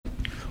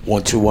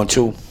1 2 1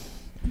 2.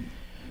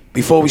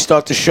 Before we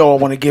start the show, I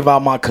want to give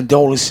out my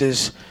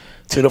condolences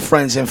to the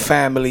friends and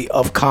family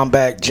of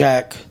Combat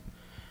Jack.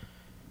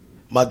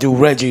 My dude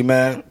Reggie,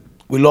 man.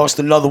 We lost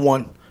another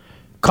one.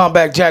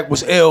 Combat Jack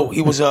was ill.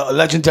 He was a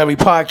legendary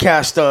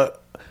podcaster,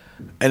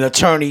 an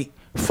attorney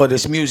for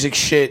this music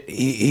shit.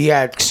 He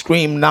had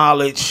extreme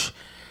knowledge,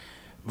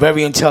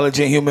 very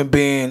intelligent human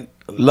being,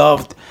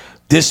 loved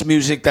this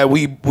music that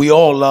we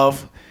all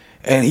love,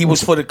 and he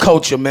was for the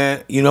culture,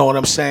 man. You know what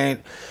I'm saying?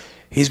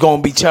 He's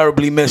going to be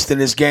terribly missed in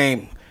this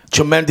game.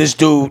 Tremendous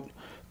dude,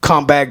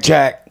 Combat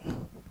Jack.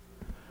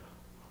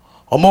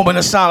 A moment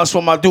of silence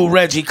for my dude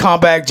Reggie,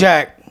 Combat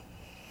Jack.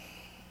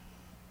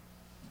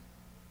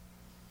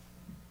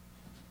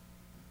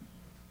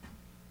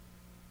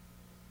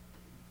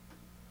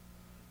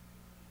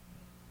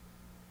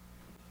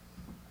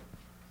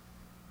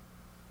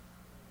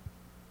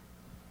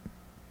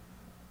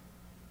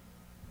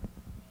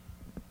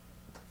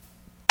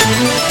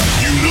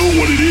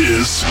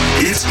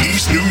 It's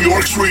East New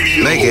York's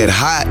radio. Make it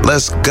hot.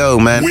 Let's go,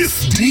 man. With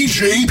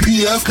DJ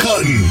PF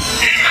Cuttin. In 5,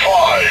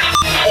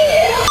 4,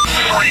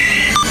 3,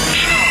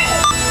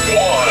 2, 1.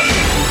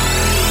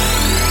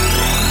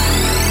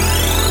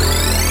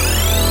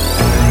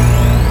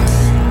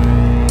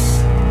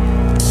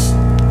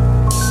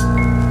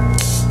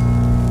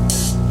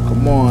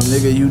 Come on,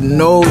 nigga. You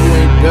know you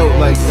ain't built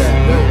like that.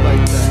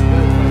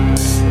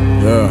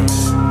 Yeah.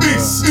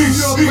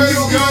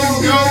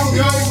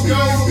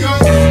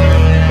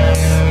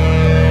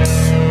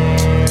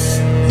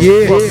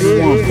 Yeah, fuck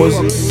you want,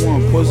 pussy.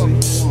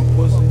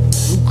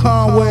 You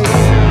Conway.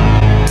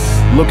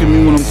 Look at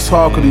me when I'm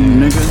talking to you,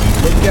 nigga.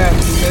 Look at me,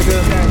 nigga.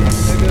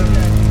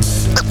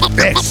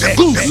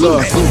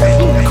 Look,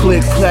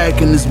 click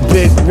clack in this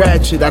big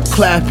ratchet. I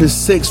clap his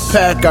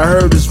 6-pack. I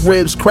heard his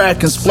ribs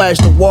cracking. Splash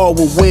the wall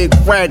with wig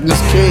fragments.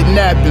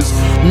 Kidnappings,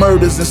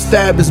 murders and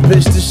stabbings.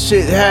 Bitch, this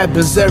shit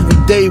happens every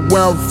day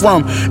where I'm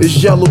from.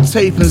 It's yellow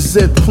tape and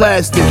zip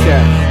plastic.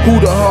 Who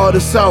the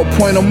hardest out?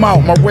 Point him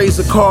out. My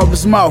razor carve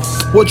his mouth.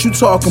 What you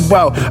talking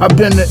about? I've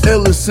been the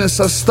illest since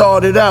I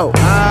started out.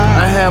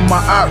 I had my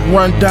op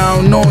run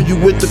down on you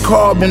with the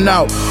carbon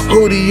out.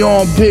 Hoodie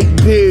on, big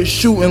beard,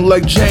 shooting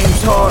like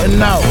James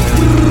Harden out.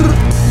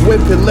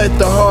 Whip it, let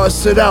the heart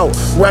sit out.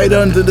 Right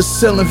under the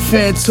ceiling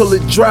fan till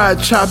it dry.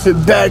 Chop it,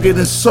 bag it,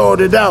 and sort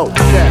it out.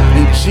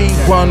 And G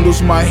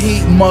bundles, my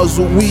heat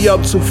muzzle. We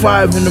up till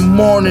 5 in the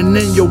morning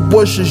in your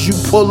bushes. You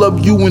pull up,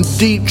 you in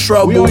deep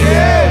trouble.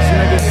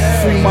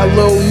 Free my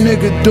little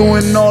nigga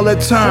doing all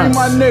that time.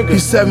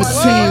 He's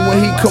 17,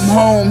 when he come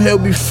home, he'll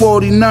be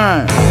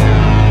 49.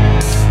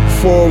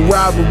 For a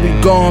robbery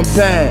gone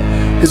bad.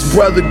 His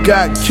brother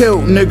got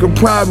killed, nigga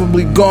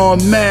probably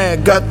gone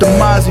mad. Got the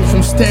Mozzie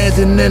from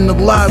standing in the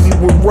lobby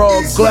with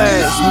raw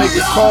glass. Make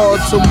it hard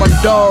to my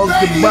dog,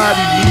 the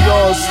body be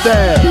all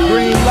stabbed.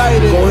 Green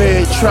lighted. Go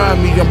ahead, try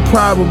me, I'm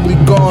probably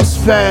gone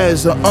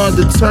spaz. An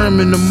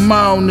undetermined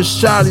amount of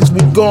shotties,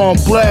 we gon'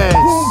 blast.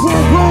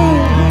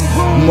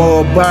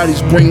 More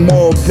bodies bring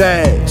more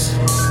bags.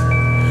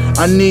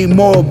 I need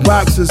more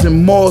boxes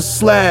and more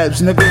slabs,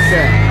 nigga.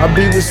 I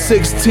be with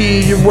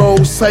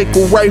 16-year-old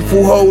cycle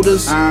rifle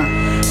holders.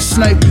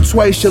 Snipe you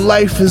twice, your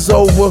life is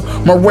over.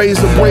 My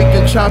razor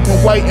breaking, chopping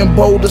white and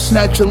boulder.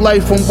 Snatch your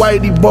life from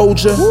Whitey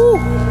Bulger.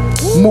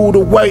 Move the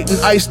white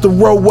and ice the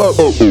row up.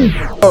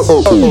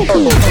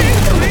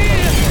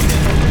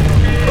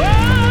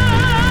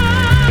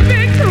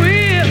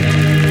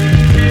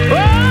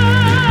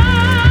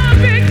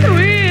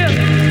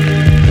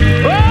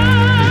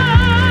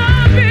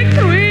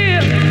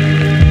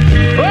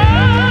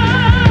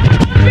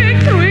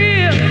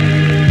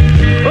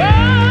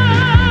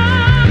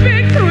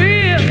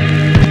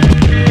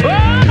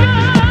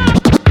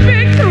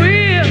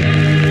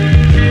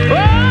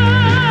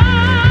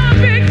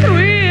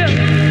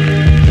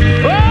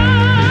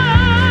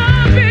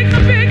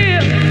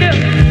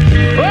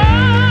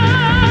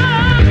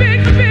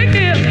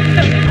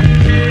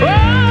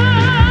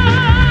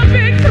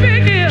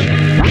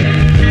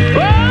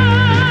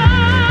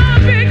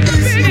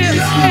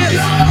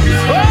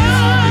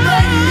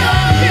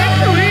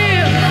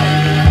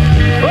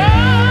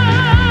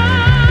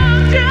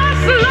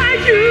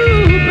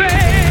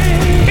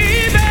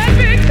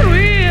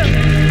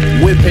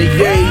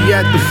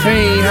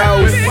 Fiend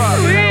house,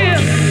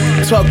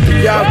 tuck the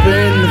yapper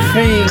in the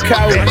fiend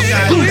couch.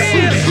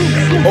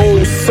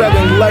 Old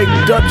selling like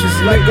Duchess,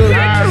 nigga.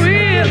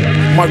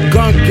 My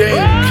gun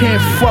game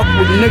can't fuck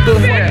with, nigga.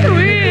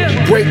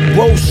 Break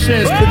both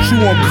shins, put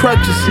you on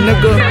crutches,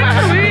 nigga.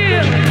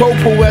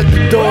 Popo at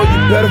the door, you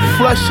better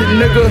flush it,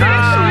 nigga.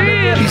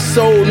 He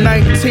sold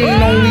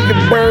 19, only a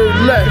bird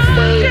left.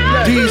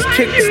 D's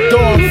kicked his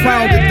door and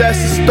found it, that's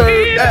his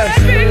third F.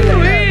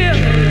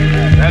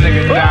 That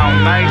nigga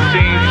down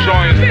 19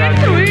 joints.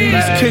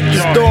 D's kicked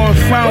his door and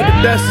found it,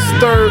 that's his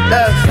third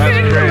F. That's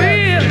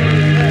crazy.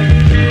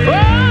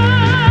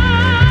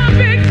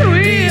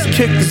 D's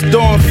kicked his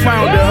door and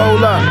found it,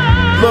 hold up.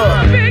 Look,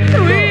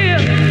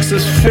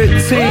 since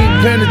 15,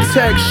 been a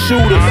tech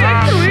shooter.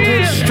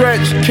 Did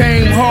stretch,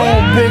 came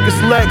home,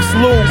 biggest Lex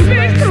Luger.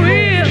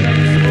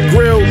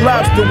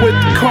 lobster with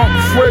the conch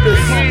fritters.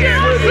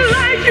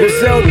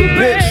 Griselda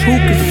bitch, who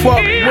can fuck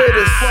with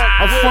us?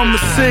 I'm from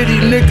the city,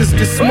 niggas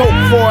get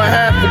smoked for a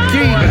half a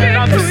key.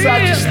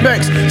 Versace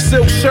specs,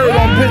 silk shirt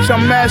on, bitch,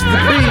 I'm Master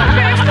P.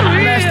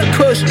 Master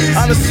Kush,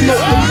 I done smoked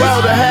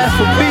about a half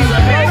a B.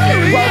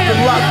 About to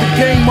lock the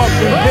game up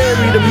and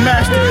bury the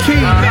master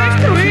key.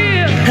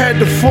 Had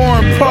the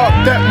foreign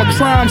parked at my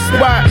crime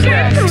spot.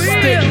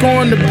 Stick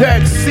on the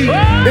back seat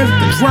if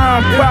the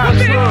drum pop.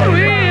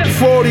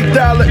 $40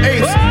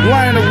 apes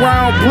lying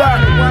around block.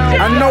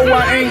 I know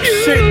I ain't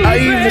shit, I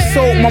even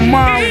sold my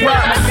mom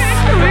rocks.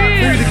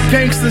 Free the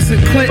gangsters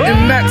in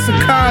Clinton, Max and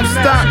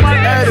Comstock.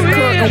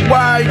 Attica and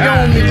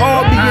Wyoming,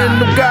 all be in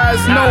the guys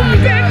know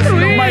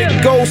me.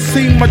 Might go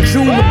see my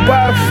jeweler,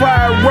 buy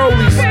 5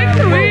 rollies.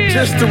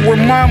 Just to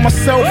remind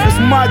myself it's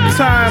my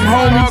time,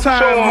 homie,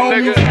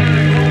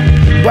 homie.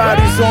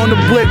 Bodies on the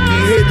blicky,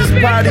 hit his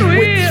body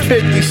with his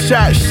 50.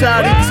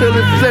 Shot it till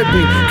it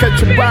flippy. Catch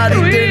a body,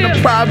 then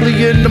I'm probably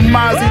in the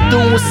Mozzie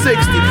doing 60.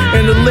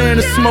 In the land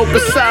of smoke a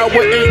sour,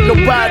 ain't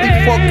nobody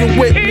fucking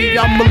with me.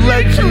 I'm a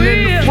legend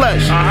in the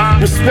flesh.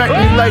 Respect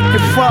me like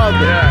your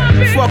father.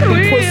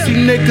 Fucking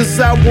pussy niggas,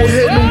 I will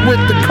hit them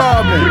with the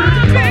carbon.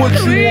 Put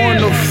you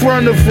on the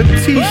front of a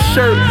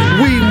t-shirt,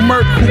 we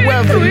murk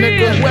whoever,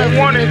 nigga.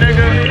 Want it,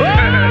 nigga.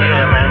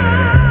 Yeah,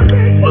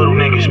 man. Little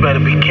niggas better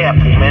be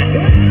careful,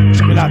 man.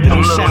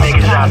 Them little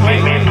niggas out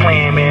there, man,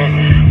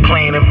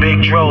 playing in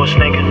big draws,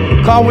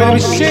 nigga. Call with the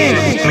machine.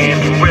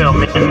 Man, for real,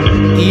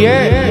 man.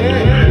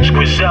 Yeah. It's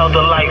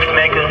Griselda life,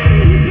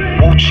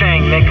 nigga.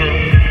 Wu-Chang, nigga.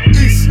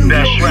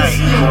 That's right,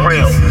 for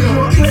real.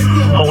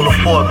 Hold the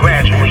fort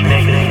gradually,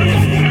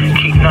 nigga.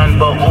 Keep nothing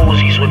but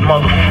Uzis with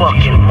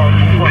motherfucking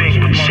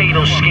big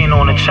potato skin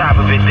on the top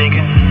of it,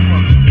 nigga.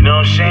 You know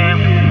what I'm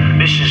saying?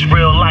 This is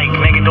real life,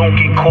 nigga. Don't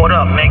get caught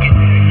up,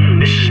 nigga.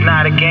 This is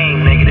not a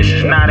game, nigga. This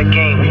is not a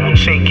game. We will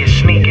take your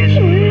sneakers,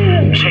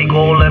 take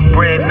all that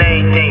bread and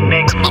everything,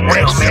 nigga.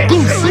 Real, man.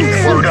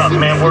 Word up,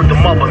 man. Word the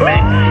mother,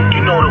 man.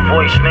 You know the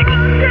voice, nigga.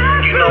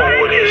 You know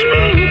who it is,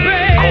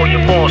 man. Call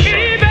your boss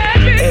in.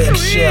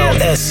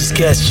 Eggshell S's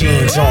guest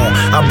jeans on.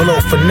 I blow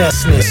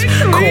finesseness.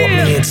 Caught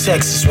me in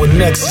Texas with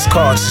Nexus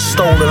cards and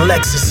stolen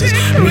Lexuses.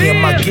 Me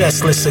and my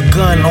guest list of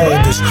gun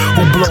holders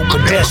who blow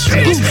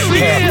pedestrians.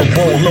 Half a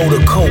boatload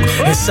of coke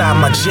inside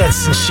my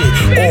jets and shit.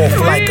 Off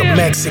like a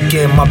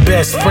Mexican. My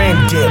best friend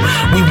dip.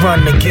 We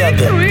run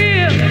together.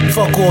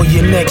 Fuck all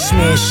your next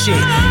man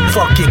shit.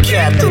 Fuck your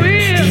captain.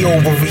 He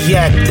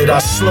overreacted. I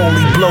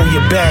slowly blow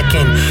your back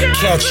and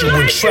catch you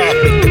in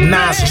traffic. The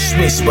nozzle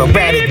switch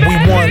sporadic. We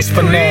one's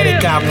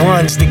fanatic. I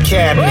runs the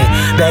cabinet.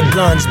 That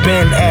gun's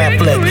Ben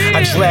Affleck.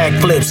 I drag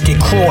flips, get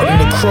caught in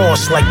the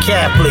cross like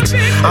Catholics.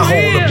 I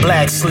hold the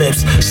black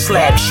slips,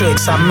 slap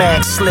tricks. I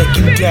max slick,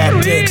 you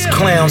dap dicks.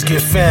 Clowns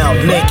get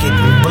found naked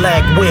in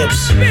black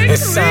whips and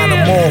sign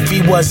him off.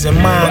 He wasn't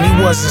mine,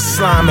 he wasn't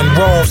sliming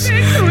Ross.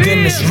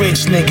 Them is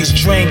rich niggas,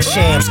 drink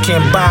champs,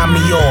 can't buy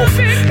me off.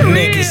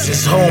 Niggas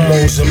is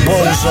homos and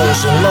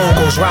bozos and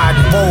logos,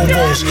 riding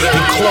Volvos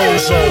and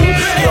clothes on.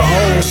 Your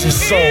hoes is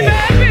soul.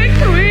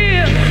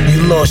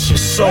 You lost your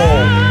soul.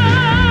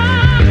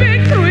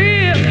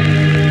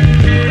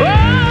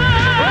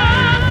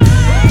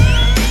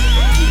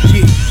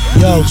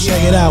 Yo,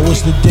 check it out,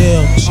 what's the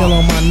deal? Chill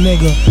on my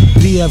nigga,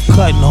 BF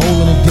Cutting,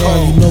 holding it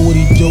down, you know what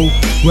he do.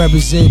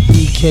 Represent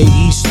BK,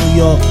 East New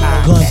York,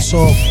 gun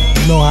talk,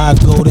 you know how I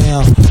go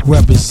down.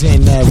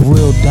 Represent that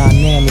real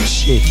dynamic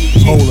shit.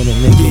 Holding it,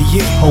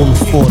 nigga, holding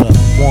for the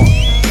one.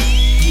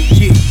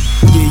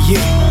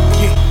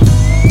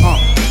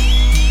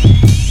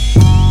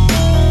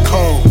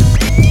 Cold.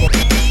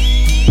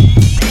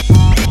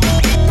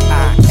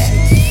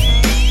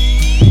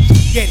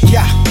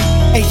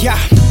 Yeah.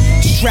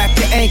 Strap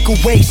the ankle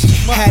waist,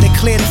 had to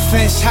clear the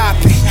fence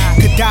hopping.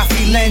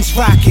 Gaddafi lens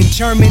rocking,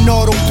 German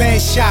auto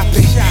bench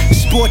shopping.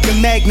 Sport the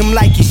Magnum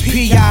like he's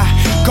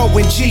P.I.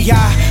 Going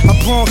G.I.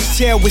 A Bronx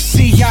tail with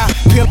C.I.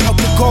 Peel up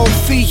the gold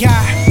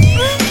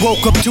F.I.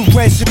 Woke up to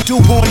residue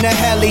on the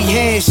Helly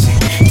Hansen.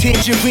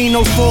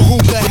 Tangerinos for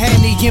hookah,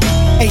 Henny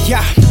and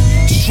yeah.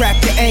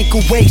 Strap the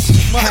ankle waist,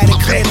 had to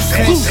clear the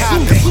fence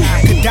hopping.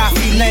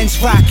 Gaddafi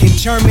lens rocking,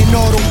 German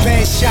auto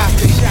bench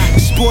shopping.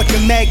 Sport the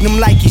Magnum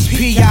like he's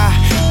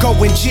P.I.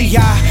 Going G.I.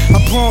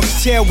 A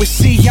Bronx tail with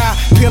C.I.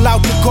 Peel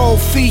out the gold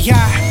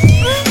F.I.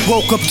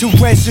 Woke up to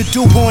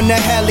residue on the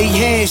Helly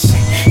Hansen.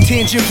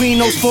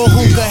 Tangerinos for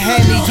hookah,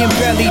 Henny and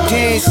belly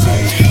dancing.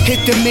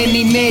 Hit the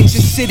mini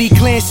mansion, city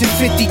glancing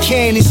 50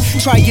 cannons.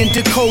 Try and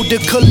decode the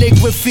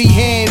calligraphy,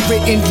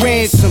 handwritten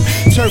ransom.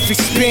 Turf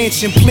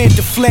expansion, plant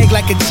the flag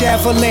like a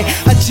javelin.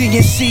 A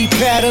GNC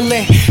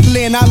paddling,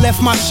 land I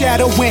left my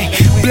shadow in.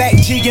 Black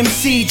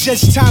GMC,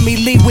 Judge Tommy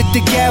Lee with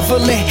the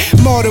gavelin.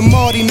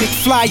 Marty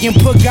McFly and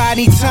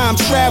Pagani time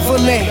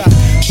traveling.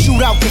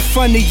 Shoot out the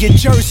front of your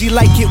jersey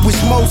like it was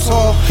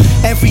Mozart.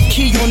 Every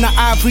key on the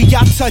ivory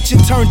I touch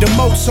it turn to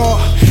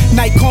Mozart.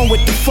 Nikon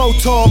with the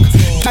photog,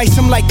 dice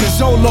him like a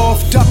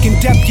Zoloft. Ducking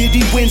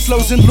Deputy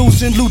Winslow's and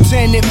losing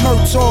Lieutenant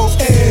Murtaugh.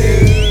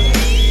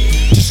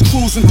 Just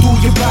cruising through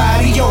your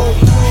body, yo.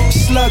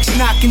 Slugs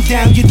knocking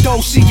down your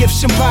door, see if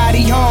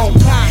somebody home.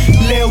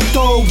 Lil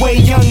throwaway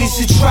youngins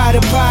to try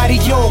to body,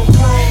 yo.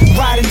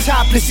 Riding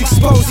topless,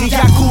 exposing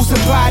Yakuza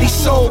body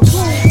souls.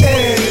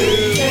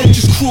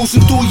 Just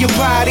cruising through your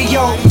body,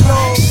 yo.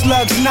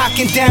 Slugs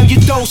knocking down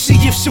your door, see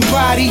if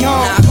somebody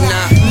home.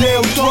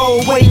 Lil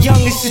throwaway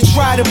youngins to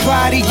try to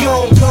body,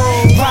 yo.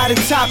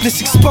 Riding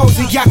topless,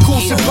 exposing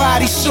Yakuza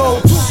body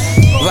souls.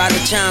 By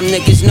the time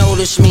niggas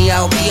notice me,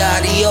 I'll be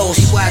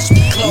adios. Watch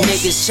me close.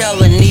 Niggas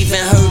tellin',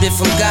 even heard it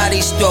from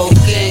Gotti's throat.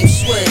 Game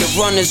switch, the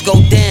runners go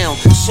down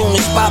soon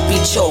as Boppy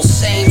choke.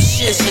 Same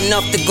shit, it's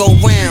enough to go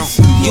round.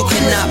 You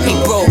cannot be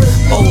broke.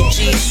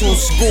 OGs who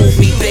schooled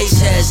me, bass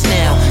heads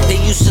now.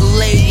 They used to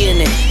lay in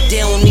it,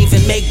 they don't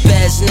even make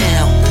beds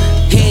now.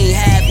 He ain't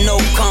have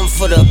no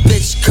comforter,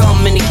 bitch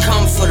come and he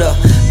comforter.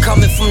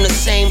 Coming from the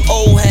same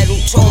old head who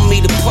told me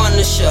to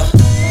punish her.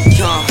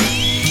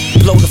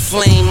 Blow the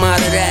flame out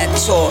of that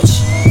torch.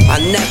 I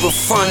never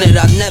fronted,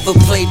 I never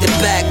played the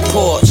back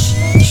porch.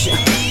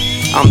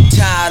 I'm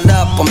tied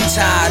up, I'm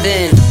tied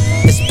in.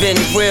 It's been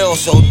real,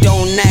 so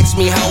don't ask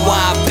me how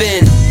I've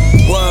been.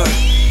 Word,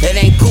 it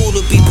ain't cool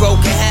to be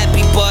broke and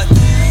happy, but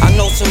I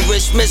know some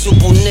rich,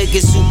 miserable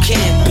niggas who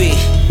can't be.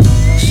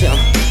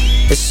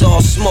 It's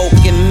all smoke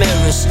and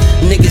mirrors.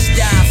 Niggas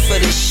die for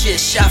this shit,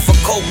 shot for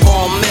coke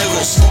on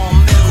mirrors.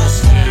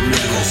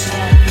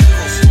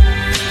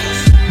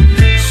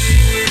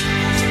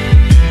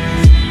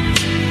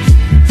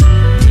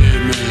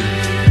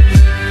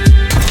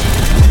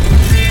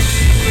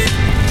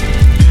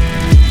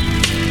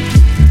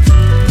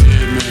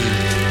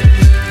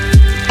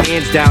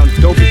 Hands down,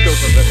 dopest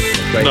dope I've ever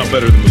smoked. Right? Not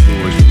better than the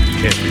Blue Oyster. You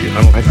can't be.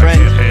 My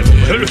friend, I can't handle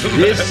better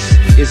than this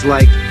that. is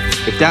like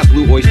if that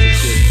Blue Oyster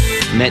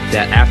shit met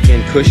that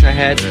Afghan Kush I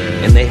had,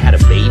 and they had a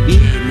baby,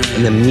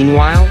 and then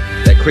meanwhile,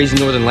 that crazy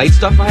Northern Light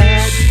stuff I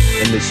had,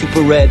 and the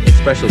super red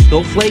espresso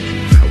snowflake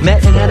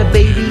met and had a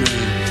baby,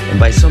 and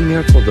by some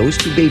miracle, those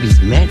two babies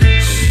met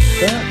and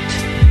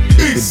fucked.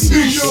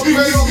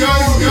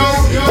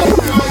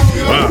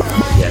 Wow.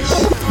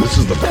 Yes. This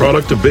is the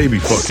product of baby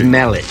fucking.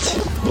 Smell it.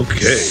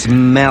 Okay.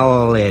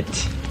 Smell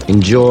it.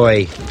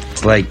 Enjoy.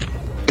 It's like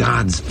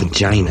God's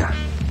vagina.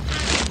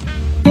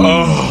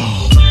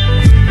 Oh.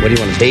 What do you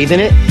want to bathe in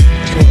it? I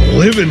want to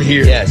live in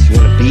here. Yes, you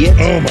want to be it?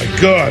 Oh my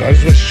God. I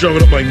just want to shove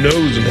it up my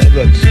nose and have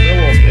that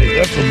smell all day.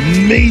 That's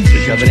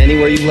amazing. Shove it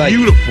anywhere you like.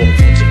 Beautiful.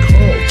 What's it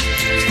called?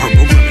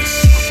 Purple Grimace.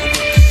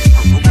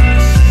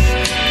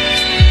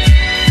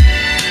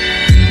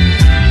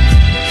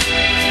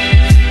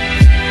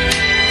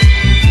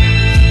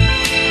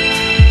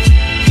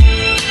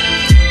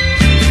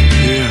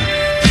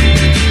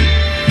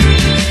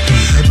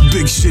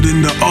 Shit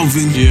in the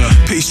oven,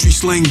 pastry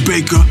sling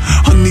baker.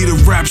 Anita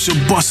rapture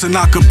bustin'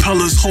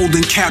 acapellas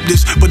holding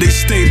captives, but they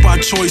stay by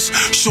choice.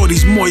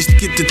 Shorty's moist,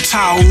 get the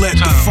towel, let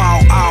the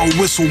foul owl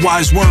whistle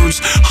wise words.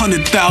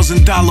 $100,000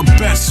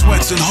 bets,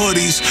 sweats and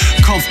hoodies,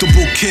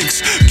 comfortable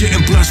kicks.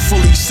 Getting blessed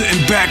fully,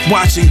 sitting back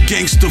watching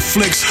gangster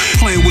flicks.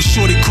 Playing with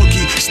shorty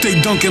cookie,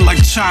 stay dunking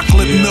like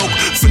chocolate milk.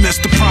 Finesse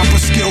the proper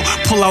skill,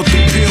 pull out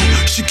the pill.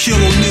 Shaquille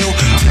O'Neal,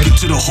 take it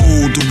to the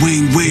hole,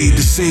 Dwayne Wade.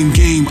 The same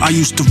game, I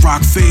used to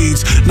rock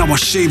fades. Now I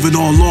shave it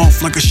all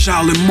off like a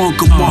Shaolin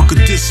monk, a mark of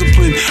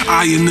discipline.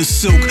 Iron the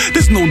silk,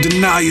 there's no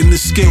denying the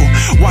skill.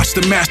 Watch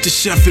the master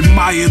chef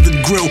admire the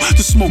grill.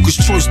 The smoker's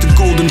choice, the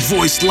golden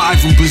voice, live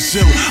from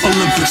Brazil.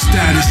 Olympic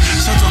status.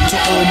 Shout out to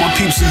all my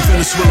peeps in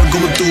Venezuela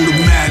going through the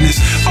madness.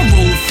 I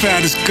roll the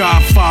fattest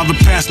Godfather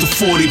past the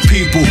 40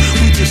 people.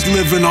 We just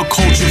live in our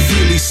culture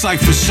freely,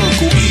 cipher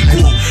circle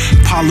equal.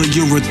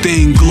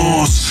 Polyurethane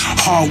gloss,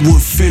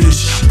 hardwood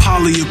finish.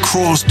 Poly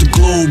across the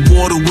globe,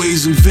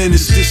 waterways in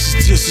Venice. This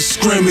is just a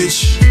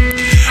scrimmage.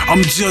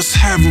 I'm just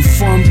having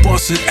fun,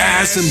 busting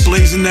ass and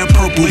blazing that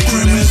purple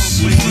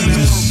grimace.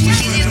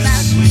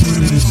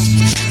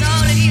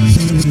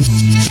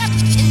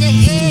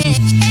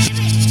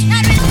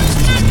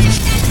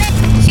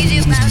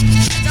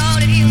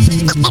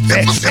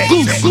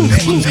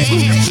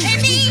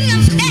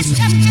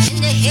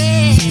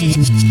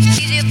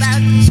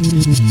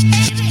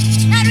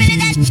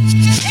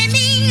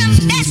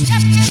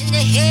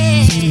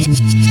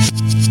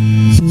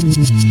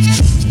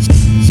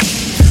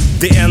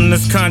 The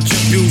endless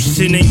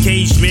contribution,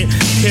 engagement,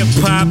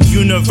 hip-hop,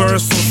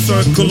 universal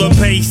circle of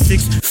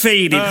basics,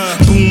 faded.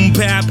 Boom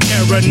bap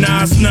era,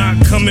 Nas not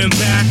coming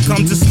back.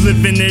 I'm just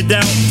living it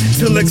out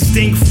till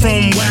extinct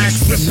from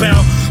wax. Rip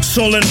out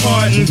soul and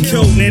heart and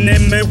killing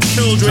and my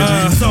children.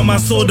 Saw my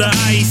soul to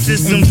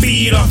ISIS and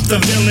feed off the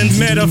villains.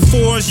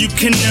 Metaphors you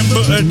can never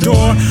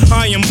adore.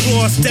 I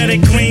implore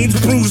static grains,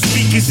 bruised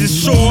speakers is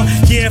sure.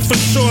 Yeah, for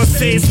sure,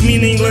 say it's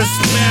meaningless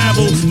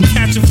babble.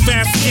 Catch a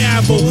fast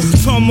gavel,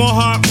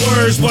 tomahawk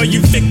words while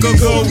you think I'll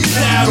go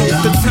battle.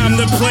 The time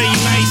to play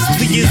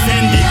nicely is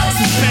ended,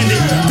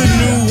 suspended. The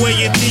new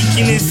way of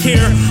thinking is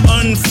here,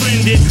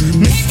 unfriended.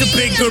 Mr.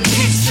 Bigger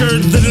Picture,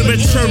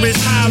 literature is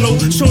hollow.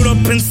 Showed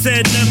up and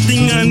said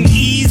nothing ain't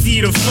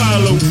easy to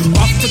follow.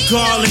 Off the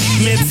garlic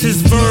mints,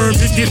 his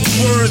verbs, it gets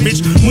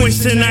wordage.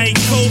 Moissanite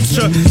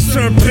culture,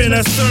 serpent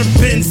of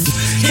serpents.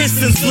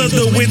 Hissing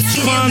slither with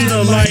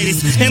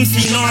spondylitis.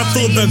 MC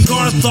Narthel, the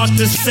guard thought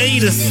to say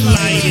the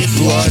slightest.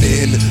 Blood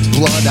in,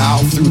 blood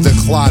out through the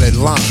clotted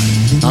line.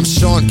 I'm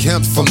Sean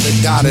Kemp from the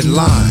dotted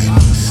line.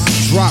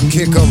 Drop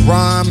kick a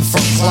rhyme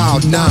from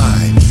Cloud 9.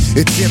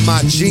 It's in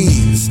my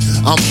genes.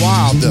 I'm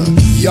Wilder,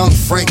 young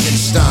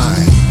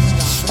Frankenstein.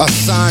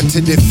 Assigned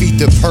to defeat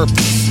the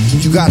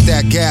purpose. You got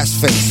that gas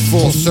face,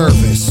 full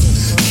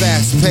service.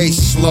 Fast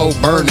paced, slow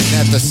burning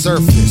at the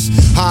surface.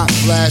 Hot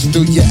flash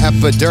through your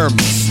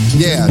epidermis.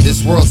 Yeah,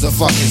 this world's a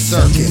fucking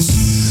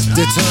circus.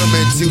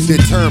 Determined to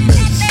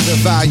determine the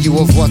value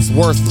of what's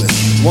worthless.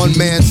 One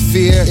man's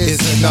fear is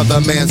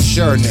another man's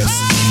sureness.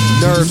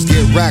 Nerves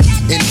get racked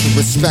into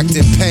respect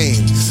and pain.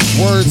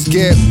 Words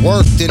get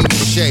worked into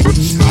shape.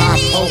 High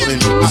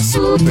potent, high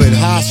stupid,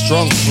 high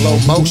strung, slow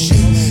motion.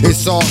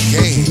 It's all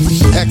game.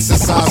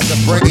 Exercise the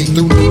brain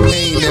through the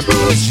pain and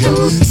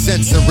pleasure.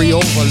 Sensory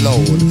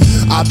overload.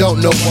 I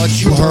don't know what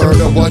you heard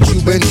or what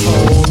you've been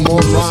told.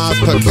 More rhymes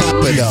per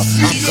capita.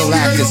 I'm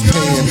Galactus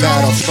paying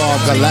Battlestar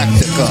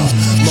Galactica.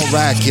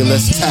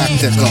 Miraculous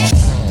tactical.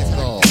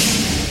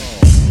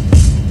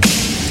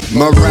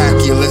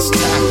 Miraculous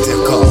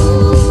tactical.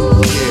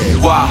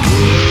 Wow,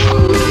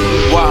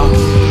 wow.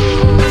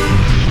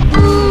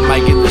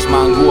 Might get this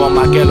mango on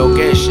my que lo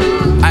que shit.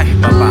 Ay,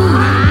 papa,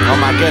 on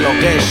my que lo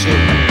que shit.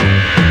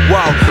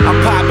 Wow,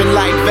 I'm popping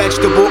like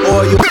vegetable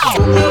oil.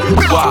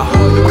 Wow,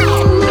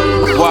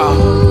 wow.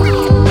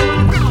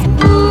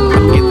 I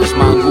get this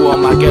mango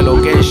on my que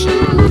lo que shit.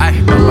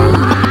 Ay, papa,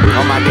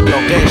 on my que lo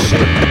que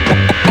shit.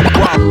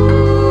 Wow,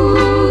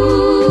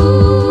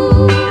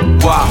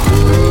 wow,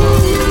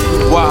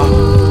 wow.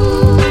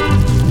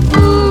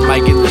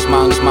 Might get this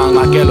man,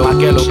 my ghetto.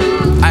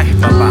 Ay,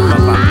 papa,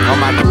 on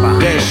my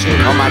that shit,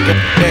 on my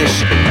that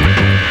shit.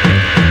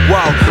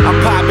 Wow, I'm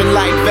popping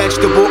like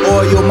vegetable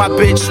oil, my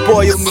bitch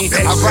spoiled me.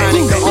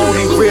 Ironic, the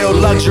only real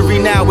luxury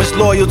now is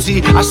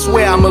loyalty. I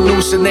swear I'm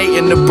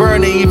hallucinating, the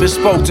burner even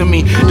spoke to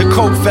me. The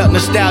coke felt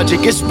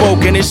nostalgic, it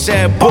spoke and it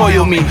said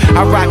boil me.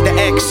 I rock the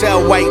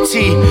XL white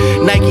tee,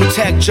 Nike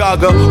Tech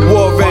jogger,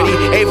 war ready.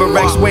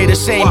 Avarex weigh the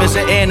same as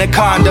an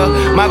anaconda.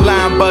 My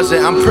line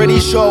buzzing, I'm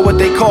pretty sure what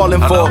they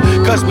calling for.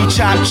 Cause we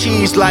chop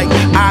cheese like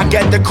I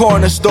get the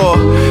corner store.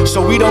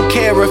 So we don't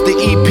care if the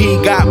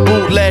EP got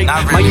bootleg.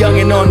 My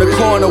youngin' on the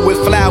corner with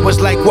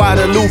flowers like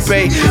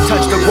Guadalupe.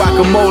 Touch the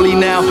guacamole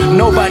now,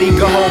 nobody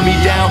can hold me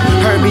down.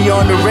 Heard me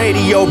on the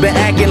radio, been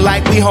acting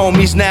like we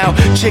homies now.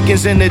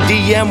 Chickens in the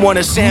DM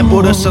wanna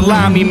sample the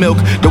salami milk.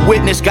 The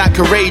witness got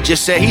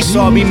courageous, said he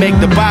saw me make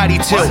the body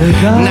tilt.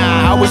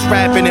 Nah, I was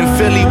rapping in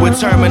Philly with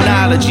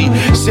terminology.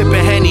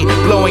 Sipping Henny,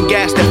 blowing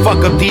gas that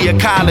fuck up the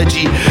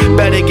ecology.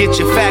 Better get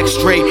your facts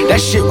straight,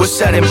 that shit was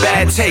set in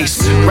bad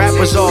taste.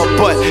 Rappers all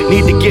but,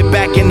 need to get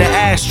back in the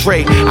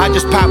ashtray. I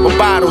just pop a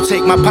bottle,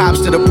 take my pops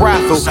to the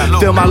brothel.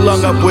 Fill my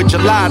lung up with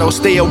gelato,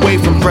 stay away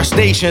from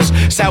crustaceans.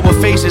 Sour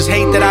faces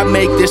hate that I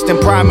make this, then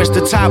promise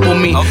to topple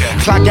me.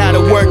 Clock out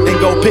of work, then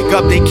go pick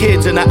up their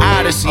kids in the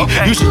Odyssey.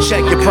 You should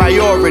check your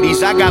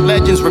priorities, I got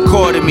legends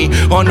recording me.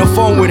 On the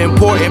phone with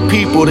important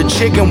people, the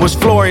chicken was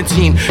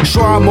Florentine.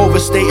 Sure, I'm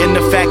overstating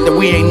the fact that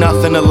we ain't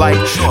nothing alike,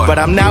 but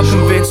I'm now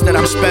convinced that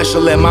I'm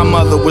special and my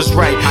mother was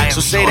right.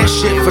 So say that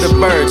shit for the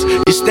birds,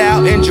 your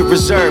style and your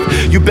reserve.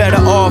 You better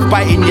off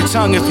biting your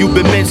tongue if you've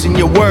been mincing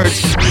your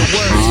words.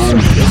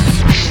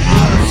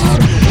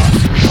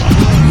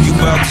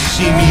 About to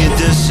see me in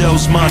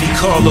Denzel's Monte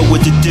Carlo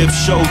with the dip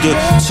shoulder.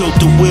 Tilt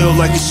the wheel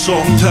like it's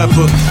salt and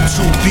pepper. 2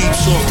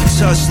 beeps off the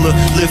Tesla,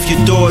 lift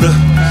your daughter.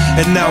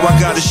 And now I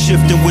got a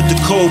shifting with the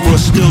Cobra.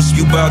 Still,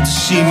 you about to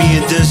see me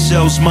in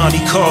Denzel's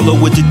Monte Carlo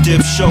with the dip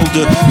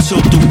shoulder.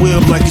 Tilt the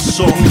wheel like it's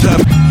salt and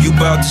pepper. You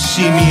about to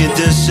see me in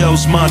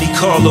Denzel's Monte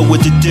Carlo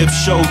with the dip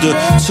shoulder.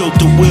 Tilt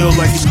the wheel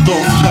like it's salt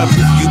and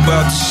pepper. You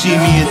about to see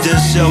me in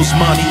Denzel's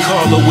Monte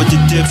Carlo with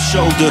the dip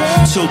shoulder.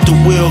 Tilt the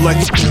wheel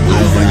like it's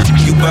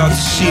you about to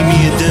see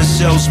me in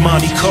Denzel's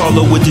Monte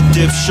Carlo with the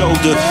dip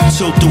shoulder.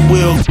 Tilt the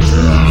wheel.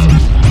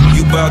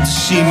 You about to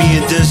see me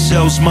in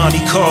Denzel's Monte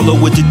Carlo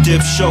with the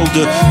dip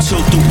shoulder.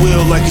 Tilt the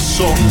wheel like it's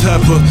salt and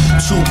pepper.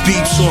 2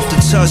 beeps off the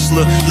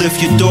Tesla,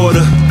 lift your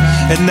daughter.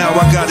 And now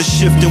I got a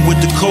shifting with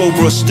the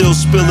Cobra. Still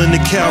spilling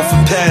the cow for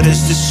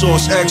patterns, this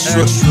sauce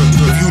extra.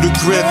 Give you the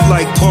grip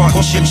like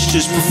partnerships,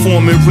 just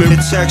performing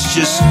rhythm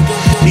textures.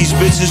 These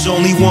bitches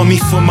only want me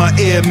for my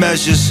air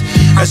measures.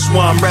 That's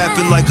why I'm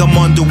rapping like I'm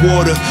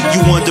underwater.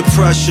 You under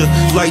pressure,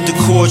 like the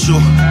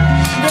cordial.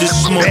 This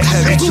smoke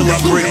heavy till I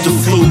break the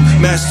flute.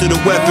 Master the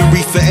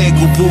weaponry for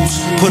ankle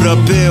boots. Put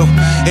up bail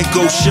and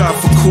go shop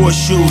for court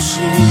shoes.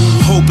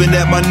 Hoping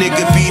that my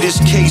nigga beat his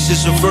case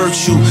is a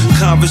virtue.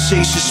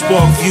 Conversation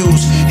spark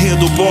views.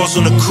 Handle bars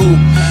on the coupe.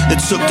 And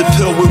took the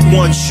pill with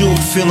 1 shoot.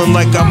 Feeling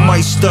like I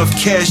might stuff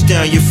cash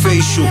down your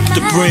facial.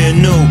 The brand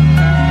new.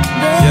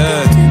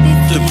 Yeah,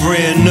 the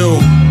brand new.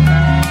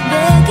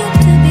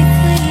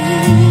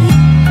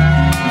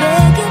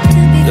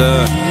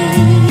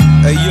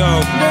 Hey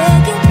yo.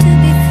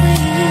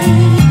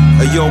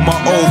 Hey yo, my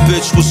old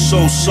bitch was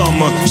so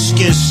summer.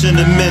 Skin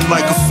cinnamon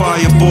like a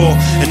fireball.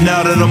 And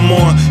now that I'm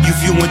on, you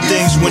viewing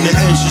things when the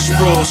engine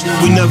sprawls.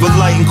 We never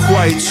light and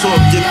quiet, talk,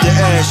 dip the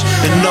ash.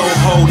 And no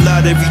ho,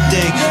 not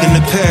everything in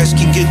the past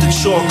can get the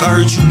chalk. I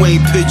heard you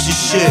ain't picture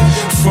shit,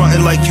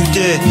 frontin' like you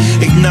did.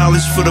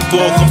 Acknowledge for the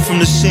bulk, I'm from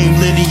the same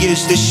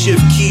lineage. They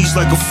shift keys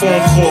like a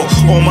phone call.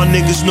 All my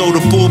niggas know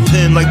the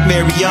bullpen like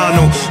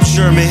Mariano.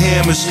 German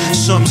hammers,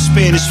 something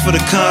Spanish for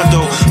the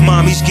condo.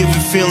 Mommy's giving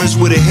feelings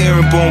where the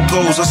herringbone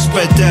goes. I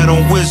spent that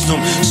on wisdom.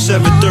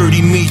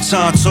 7:30 me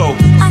Tonto.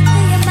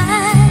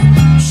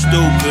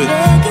 Stupid.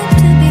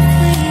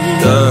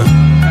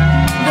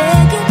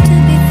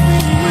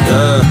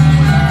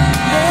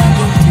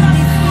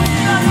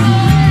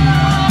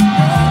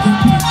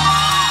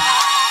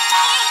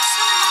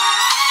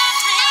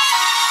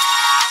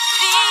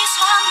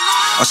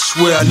 I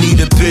swear I need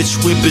a bitch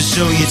with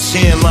bazillion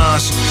tan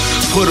lines.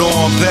 Put her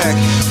on back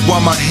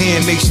while my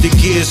hand makes the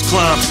gears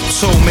climb.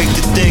 Toe make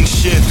the thing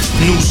shift.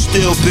 New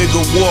still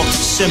bigger walk.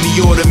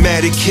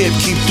 Semi-automatic hip.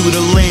 Keep through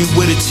the lane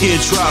with a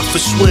teardrop for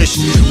swish.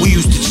 We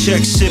used to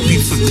check Sippy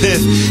for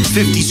piff.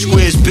 50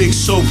 squares, big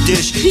soap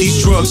dish.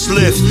 These drugs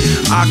lift.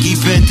 Aki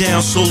been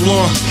down so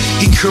long.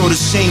 He curl the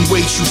same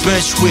weight you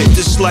bench with.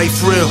 This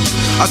life real.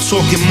 I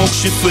talk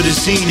emotion for the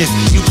zenith.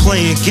 You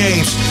playing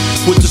games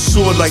with the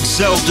sword like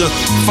Zelda.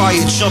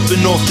 Fire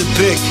jumping off the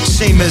big.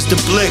 Same as the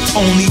blick.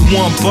 Only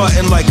one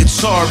button like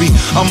Atari.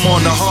 I'm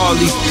on the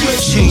Harley,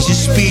 changing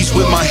speeds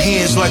with my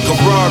hands like a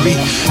Rari.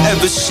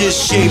 Ever since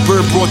Shea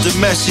Bird brought the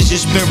message,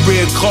 it's been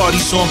red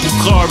Cardis on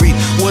Bukhari.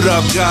 What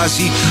up,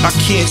 Ghazi? I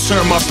can't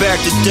turn my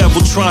back, the devil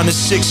trying to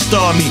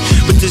 6-star me.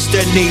 But this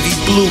that navy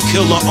blue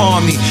killer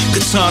army.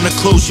 Katana,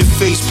 close your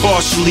face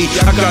partially.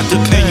 I got the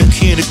pen you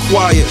can't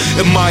acquire.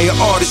 Admire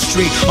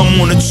artistry.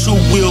 I'm on a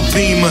 2-wheel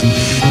Beamer,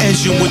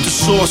 engine with the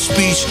soft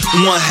speech.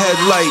 One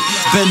headlight,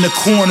 bend the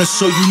corner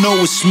so you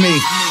know it's me.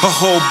 A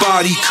whole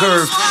body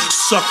curved.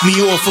 Suck me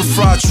off a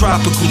fried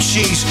tropical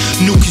cheese.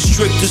 New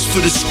constrictors for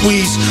the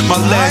squeeze. My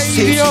last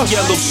tape's a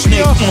yellow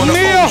snake on the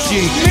OG.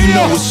 You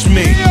know it's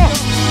me.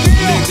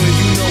 Nigga,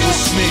 you know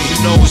it's me. You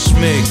know it's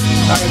me.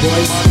 My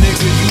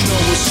nigga, you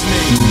know it's me.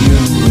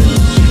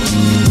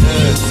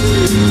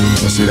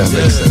 Let's see, that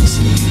makes sense.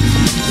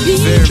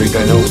 Think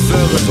I know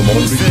the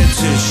laundry?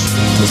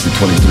 Must be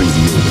 23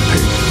 the year of the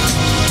paper.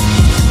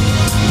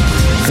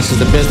 This is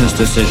a business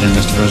decision,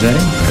 Mr.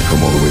 Rossetti. I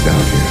come all the way down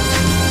here.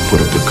 Put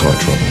up with car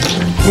trouble.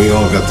 We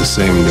all got the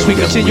same news. We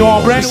continue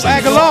on brand new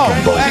Aguilar.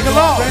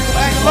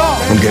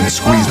 I'm getting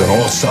squeezed on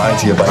all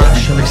sides here by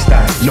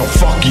No,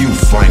 fuck you,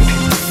 Frank.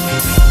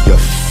 Your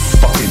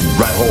fucking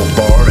rat hole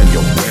bar and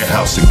your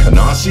warehouse in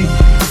Canarsie.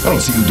 I don't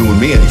see you doing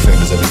me any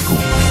favors, that'd be cool.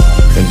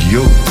 And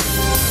you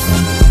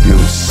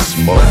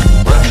smoke.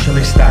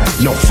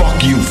 No,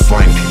 fuck you,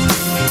 Frank.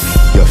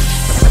 Your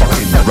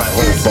fucking rat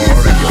hole bar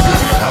and your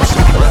warehouse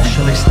in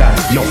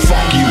Canarsie. No,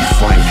 fuck you,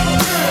 Frank.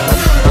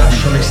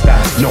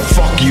 No,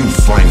 fuck you,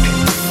 Frank.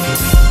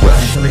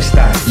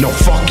 No,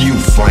 fuck you,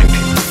 Frank.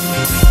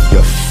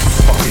 Your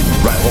fucking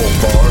rat hole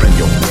bar and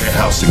your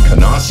warehouse in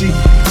Canarsie.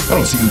 I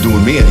don't see you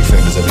doing me any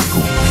favors, that'd be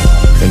cool.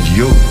 And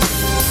you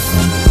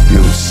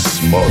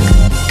smug,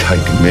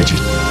 kike midget,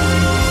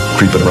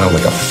 creeping around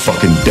like a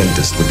fucking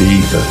dentist with the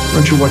ether. Why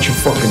don't you watch your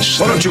fucking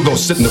shit? Why don't you go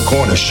sit in the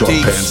corner, short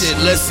Deep pants? shit,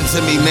 listen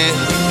to me, man.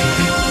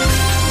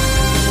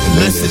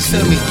 Listen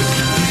to me.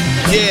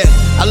 Yeah,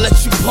 I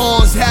let you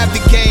pawns have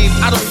the game.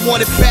 I don't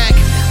want it back.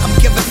 I'm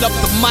giving up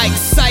the mic,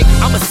 psych,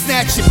 I'ma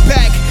snatch it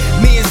back.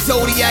 Me and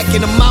Zodiac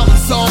in the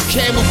mountains on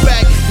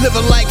camelback.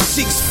 Living like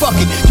chicks,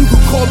 fucking, you can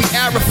call me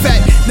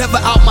Arafat.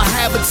 Never out my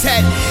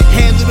habitat.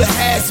 Handle the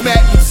hazmat,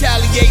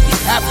 retaliate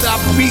after I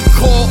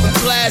recall and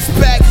blast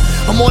back.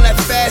 I'm on that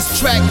fast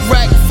track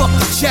rack, fuck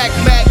the Jack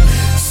Mac.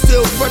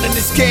 Still running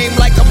this game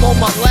like I'm on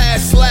my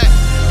last lap.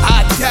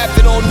 I tap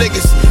it on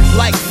niggas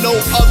like no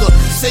other.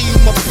 Say you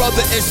my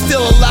brother and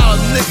still allow a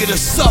nigga to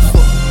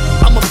suffer.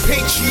 I'm a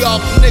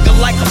patriarch nigga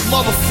like a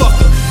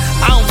motherfucker.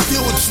 I don't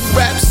deal with you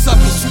rap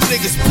suckers, you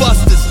niggas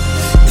busters.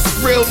 It's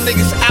real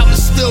niggas out and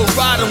still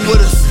riding with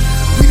us.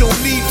 We don't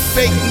need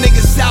fake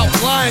niggas out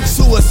lying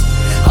to us.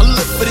 I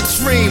live for the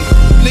dream,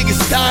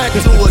 niggas dying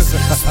to us.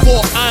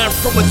 Sport iron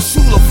from a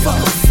chula, fuck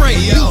a frame.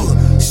 Yo,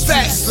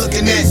 facts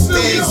looking at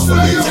things from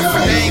a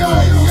different angle.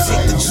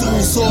 Take the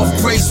jewels off,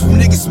 graceful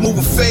niggas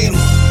moving fatal.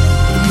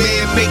 The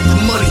man make the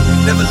money,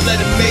 never let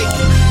it make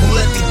it. Don't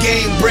let the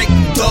game break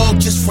the dog,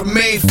 just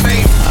remain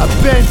faithful.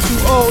 I've been too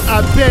old,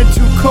 I've been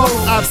too cold.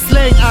 I've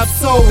slain, I've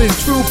sold, and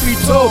truth be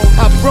told,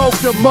 I broke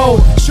the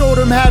mold. Showed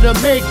them how to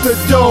make the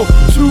dough.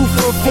 2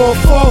 for 4,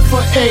 4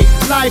 for 8.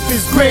 Life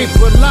is great,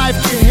 but life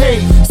can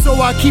hate.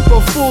 So I keep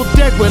a full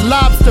deck with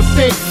lobster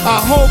bait.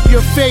 I hope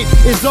your fate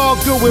is all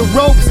good with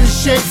ropes and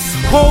shakes.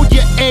 Hold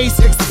your ace,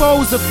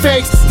 expose the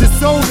fakes,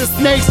 disown the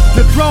snakes,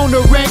 dethrone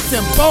the ranks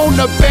and bone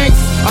the banks.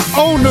 I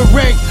own the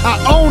rank, I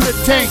own the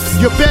tank.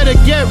 You better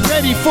get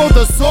ready for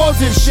the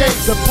swords and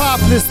shakes. The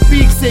populace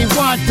speaks, they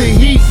want the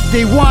heat,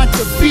 they want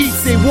the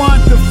beats, they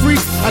want the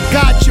freaks. I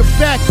got your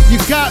back, you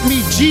got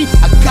me G,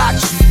 I got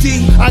you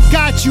D, I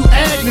got you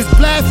Ag. Let's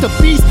blast the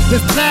beast,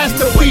 let's blast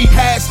the weed.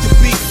 Has to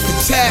be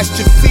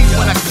catastrophe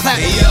when I clap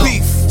the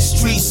beef.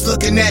 Streets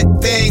looking at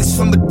things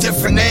from a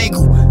different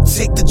angle.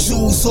 Take the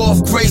jewels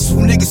off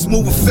graceful, niggas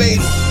moving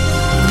fatal.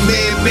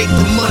 Man make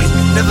the money,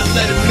 never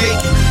let it make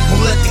it.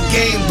 Won't let the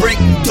game break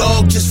you,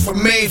 dog, just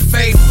remain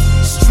faithful.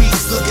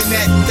 Streets looking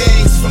at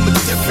things from a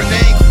different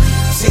angle.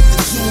 Take the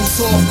jewels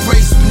off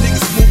graceful,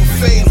 niggas moving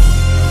fatal.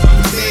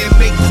 Man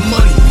make the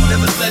money,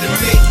 never let it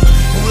make it.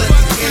 Won't let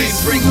the game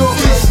break you, dog,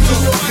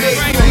 just remain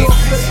faithful.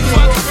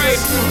 Fuck rape,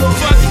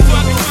 fucking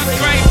rape, fuck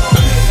rape,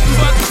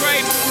 fucking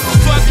rape,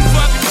 fuck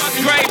rape,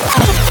 fucking rape,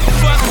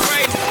 fuck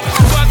rape,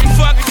 fucking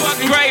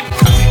rape,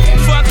 fuck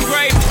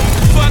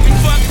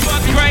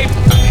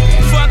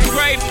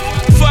rape,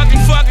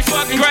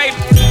 fucking rape,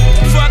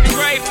 fucking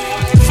rape,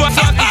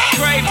 fucking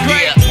rape,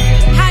 rape.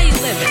 How you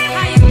living?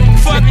 How you living?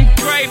 Fucking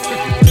rape.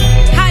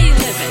 How you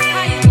living?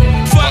 How you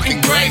living? Fucking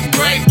rape,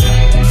 rape,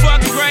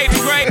 fucking rape,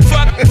 rape,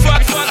 fucking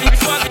rape,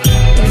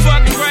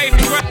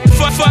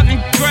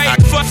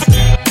 fucking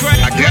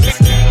rape, I guess.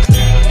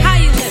 How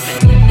you living?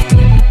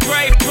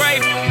 Rape,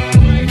 rape.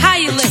 How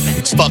you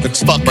living?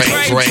 Fuck, rape.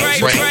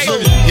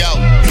 Yo,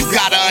 you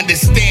gotta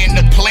understand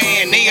the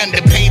plan. They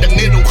underpay the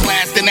middle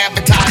class, then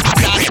advertise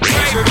exotic.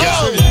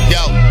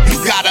 Yo, you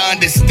gotta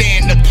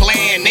understand the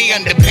plan. They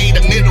underpay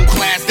the middle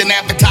class, then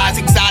advertise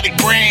exotic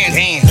brands.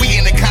 We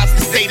in a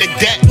constant state of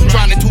debt,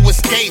 trying to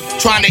escape,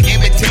 trying to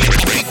imitate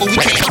people we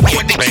can't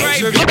afford to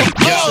keep.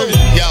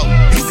 Yo,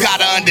 you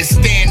gotta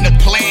understand the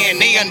plan.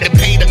 They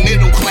underpay the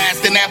middle class,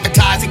 then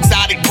advertise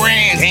exotic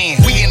brands.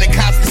 We in a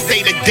constant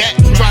state of debt,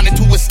 trying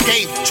to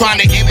escape, trying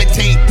to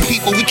imitate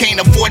people we can't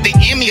afford to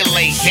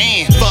emulate.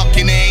 Damn,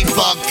 fucking ain't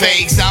fuck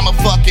face. I'm a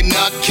fucking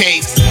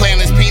nutcase.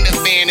 Planless peanut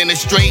man in a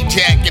straight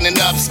jacket in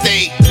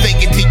upstate.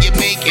 Fake it till you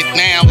make it.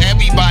 Now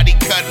everybody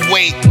cut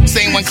weight.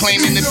 Same one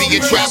claiming to be a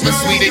trapper,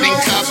 sweeter than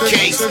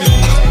cupcakes.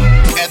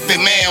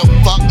 FML,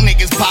 fuck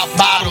niggas pop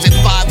bottles at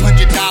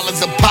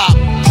 $500 a pop.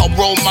 Our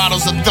role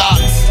models of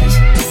thoughts.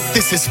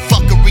 This is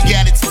fuckery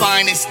at its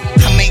finest.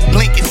 I make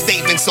blanket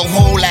statements, so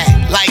hold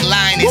that like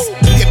Linus.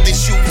 If the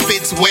shoe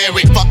fits, wear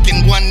it.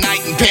 Fucking one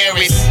night in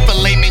Paris.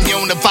 Filet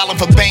mignon to follow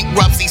for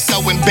bankruptcy, so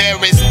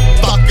embarrassed.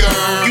 Fucker,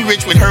 you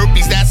rich with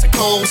herpes, that's a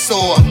cold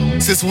sore.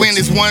 Since when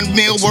is 1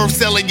 meal worth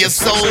selling your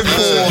soul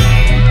for?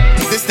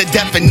 This the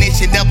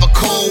definition of a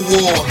cold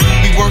war.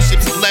 We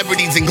worship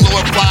celebrities and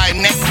glorify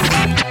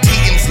inequity.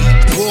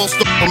 Wall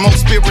store promote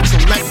spiritual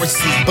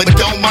leprosy, but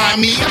don't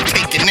mind me, I'm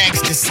taking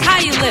ecstasy. How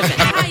you living?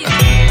 How you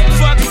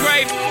fucking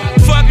rape,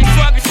 fucking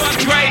rape,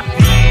 fucking rape,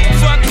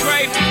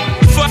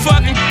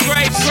 fucking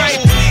rape,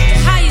 rape.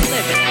 How you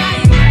living?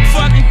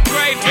 Fucking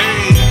rape.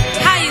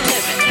 How you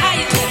living? How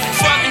you living?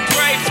 Fucking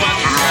rape,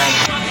 fucking rape.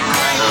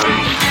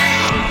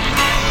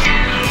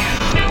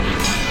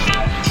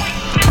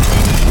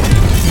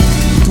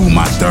 Through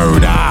my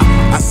third eye,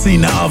 I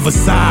seen the other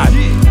side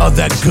of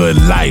that good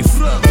life.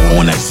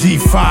 On that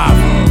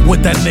G5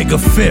 with that nigga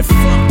Fifth.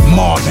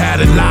 Marv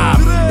had it live.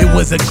 It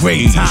was a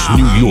great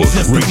time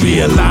just to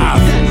be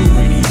alive.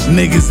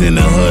 Niggas in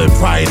the hood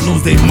probably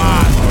lose their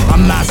mind.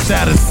 I'm not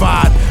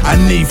satisfied. I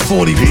need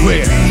 40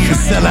 bricks to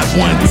sell at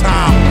one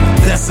time.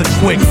 That's a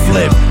quick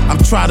flip. I'm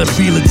trying to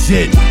be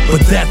legit, but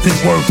that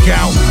didn't work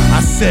out.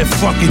 I said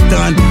fuck it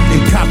done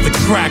and cop the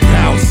crack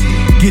house.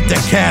 Get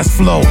that cash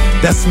flow,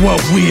 that's what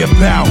we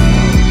about.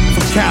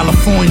 From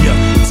California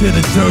to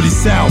the dirty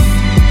South.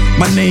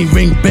 My name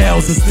ring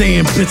bells and stay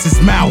in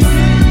bitches' mouth.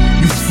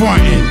 You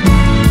frontin',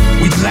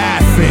 we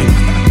laughing.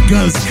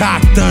 Guns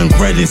cocked, done,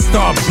 ready to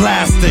start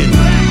blasting.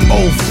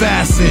 Old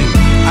fashioned,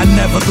 I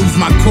never lose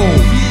my cool.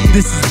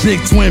 This is Big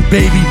Twin,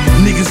 baby,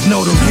 niggas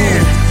know the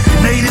rule.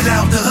 Made it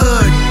out the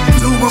hood,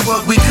 doing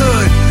what we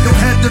could. Don't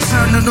have to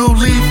turn a new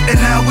leaf, and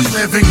now we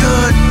living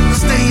good.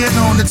 Staying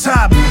on the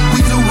top,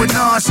 we do it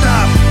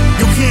non-stop.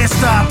 You can't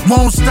stop,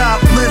 won't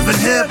stop, living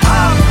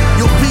hip-hop.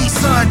 Yo,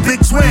 B-son, Big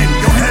Twin,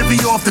 yo,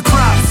 heavy off the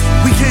crops.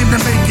 We came to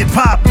make it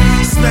pop,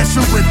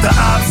 special with the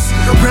ops.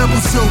 The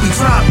rebels till we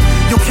drop,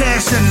 yo,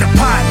 cash in the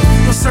pot.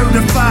 Yo,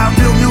 certified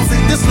real music,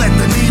 just let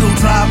the needle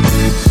drop.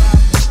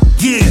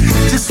 Yeah,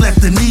 just let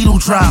the needle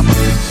drop.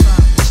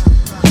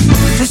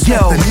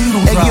 Yo,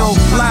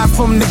 live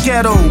from the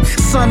ghetto,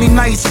 sunny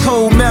nights,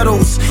 cold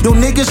metals. Yo,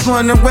 niggas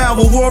running around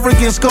with war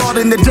against God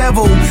and the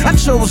devil. I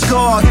chose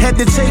God, had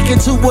to take it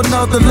to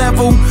another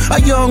level.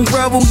 A young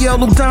rebel,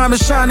 yellow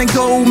diamond, shining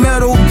gold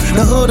medal.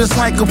 The hood is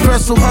like a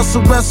pretzel,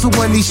 hustle, wrestle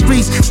in these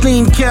streets.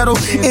 Steam kettle,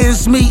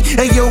 ends meat.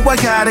 Hey yo, I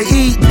gotta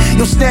eat.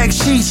 Yo, stack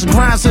sheets,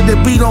 grind to the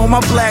beat on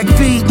my black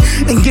feet.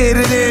 And get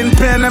it in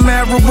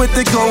Panamera with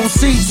the gold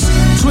seats.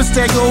 Twist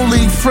that gold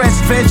leaf, fresh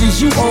veggies,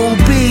 you old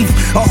beef.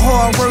 A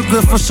hard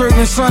worker for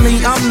serving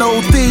Sonny, I'm no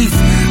thief.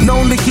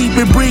 Known to keep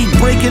it brief,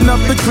 breaking up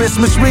the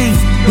Christmas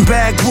wreath.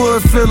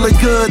 Backwood, feeling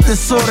good, the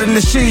sword in the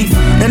sheath.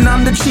 And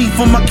I'm the chief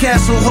of my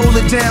castle, hold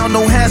it down,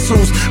 no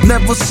hassles.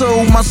 Never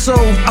sold my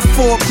soul, I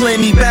fought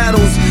plenty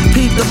battles.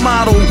 Peep the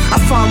model, I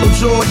follow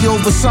joy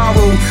over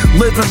sorrow.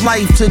 Living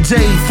life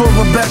today for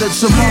a better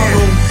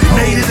tomorrow.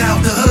 Made it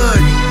out the hood,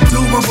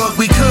 doing what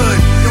we could.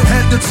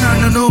 Had to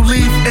turn a new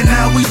leaf, and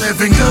now we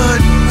living good.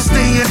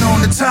 Staying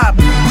on the top,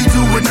 we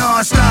do it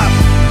non-stop.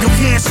 You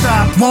can't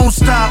stop, won't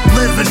stop,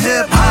 living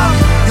hip-hop.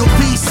 Yo,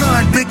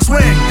 B-son, big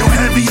twin, yo,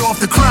 heavy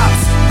off the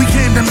crops. We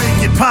came to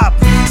make it pop,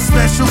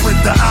 special with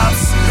the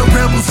ops. Yo,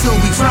 rebels till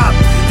we drop,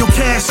 yo,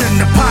 cash in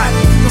the pot.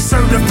 Yo,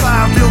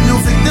 certified real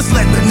music, just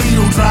let the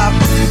needle drop.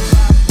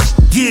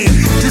 Yeah,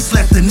 just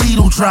let the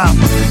needle drop.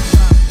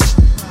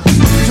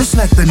 Just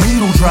let the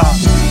needle drop.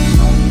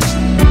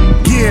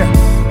 Yeah,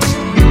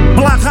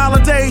 block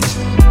holiday.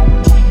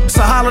 It's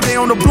a holiday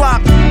on the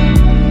block.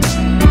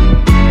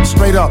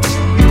 Straight up,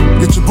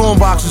 get your boom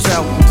boxes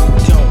out.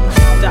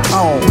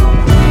 Oh,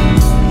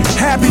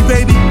 happy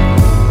baby,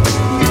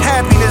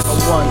 happiness,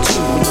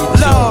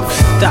 love.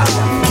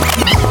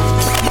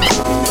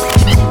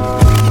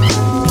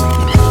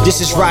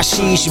 This is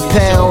Rashid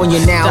Chappelle, and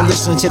you're now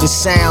listening to the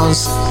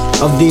sounds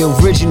of the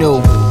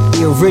original,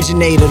 the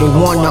originator, the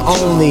one, the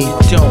only.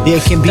 There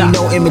can be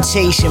no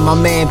imitation. My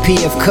man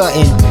PF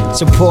Cuttin,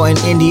 supporting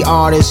indie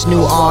artists,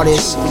 new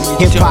artists,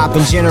 hip-hop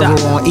in general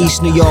on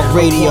East New York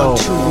Radio.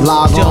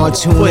 Log on,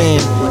 tune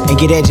in, and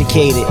get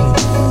educated.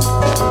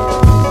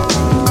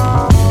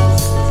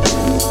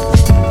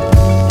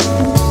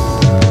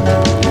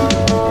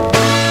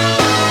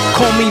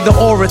 Call me the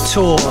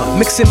orator,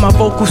 mixing my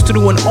vocals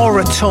through an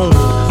auratone.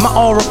 My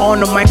aura on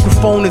the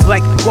microphone is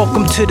like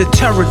welcome to the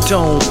Terror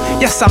Dome.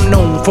 Yes, I'm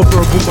known for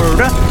verbal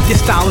murder. Your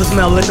style is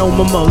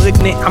melanoma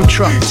malignant. I'm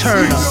Truck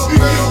Turner,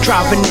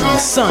 driving in the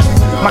sun.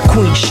 My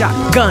queen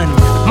shotgun.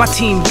 My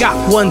team got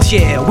ones,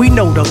 yeah, we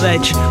know the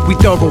ledge. We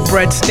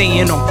thoroughbred,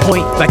 staying on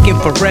point like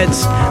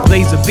infrareds.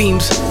 Laser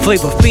beams,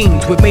 flavor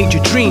fiends with major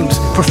dreams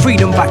for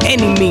freedom by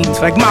any means,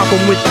 like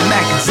Malcolm with the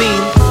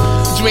magazine.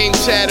 Dream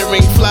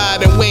shattering, fly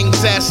and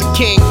wings, ass a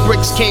king.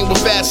 Bricks came with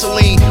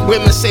Vaseline.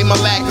 Women say my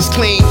lack is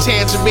clean.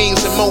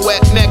 Tangerines and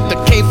Moet nectar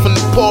came from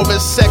the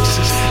poorest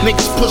sections.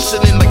 Niggas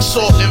pushing in like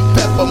salt and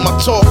pepper. My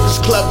talk is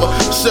clever.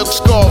 Silk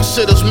scarf,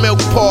 sitters, milk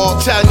paw.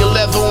 Italian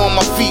leather on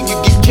my feet, you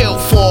get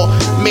killed for.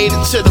 Made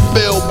it to the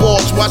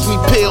billboards. Watch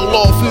me peel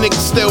off,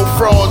 niggas still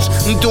frauds.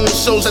 I'm doing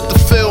shows at the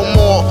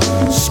Fillmore.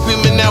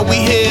 Screaming out, we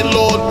here,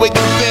 Lord. Wake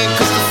up in,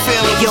 cause the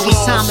feeling was Yo,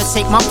 it's time to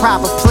take my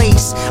proper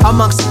place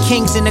amongst the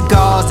kings and the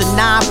gods. The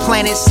 9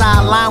 planets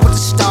sideline with the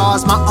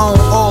stars. My own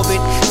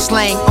orbit,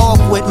 slang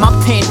awkward. My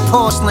pen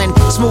porcelain,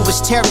 smooth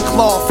as terry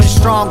cloth and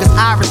strong as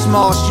iris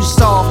moss. You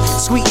soft,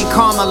 sweet and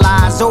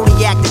caramelized.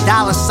 Zodiac the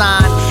dollar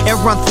sign, and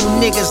run through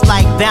niggas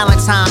like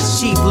Valentine's.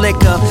 Cheap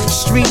liquor,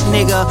 street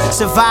nigga,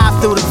 survive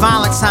through the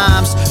violent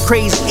times.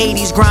 Crazy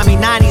 80s, grimy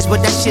 90s,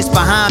 but that shit's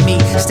behind me.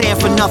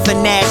 Stand for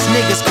nothing ass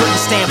niggas couldn't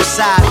stand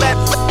beside me.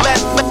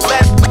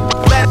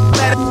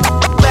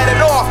 Let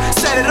it off,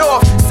 set it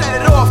off, set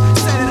it off,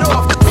 set it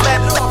off.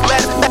 Let it off.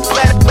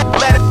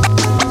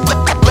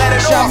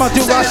 Shout out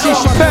to Rashid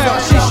Chappelle.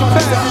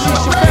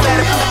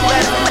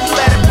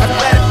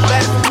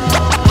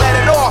 Let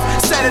it off,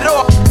 set it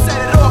off,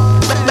 set it off.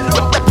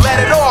 Let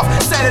it off,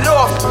 set it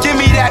off. Give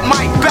me that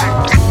mic back.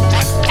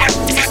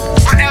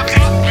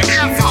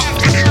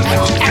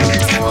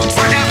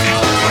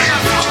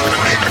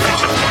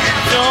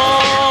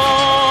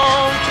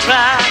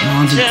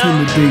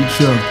 Intimidate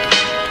you.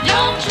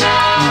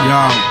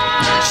 Yo.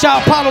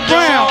 Shout Apollo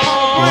Brown.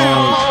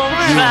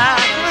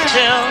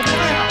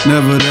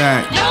 Never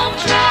that.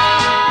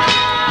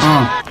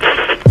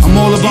 I'm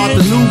all about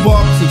the new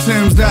bucks, the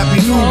Timbs that be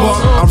new buck.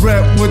 I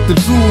rap with the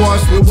true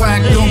us, with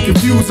whack, don't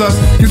confuse us.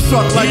 You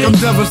suck like I'm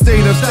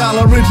devastator,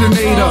 style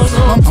originator.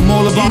 I'm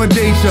all about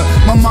Medacia,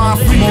 my mind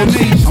free of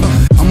nature.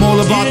 I'm all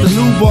about the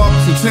new bucks,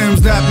 the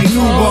Timbs that be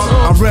new buck.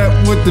 I rap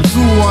with the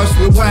true us,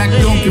 with whack,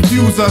 don't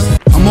confuse us.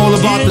 I'm all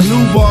about the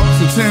new bucks,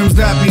 the Timbs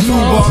that be new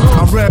buck.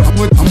 I rap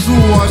with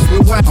true us,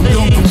 with whack,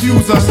 don't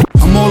confuse us.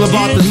 I'm all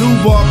about the new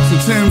bucks, the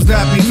Timbs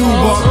that be new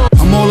buck.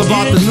 I'm all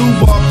about the new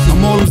bucks,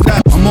 I'm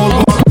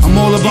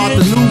all about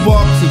the new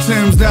bucks, the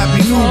Timbs that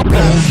be new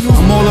bucks.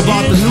 I'm all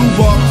about the new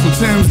bucks, the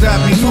Timbs that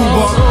be new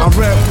bucks. I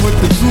rap with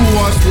the true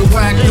us, with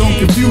whack, don't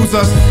confuse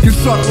us. You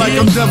suck like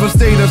I'm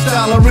devastator,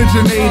 style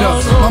originator.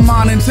 My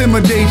mind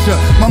intimidates ya,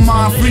 my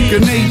mind freak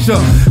of nature.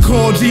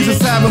 Call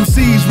Jesus, have them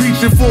seeds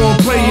reaching for a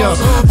prayer.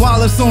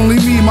 While it's only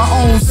me, my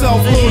own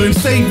self, Lord and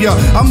Savior.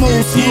 I'm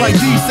old school like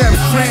D-Steps,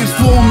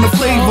 transform the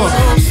flavor.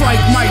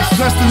 Strike mics,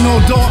 dressed in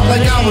all dark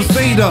like I was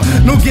Vader.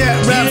 No gap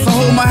raps, I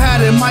hold my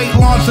hat and might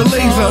launch a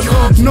laser.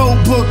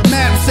 Notebook,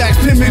 knapsacks,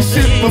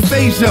 penmanship,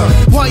 aphasia.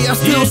 Why y'all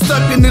still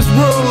stuck in this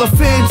world of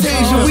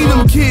fantasia? We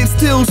them kids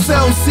still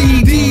sell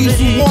CDs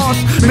who wash.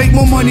 Make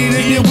more money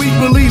than your week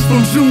release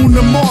from June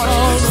to March.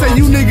 Say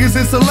you niggas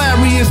is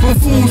hilarious,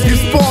 buffoons get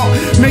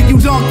sparked. Make you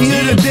donkey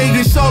of the day,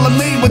 get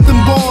Charlemagne with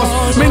them balls.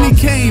 Many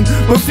came,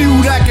 but few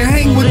that can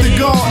hang with the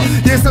guard.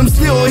 Yes, I'm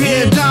still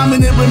here,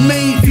 dominant,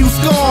 remain few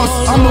scars.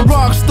 I'm a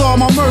rock star,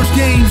 my merch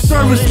game,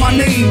 service my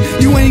name.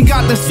 You ain't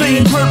got the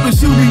same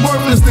purpose, you be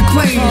worthless to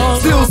claim.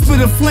 Still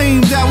spit a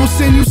flame that will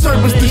send you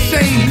service to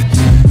shame.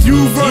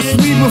 You verse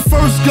me, but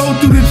first go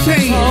through the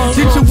chain.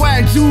 Get your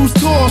whack Jews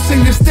tossed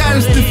and your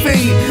status to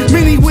fame.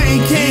 Many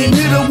wouldn't came,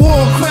 hit a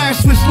wall, crash,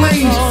 switch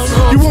lanes.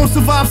 You won't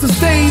survive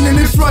sustained in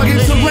this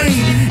rugged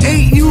terrain.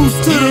 Ain't used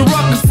to the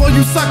ruckus for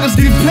you suckers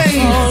get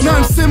paid.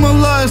 None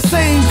similar,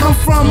 same, come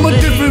from a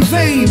different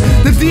vein.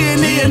 The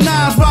DNA of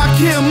Nas,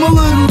 Rakim, a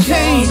little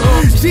Kane.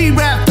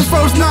 G-Rap, the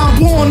first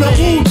non-born of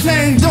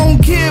Wu-Tang.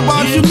 Don't care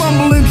about you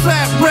mumbling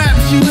trap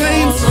raps, you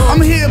lames.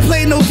 I'm here,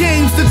 play no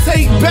games to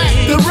take back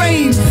the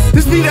reins.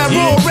 This be that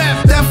raw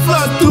rap that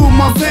flood through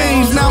my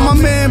veins. Now my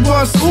man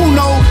bust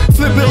Uno,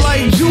 flip it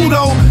like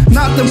judo.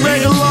 Not the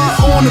regular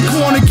on the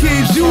corner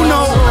kids, you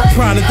know.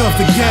 Product of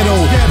the ghetto,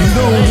 you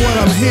know what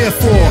I'm here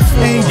for.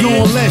 Ain't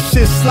gonna let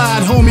shit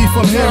slide, homie,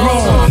 from here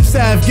on.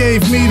 Sav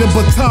gave me the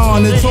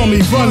baton and told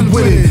me run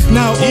with it.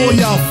 Now all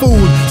y'all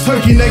food,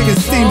 turkey naked,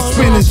 steam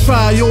spinach.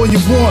 Try all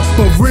you want,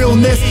 but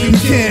realness you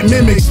can't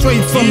mimic.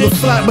 Straight from the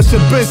flat, but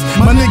your bitch,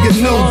 my nigga,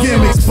 no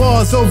gimmicks.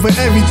 Bars over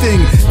everything,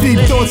 deep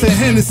thoughts and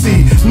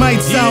Hennessy.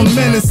 Might sound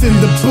menacing,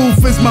 the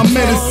booth is my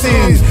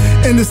medicine.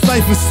 In this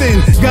life of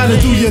sin, gotta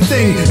do your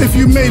thing. If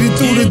you made it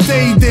through the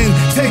day, then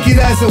take it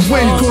as a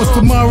win. Cause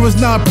tomorrow's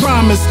not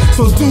promised,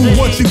 so do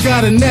what you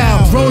gotta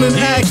now. Ronan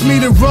asked me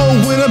to roll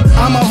with him,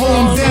 I'ma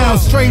hold him down.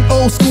 Straight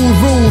old school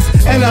rules,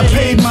 and I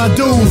paid my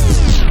dues.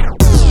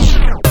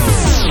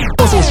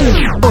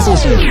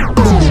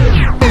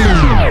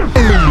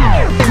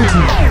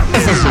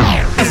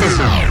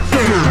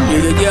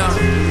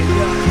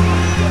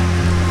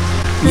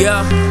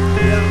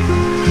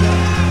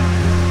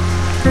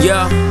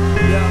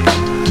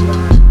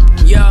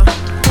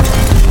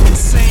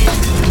 Insane,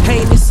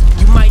 heinous,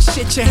 you might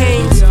shit your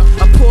hands.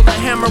 I pull a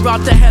hammer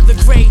out the heather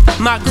gray,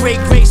 my great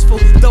graceful.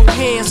 Throw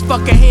hands,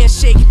 fuck a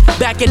handshake.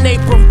 Back in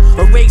April,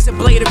 a razor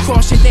blade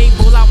across your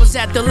navel. I was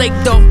at the lake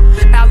though.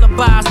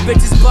 Alibis,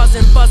 bitches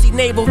buzzing, fuzzy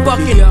navel,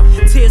 fucking.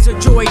 Tears of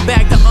joy,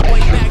 back to unway,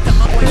 back to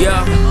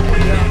unway.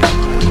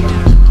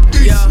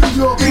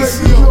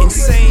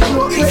 Insane,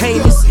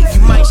 heinous,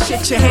 you might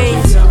shit your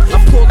hands.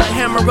 I pull a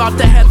hammer out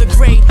the heather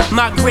gray,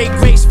 my great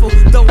graceful.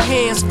 Throw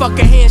hands, fuck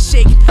a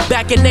handshake.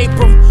 Back in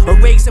April, a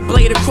razor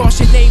blade across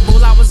your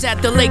navel. I was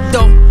at the lake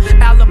though.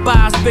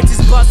 Alibis,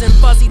 bitches buzzing,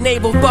 fuzzy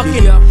navel,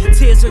 fucking.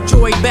 Tears of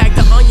joy, back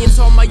to onions,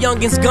 all my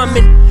youngins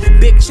gunning.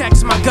 Big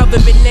checks, my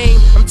government name.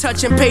 I'm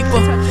touching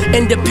paper,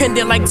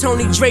 independent like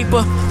Tony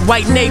Draper.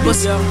 White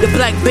neighbors, the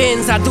black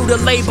Benz, I do the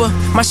labor.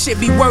 My shit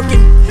be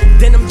working.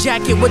 Denim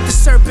jacket with the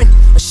serpent,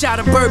 a shot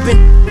of bourbon,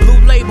 blue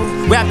label,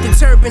 wrapped in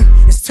turban.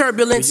 It's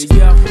turbulence,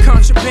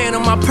 contraband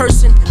on my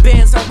person,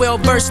 bands I'm well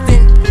versed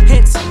in.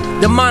 Hence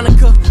the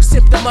moniker,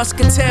 sip the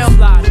muscatel,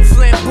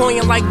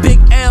 flamboyant like Big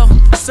L,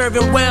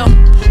 serving well.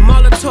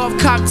 Molotov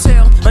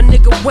cocktail, a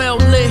nigga well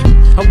lit.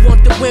 I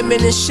want the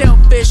women and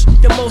shellfish,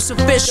 the most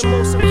official.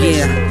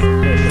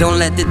 Yeah, don't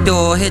let the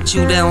door hit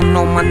you. They don't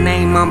know my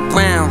name, I'm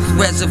brown.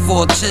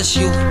 Reservoir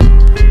tissue,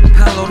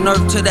 hollow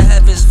nerve to the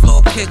heavens,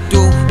 floor kick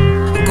through.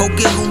 Go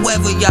get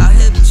whoever y'all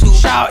hip to.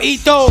 Shout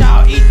Ito.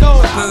 My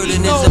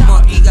burden is a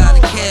monkey,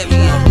 gotta carry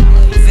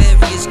it.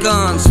 Various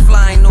guns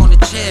flying on the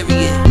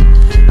chariot.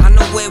 I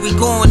know where we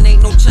going,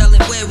 ain't no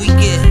telling where we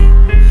get.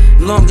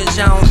 Long as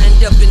y'all don't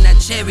end up in that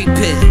cherry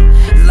pit.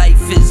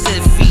 Life is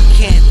iffy,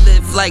 can't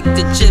live like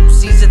the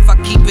gypsies. If I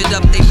keep it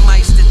up, they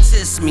might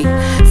statist me.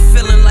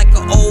 Feeling like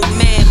an old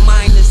man,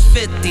 minus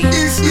 50. You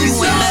ain't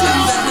never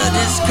better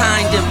this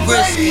kind of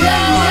risky.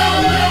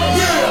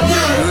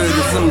 Heard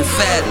it from the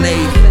fat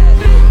lady.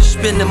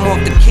 Spin them off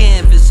the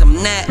canvas, I'm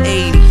not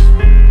 80.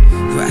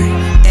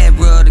 Right,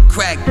 era of the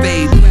crack,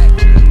 baby.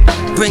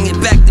 Bring it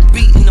back to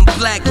beating them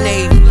black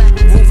navy.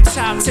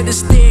 Rooftop to the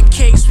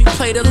staircase, we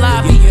play the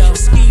lobby.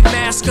 Ski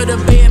mask of the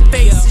bare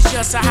face is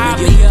just a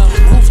hobby.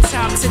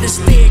 Rooftop to the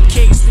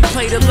staircase, we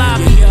play the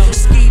lobby.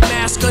 Ski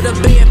mask of the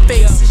bare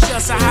face is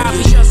just a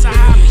hobby. Just a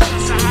hobby.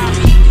 Just a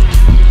hobby.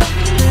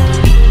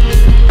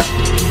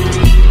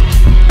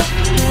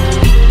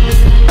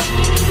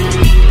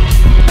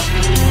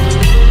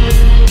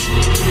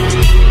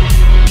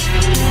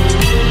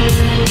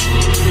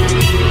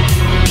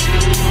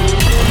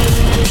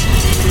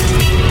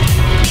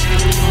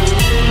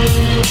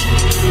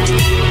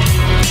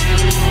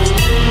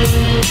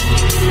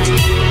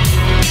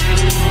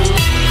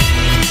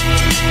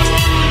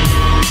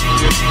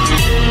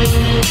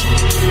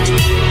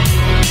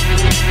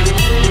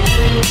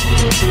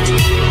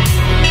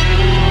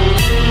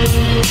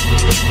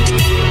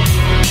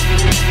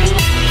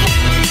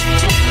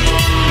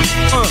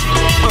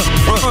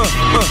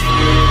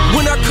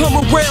 When I come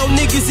around,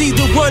 niggas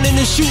either running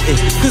or shooting.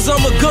 Cause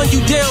I'ma gun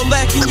you down,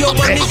 lacking, yo,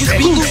 my niggas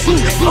be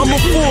looting. I'm a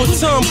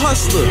full-time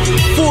hustler,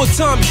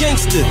 full-time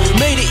gangster.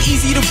 Made it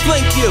easy to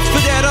flank you,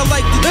 for that I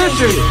like to thank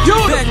you.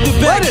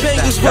 Back-to-back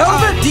bangers with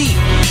ID.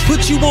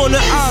 Put you on the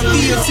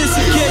IV,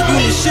 intensive care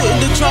unit,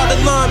 shouldn't have tried to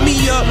line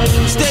me up.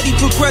 Steady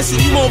progressing,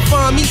 you won't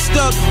find me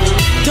stuck.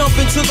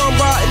 Dumping till I'm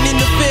riding in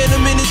the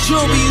Phantom in the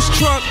jury's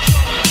truck.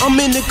 I'm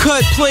in the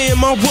cut playing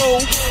my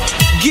role.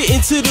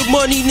 Getting to the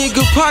money, nigga,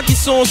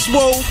 pockets on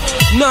swole.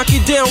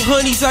 Knocking down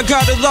honeys, I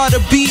got a lot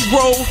of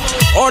B-roll.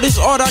 All this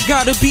art, I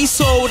gotta be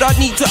sold, I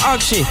need to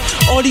auction.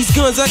 All these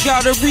guns, I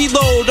gotta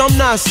reload, I'm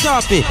not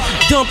stopping.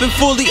 Dumping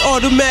fully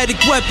automatic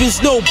weapons,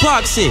 no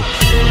boxing.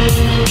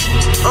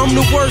 I'm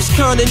the worst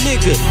kind of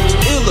nigga,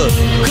 iller,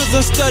 cause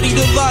I studied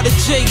a lot of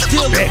Jake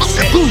Dilla.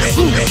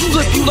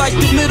 Flip you like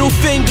the middle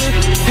finger,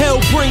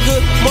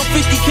 hellbringer. My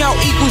 50 cal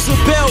equals a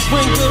bell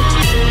ringer.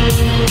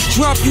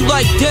 Drop you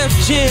like Def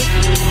Jam,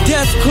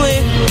 Def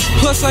Clan.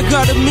 Plus I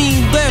got a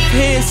mean left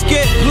hand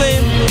scat plan.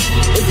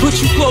 And put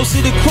you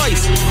closer to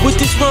Christ. With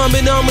this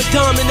rhyming, I'm a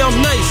diamond, I'm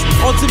nice.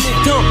 Ultimate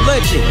dump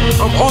legend.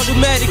 I'm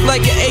automatic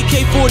like an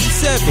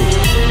AK-47.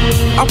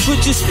 I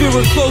put your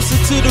spirit closer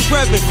to the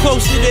Reverend,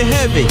 closer to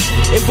heaven.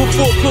 And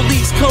before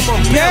police come,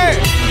 I'm back.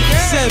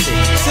 7.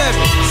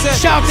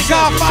 Shout to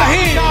God for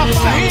him.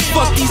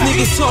 Fuck these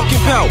niggas talking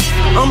about.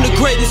 I'm the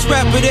greatest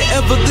rapper that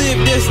ever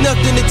lived, there's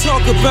nothing to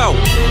talk about.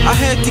 I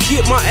had to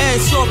get my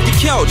ass off the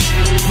couch.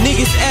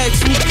 Niggas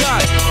ask me, God,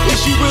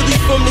 is you really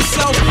from the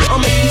South? I'm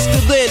an East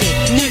Atlanta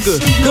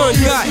nigga. Gun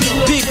got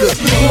bigger,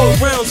 more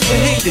rounds for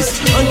haters.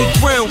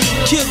 Underground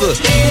killer,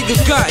 nigga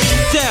got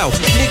style,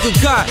 nigga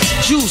got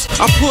juice.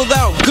 I pull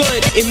out gun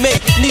and make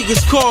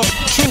niggas call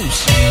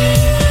truce.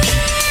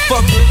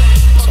 Fuck it.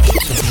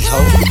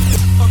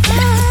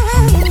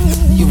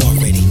 You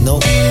already know.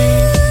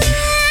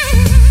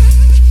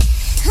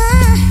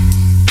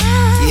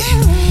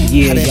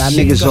 Yeah, y'all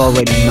niggas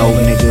already know,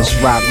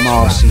 niggas. Rock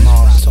Marcy.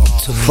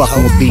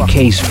 Fucking with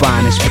BK's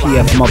finest,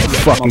 PF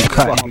motherfucking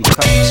cut.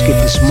 Let's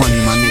get this money,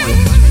 my nigga.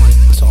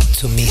 Talk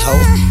to me, ho.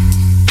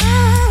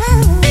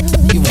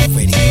 You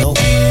already know.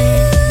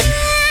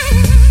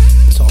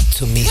 Talk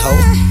to me, ho.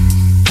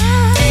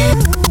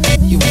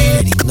 You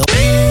already know.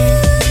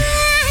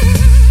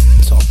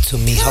 Talk to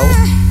me, ho.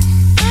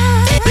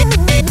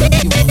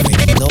 You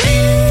already know.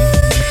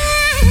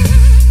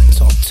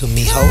 Talk to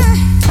me, ho.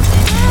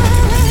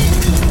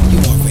 You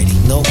already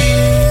know.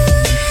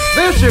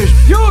 This is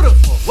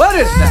beautiful. What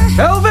is that,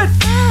 velvet?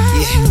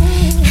 Yeah,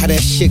 how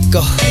that shit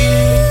go?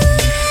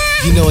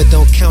 You know it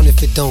don't count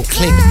if it don't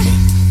clink.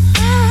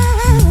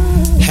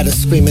 Had her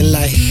screaming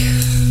like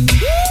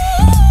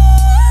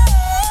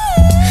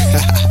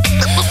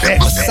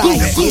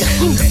Messiah, yeah.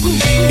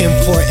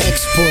 Import,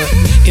 export,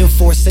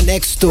 enforce and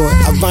extort.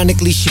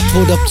 Ironically, she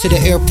pulled up to the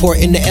airport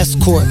in the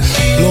escort.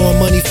 Blowing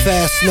money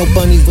fast, no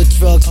bunny with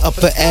drugs up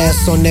her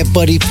ass. On that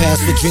buddy pass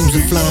with dreams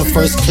of flying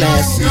first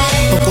class.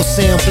 Uncle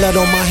Sam, blood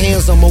on my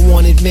hands, I'm a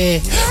wanted man.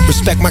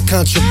 Respect my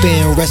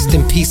contraband, rest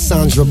in peace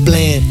Sandra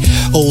Bland.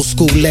 Old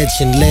school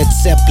legend, Led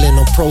Zeppelin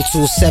on Pro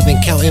Tools 7.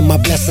 Counting my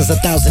blessings,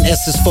 1,000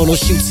 S's, photo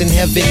shoots in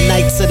heaven.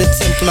 Knights of the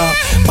Templar,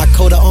 my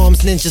coat of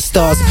arms, ninja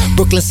stars.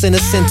 Brooklyn Center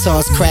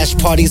Centaurs, crash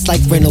parties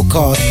like rental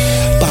cars.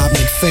 Bob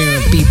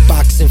McFerrin,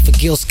 beatboxing for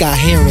Gil Scott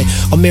Heron.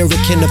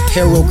 American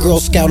Apparel, Girl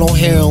Scout on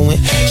heroin.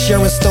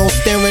 Sharon Stone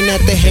staring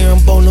at the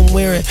herringbone I'm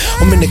wearing.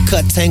 I'm in the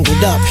cut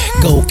tangled up,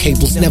 gold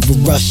cables never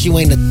rush. You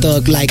ain't a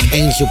thug like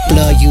Angel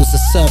Blood. Use a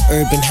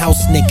suburban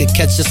house nigga,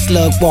 catch a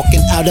slug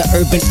walking out of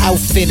Urban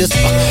Outfitters.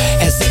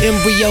 As an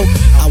embryo,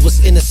 I was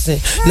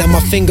innocent. Now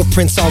my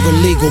fingerprints are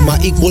illegal. My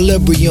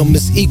equilibrium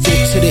is equal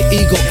to the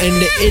eagle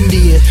and the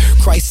Indian.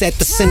 Christ at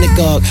the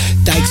synagogue,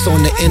 Dykes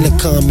on the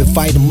intercom,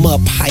 invite him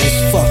up, high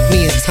as fuck.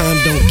 Me and time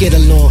don't get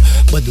along,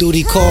 but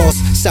duty calls.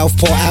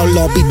 Southpaw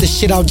outlaw, beat the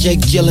shit out Jake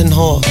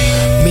Gyllenhaal.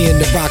 Me and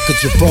the Rock of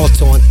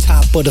Gibraltar on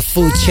top of the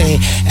food chain.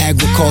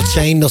 Agriculture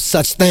ain't no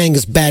such thing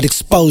as bad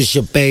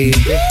exposure, baby.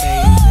 Yeah.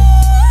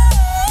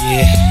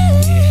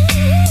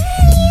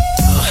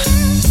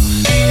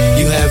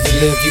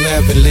 You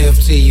haven't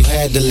lived till you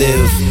had to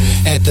live.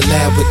 At the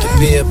lab with the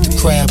bib, the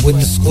crab with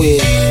the squid.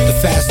 The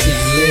faster you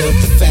live,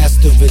 the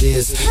faster it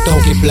is.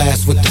 Don't get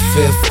blasted with the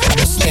fifth,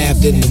 or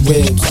stabbed in the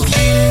ribs.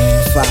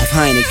 5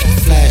 Heineken,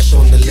 flash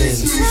on the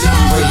lens.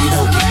 Pray you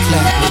don't get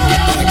clapped when you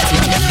back to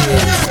the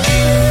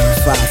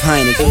kids. 5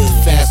 Heineken, the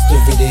faster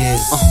it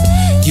is.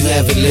 You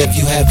haven't lived,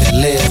 you haven't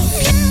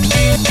lived.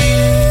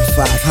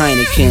 5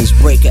 Heinekens,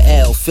 break a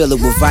L, fill it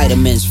with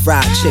vitamins.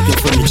 Fried chicken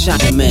from the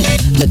Chinaman,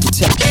 let the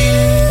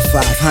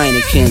 5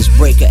 Heinekens,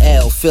 break a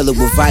L, fill it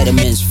with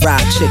vitamins.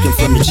 Fried chicken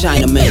from the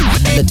Chinaman,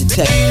 let the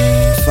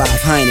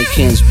 5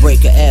 Heinekens,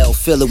 break a L,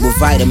 fill it with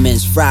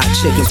vitamins. Fried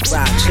chicken,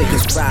 fried chicken,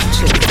 fried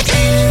chicken.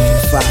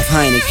 5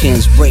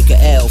 Heinekens, break a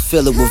L,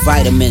 fill it with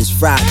vitamins.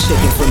 Fried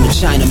chicken from the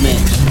Chinaman,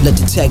 let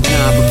the Tech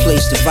 9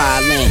 replace the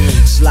violin.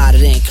 Slide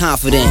it in,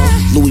 confident.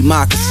 Louis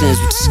moccasins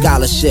with the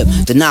scholarship,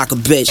 the knock a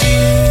bitch.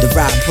 The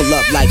ride pull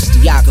up like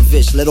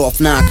Stojakovic, let off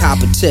 9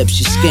 copper tips.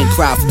 Your skin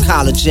cry for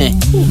collagen.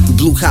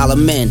 Blue collar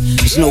men,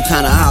 it's no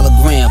kind of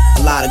hologram.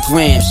 A lot of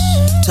grams,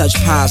 touch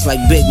pies like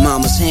Big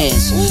Mama's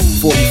hands.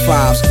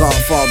 45s,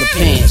 Godfather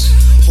pants.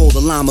 Hold a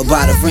llama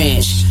by the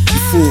ranch. You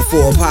fool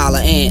for a pile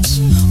of ants.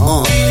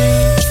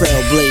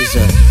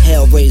 trailblazer,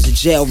 hellraiser,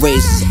 jail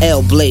raisers,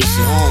 L blazer.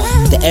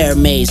 The air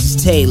maze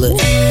is tailored.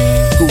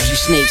 Gucci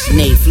snakes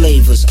and 8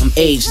 flavors. I'm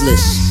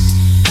ageless.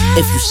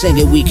 If you sing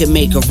it, we can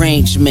make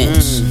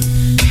arrangements.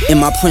 In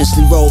my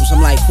princely robes,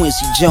 I'm like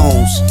Quincy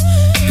Jones.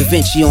 Da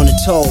Vinci on the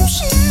toes.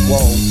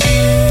 Whoa.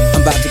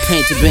 I'm about to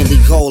paint the Bentley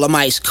gold. I'm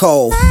ice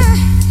cold.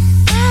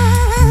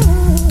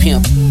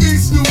 Pimp.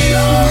 Your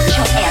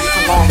ass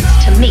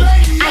belongs to me.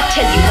 I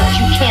tell you what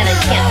you can and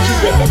can't do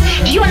with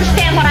it. Do you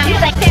understand what I'm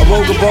saying? I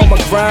woke up on my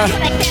grind,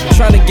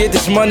 trying to get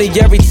this money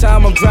every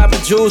time I'm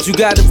dropping jewels. You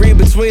gotta read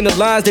between the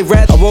lines, they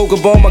rap. I woke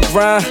up on my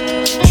grind,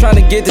 trying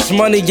to get this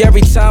money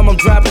every time I'm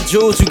dropping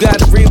jewels. You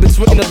gotta read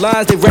between the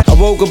lines, they rap. I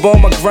woke up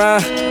on my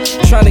grind,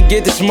 trying to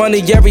get this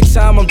money every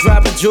time I'm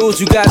dropping jewels.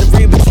 You gotta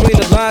read between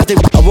the lines, they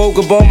rap. I woke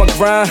up on my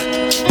grind,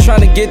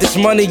 trying to get this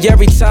money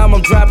every time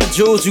I'm dropping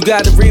jewels. You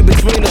gotta read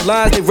between the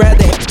lines, they rap.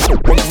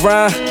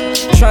 Grind,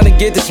 trying to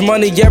get this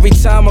money every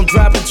time I'm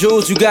dropping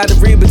jewels. You gotta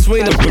read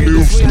between the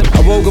lines.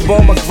 I woke up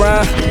on my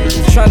grind,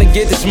 trying to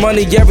get this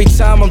money every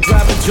time I'm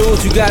dropping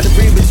jewels. You gotta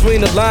read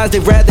between the lines. They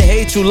rather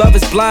hate you, love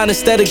is blind.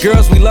 Instead of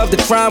girls, we love the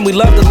crime, we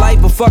love the life,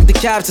 but fuck the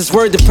cops. It's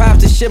word to pop,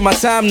 this shit my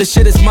time, this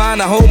shit is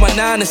mine. I hold my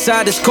 9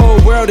 inside this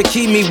cold world to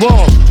keep me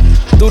warm.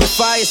 Through the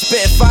fire,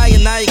 spitting fire,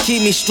 now you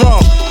keep me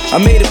strong. I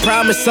made a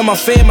promise to my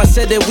fam, I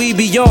said that we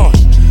be on.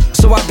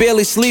 So I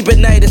barely sleep at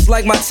night, it's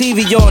like my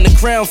TV on. The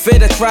crown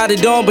fit, I tried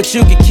it on, but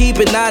you can keep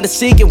it. Not to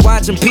seek it,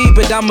 watch and peep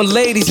it. I'm a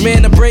ladies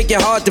man, I break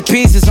your heart to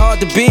pieces. Hard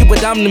to beat,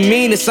 but I'm the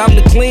meanest, I'm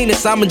the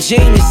cleanest. I'm a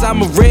genius,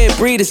 I'm a rare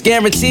breed, it's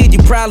guaranteed. You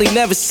probably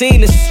never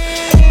seen this.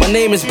 My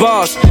name is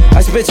Boss,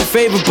 I spit your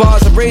favorite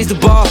bars, I raise the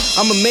bar.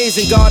 I'm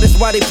amazing, God, that's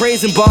why they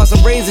praising bars.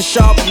 I'm razor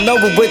sharp, I'm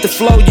Nova with the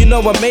flow. You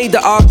know I made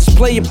the art, just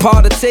play your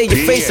part. I tear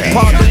your face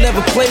apart, don't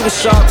never play with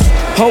sharks.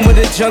 Home of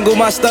the jungle,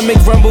 my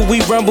stomach rumble,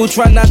 we rumble.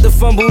 Try not to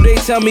fumble, they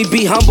tell me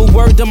be humble.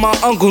 Word to my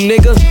uncle,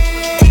 nigga.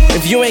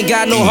 If you ain't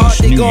got no heart,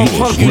 they gon'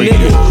 punk you,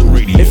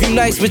 nigga. If you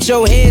nice with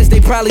your hands, they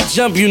probably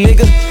jump you,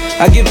 nigga.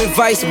 I give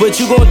advice, but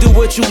you gon' do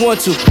what you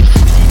want to.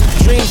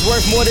 Dreams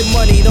worth more than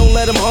money, don't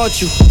let them haunt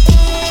you.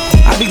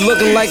 I be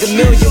looking like $1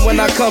 million when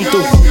I come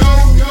through.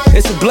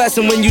 It's a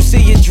blessing when you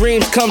see your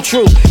dreams come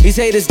true. These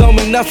haters don't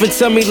mean nothing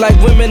to me like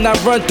women I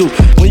run through.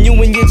 When you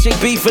and your chick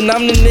beefin',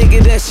 I'm the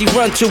nigga that she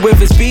run to.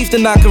 If it's beef,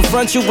 then I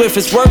confront you. If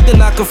it's work,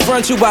 then I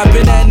confront you. I've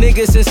been that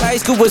nigga since high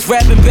school, was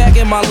rapping back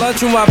in my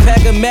lunchroom. I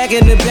pack a Mac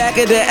in the back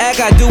of the act.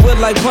 I do it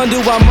like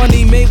Pundu. I'm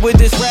money made with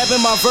this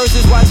rapping. My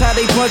verses, watch how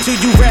they punch you.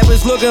 You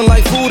rappers looking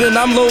like food, and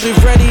I'm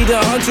loaded, ready to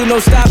hunt you. No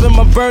stopping,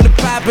 my burner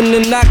popping,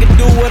 and I can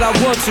do what I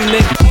want to,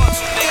 nigga.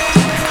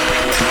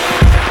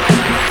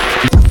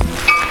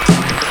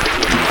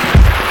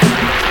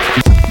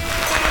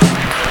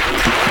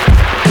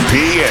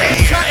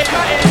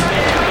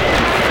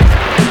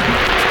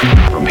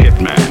 From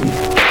Hitman.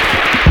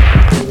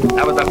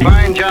 That was a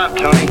fine job,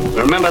 Tony.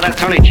 Remember that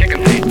Tony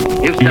chicken feed?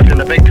 You stepped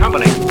into big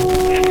company.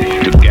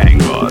 To gang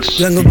boss.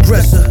 Young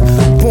aggressor,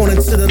 born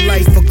into the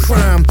life of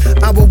crime.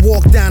 I would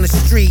walk down the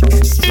street,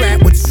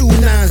 strapped with 2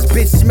 9s,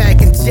 bitch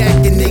smacking,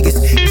 jacking niggas,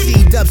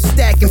 G'd up,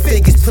 stacking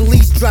figures.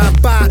 Police drive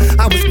by,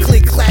 I was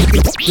click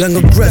clacking. Young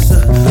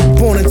aggressor,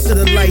 born into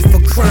the life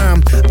of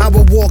crime. I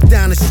would walk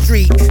down the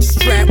street,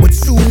 strapped with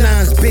 2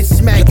 9s, bitch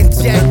smacking,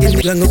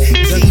 jacking niggas,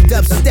 G'd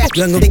up,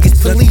 stacking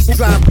niggas. Police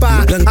drive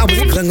by, I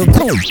was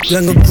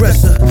young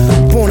aggressor,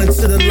 born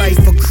into the life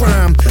of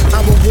crime.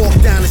 I would walk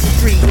down the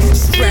street,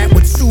 strapped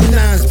with 2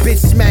 9s, bitch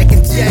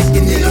smacking,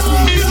 jacking niggas,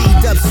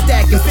 G'd up,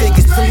 stacking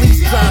figures. Police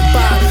drive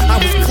by, I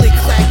was click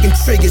clacking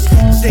triggers.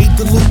 Jay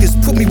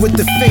DeLucas put me with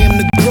the fam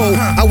to grow.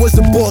 I was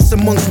a boss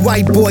amongst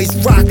white boys,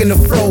 rocking the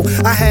flow.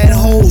 I had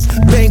hoes,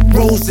 bank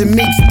rolls, and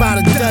meats by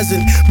the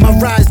dozen. My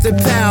rise to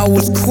power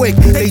was quick,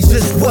 they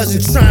just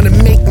wasn't trying to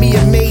make me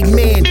a made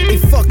man. They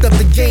fucked up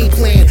the game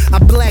plan, I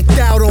blacked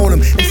out on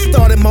them and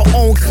started my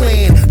own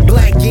clan.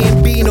 Black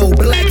Gambino,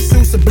 Black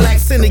Zeus, a Black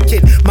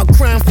Syndicate. My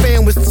crime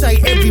fan was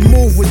tight, every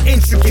move was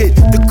intricate.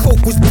 The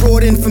coke was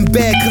brought in from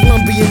bad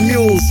Colombian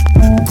mules.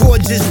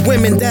 Gorgeous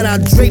women that I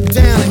draped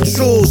down in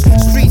jewels.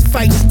 Street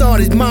fight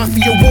started,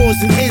 mafia wars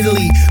in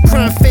Italy.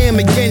 Crime fam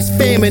against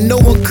famine, no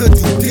one could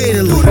do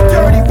diddly. Do the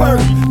dirty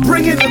work,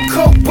 bring in the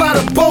coke by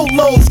the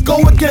boatloads. Go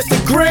against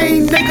the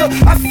grain, nigga,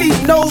 I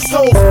feed nose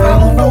holes.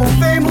 Follow no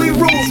family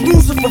rules,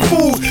 rules are for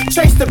fools.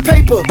 Chase the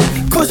paper,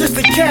 cause it's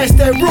the cash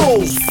that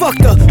rules. Fuck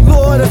the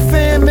law of the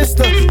fam, it's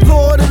the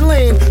law of the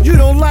land. You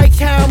don't like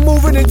how I'm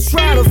moving and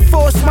try to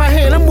force my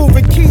hand. I'm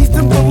moving keys,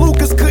 them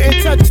DeLucas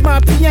couldn't touch my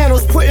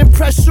pianos. Putting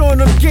pressure on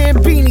them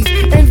Gambinis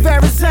and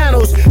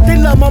Verrazanos. They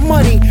love my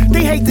money,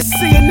 they hate to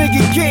see a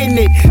nigga getting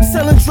it.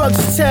 Selling drugs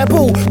is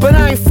taboo, but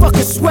I ain't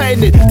fucking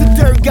sweating it. The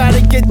dirt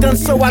gotta get done,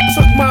 so I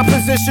took my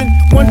position.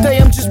 One day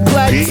I'm just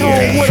black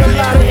tone with a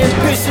lot of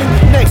ambition.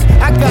 Next,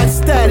 I got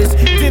status,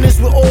 dinners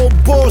with all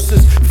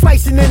bosses.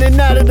 Flights in and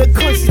out of the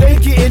country, they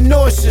getting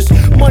nauseous.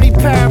 Money,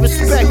 power,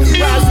 respect,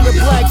 rise in the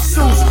black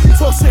suits.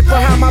 Talk shit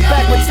behind my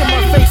back, but to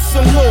my face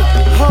salute.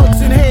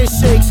 Hugs and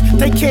handshakes,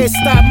 they can't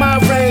stop my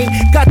reign.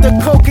 Got the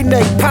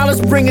coconut, pilots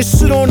bringing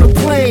shit on the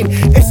plane.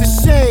 It's a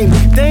shame,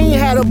 they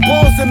ain't had the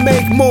balls to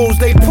make moves,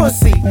 they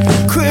pussy.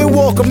 Couldn't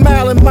walk a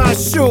mile in my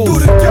shoes. Do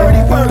the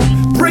dirty work,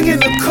 bringing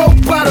the coke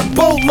by the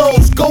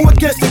boatloads. Go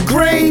against the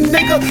grain,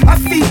 nigga, I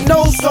feed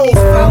nose holes.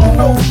 Follow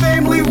no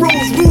family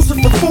rules, rules are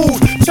for fools.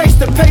 Chase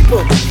the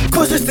paper,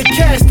 cause it's the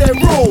cash that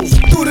rules.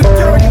 Do the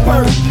dirty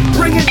work,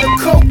 bringing the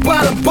coke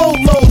by the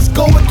boatloads.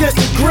 Go against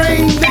the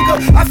grain,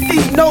 nigga, I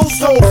feed nose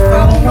holes.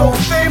 Follow no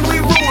family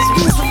rules,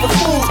 rules are for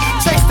fools.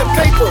 Chase the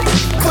paper,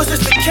 cause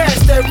it's the cash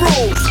that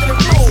rules.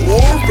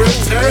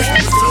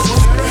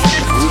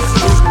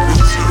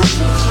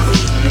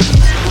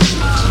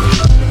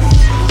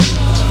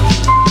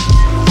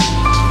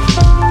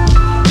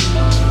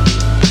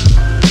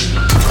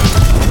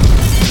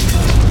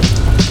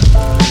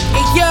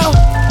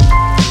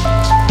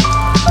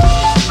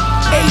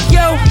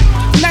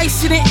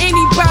 Nicer than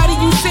anybody,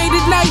 you say the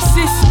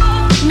nicest.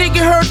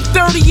 Nigga heard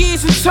 30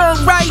 years and turned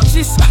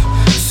righteous.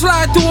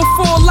 Slide doing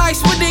 4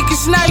 lights with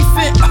niggas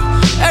knifing.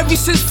 Ever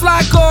since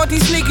Fly Guard,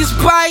 these niggas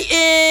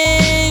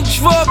biting.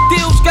 Drug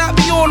deals got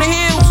me on the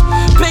hills.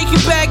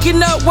 Bacon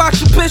backing up,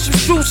 watching Bishop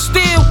shoot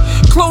steel.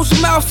 Close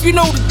your mouth, you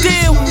know the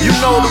deal. You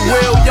know the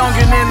real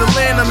youngin' in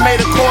Atlanta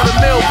made a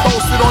 $250,000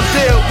 posted on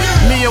deal.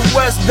 Me and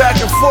West back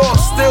and forth,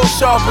 still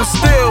sharp and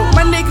still.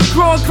 My nigga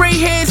growing gray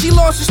hairs, he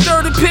lost his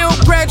 30 pill.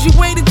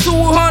 Graduated to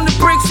 100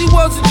 bricks, he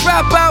was a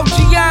dropout.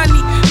 Gianni,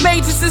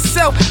 majors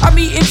himself, I'm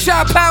eating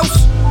Chop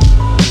House.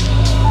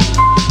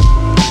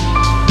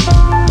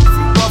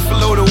 From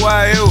Buffalo to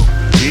YU.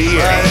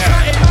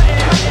 Yeah.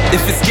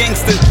 If it's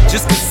gangster,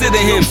 just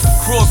consider him.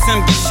 Cross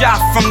him, get shot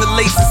from the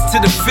laces to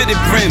the fitted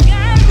brim.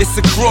 It's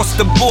across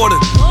the border,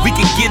 we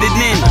can get it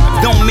in.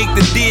 Don't make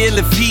the deal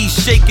if he's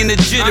shaking and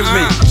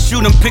jittering.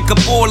 Shoot him, pick up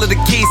all of the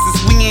cases,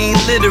 we ain't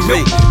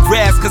littering.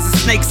 Grass cause the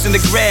snakes in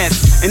the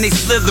grass, and they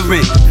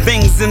slithering.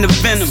 Fangs in the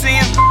venom,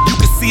 you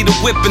can see the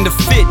whip and the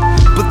fit,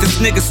 but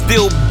this nigga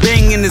still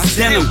banging his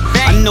denim.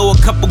 I know a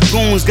couple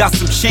goons got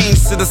some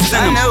chains to the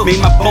center. Made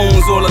my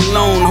bones all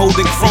alone,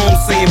 holding chrome,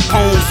 saying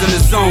poems in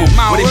the zone.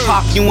 Where they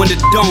pop you in the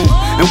dome,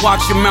 and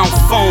watch your mouth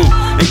foam,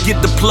 and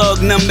get the plug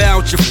number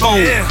out your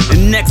phone.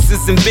 And next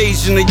is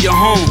invasion of your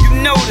home.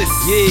 You know this,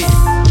 yeah.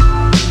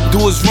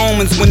 Do as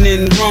Romans when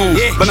in Rome,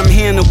 but I'm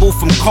Hannibal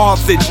from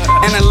Carthage,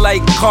 and I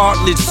like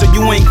cartilage, so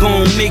you ain't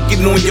gon' make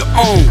it on your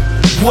own.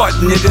 What,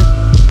 nigga?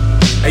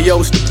 Hey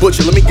yo, it's the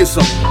Butcher, let me get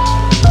some.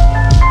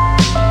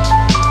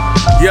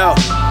 Yo,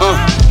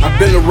 I've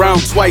been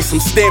around twice,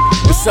 I'm stamped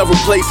in several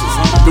places.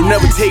 They'll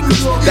never take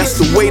us, that's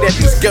the way that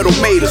these ghetto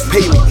made us.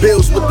 Pay me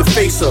bills with the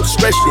face up,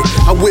 stretched it,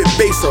 I whip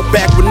bass up.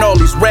 Back when all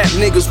these rap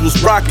niggas was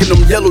rocking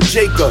them yellow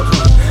Jacob.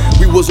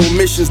 We was on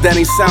missions that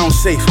ain't sound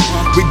safe.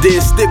 We did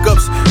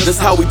stick-ups,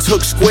 that's how we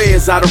took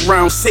squares out of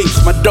round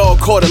safes. My dog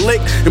caught a lick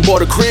and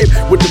bought a crib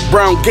with the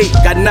brown gate.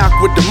 Got knocked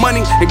with the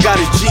money and got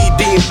his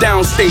GED in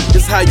downstate.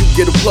 This how you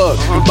get a plug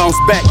and bounce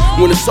back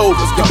when it's over.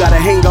 You gotta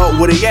hang out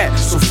where they at,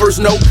 so first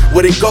know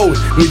where they going.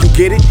 When you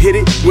get it, hit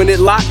it, when it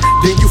locked,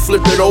 then you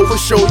flip it over.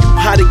 Show you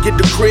how to get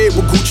the crib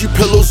with Gucci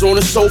pillows on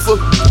the sofa.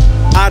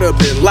 I'd have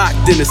been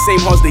locked in the same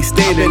house they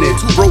standing in.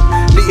 Too broke,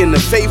 needing a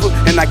favor,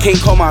 and I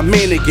can't call my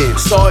man again.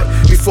 Saw it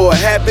before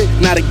it happened,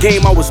 not a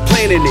game I was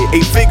planning it.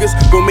 8 figures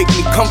gon' make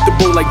me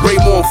comfortable like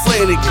Raymond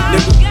Flanagan,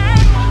 nigga.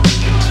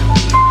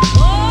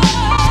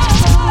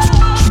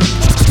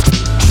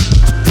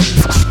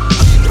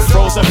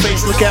 Frozen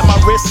face, look at my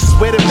wrist, it's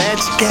where the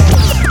magic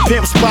at.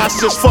 Pimp spots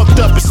just fucked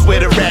up, it's where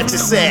the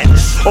ratchet's at.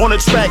 On the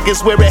track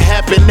is where it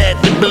happened at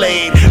the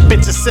blade.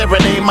 Bitches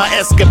serenade my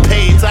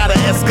escapades out of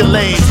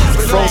Escalades.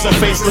 Frozen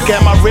face, look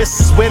at my wrist,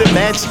 it's where the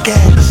magic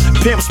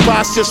at. Pimp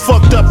spots just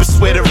fucked up, it's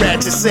where the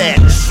ratchet's at.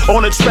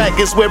 On the track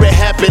is where it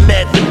happened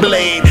at the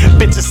blade.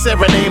 Bitches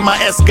serenade my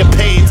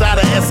escapades out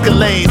of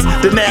Escalades.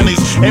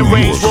 Denali's and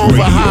Range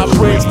Rover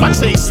hybrids. My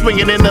chain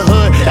swinging in the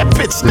hood, that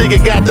bitch nigga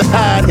got the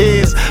hide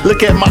his.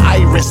 Look at my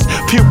iris,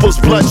 pupils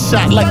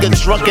bloodshot like a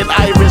drunken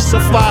iris. So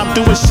far I'm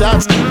doing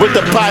shots with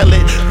the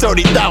pilot,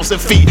 30,000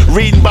 feet,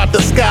 reading about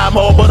the sky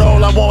more. But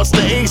all I want's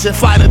the Asian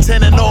flight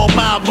attendant on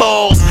my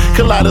balls.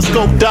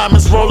 Kaleidoscope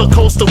diamonds, roller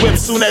coaster whip.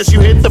 Soon as you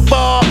hit the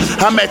bar,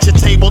 I'm at your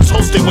table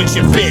toasting with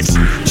your bitch.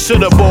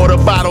 Should've bought a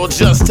bottle,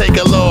 just take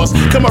a loss.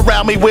 Come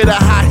around me with a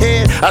hot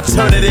head, I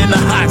turn it into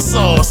hot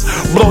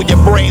sauce. Blow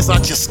your brains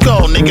out your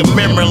skull, nigga,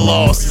 memory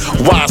loss.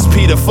 Wise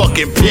Peter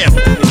fucking pimp,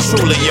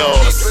 truly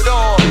yours.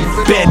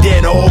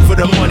 Bandana over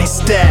the money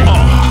stack.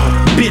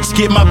 Bitch,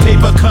 get my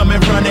paper, come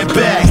and run it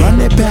back.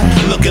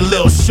 Look a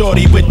little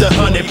shorty with the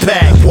 100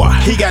 pack.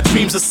 He got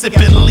dreams of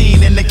sipping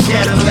lean in the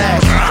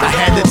Cadillac. I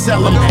had to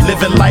tell him,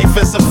 living life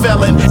as a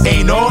felon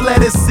ain't all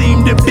that it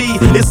seemed to be.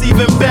 It's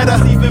even better.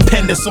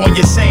 Pendants on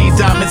your chain,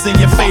 diamonds in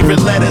your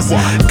favorite letters.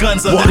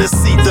 Guns under the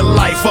seat, the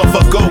life of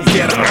a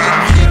go-getter.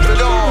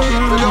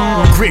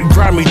 Grit,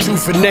 grimy,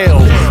 tooth and nail.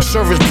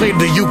 Service played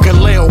the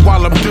ukulele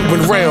while I'm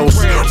doing rails.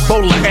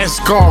 Bowler,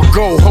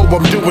 escargot, hope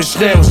I'm doing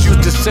snails.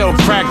 Used to sell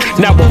crack,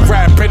 now I'm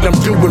rapping, I'm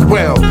doing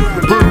well.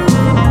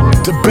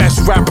 The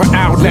best rapper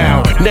out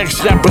now.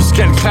 Next rappers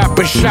get clap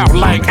and shout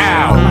like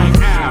Al.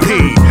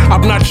 P,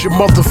 I'm not your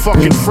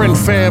motherfucking friend,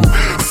 fam.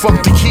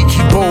 Fuck the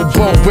Kiki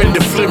Bobo and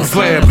the Flim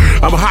Flam.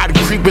 I'm hot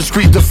creeping,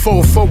 street the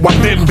fofo,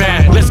 I've been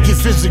bad. Let's get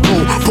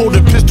physical, pull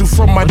the pistol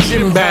from my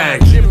gym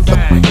bag.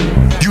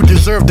 You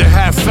deserve to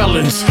have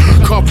felons.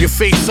 Carve your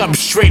face up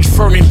straight,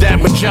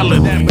 Ferdinand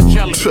Magellan.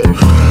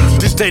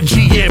 This that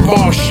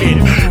GMR shit.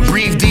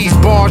 Breathe these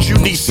bars, you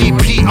need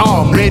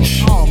CPR,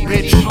 bitch.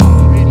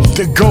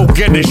 The go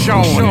get it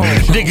shown.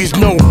 Niggas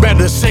know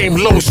better, same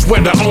low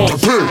sweater on.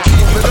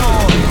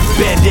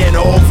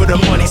 Bandana over the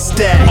money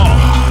stack.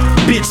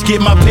 Bitch,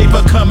 get my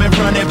paper, come and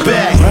run it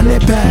back.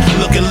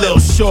 Looking little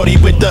shorty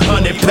with the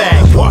 100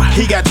 pack.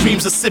 He got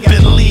dreams of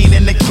sipping lean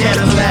in the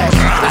Cadillac.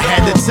 I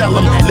had to tell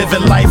him,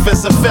 living life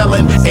as a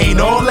felon ain't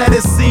all that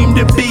it seemed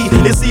to be.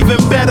 It's even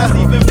better.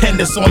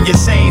 Pendants on your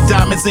chain,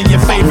 diamonds in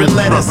your favorite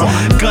letters.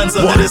 Guns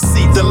under the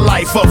seat, the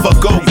life of a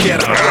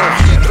go-getter.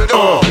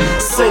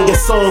 Singing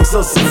songs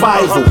of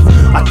survival.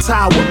 I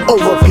tower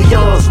over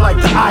peons like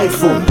the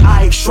Eiffel.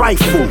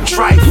 Trifle,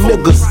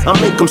 niggas, I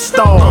make them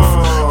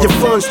starve. Your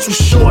funds too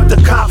short, the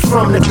cop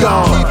from the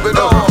guard.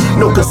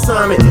 No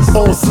consignment,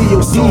 all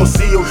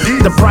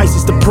COD. The price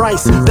is the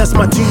price, that's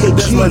my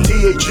THG.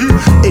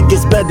 It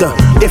gets better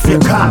if you're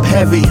cop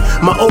heavy.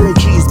 My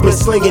OG's been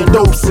slinging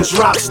dope since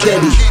rock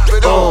steady.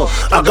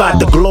 I got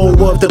the glow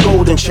of the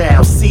golden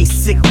child. See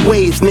sick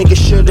waves, niggas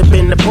should've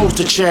been the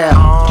poster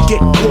child. Get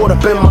caught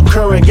up in my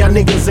current, y'all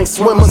niggas ain't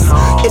swimmers.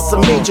 It's a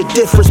major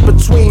difference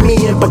between me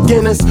and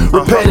beginners.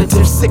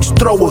 Repetitive six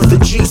thrower, the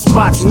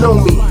G-spots know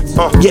me.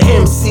 Your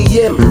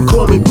MCM,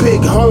 call me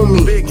big homie.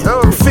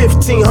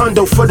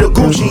 1500 for the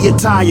Gucci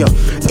attire.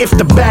 If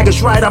the bag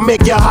is right, I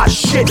make your hot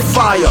shit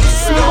fire.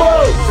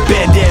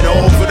 Bandana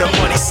over the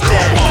money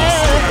stack.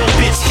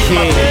 Bitch, get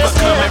my paper,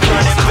 come and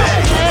run it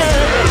back.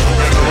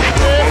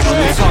 Let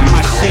me talk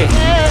my shit.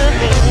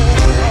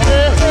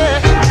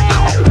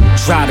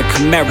 Drive the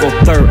Camaro,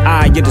 third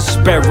eye of the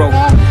sparrow.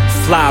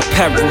 Fly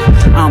apparel,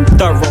 I'm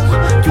thorough.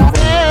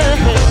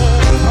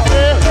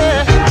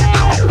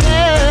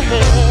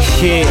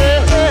 Yeah.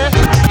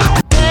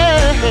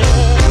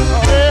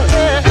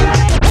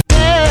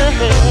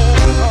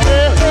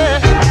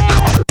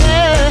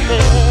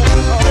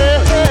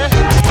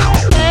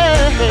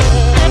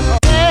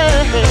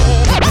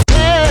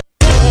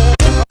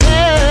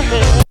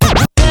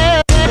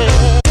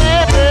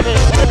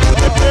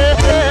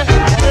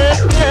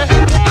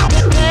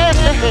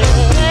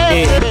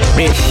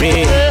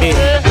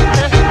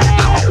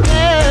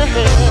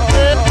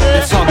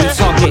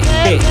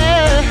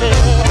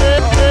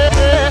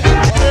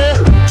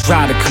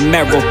 Drive the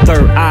Camaro,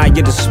 third eye of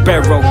the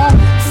sparrow.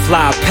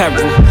 Fly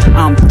apparel,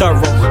 I'm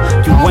thorough.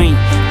 You ain't,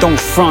 don't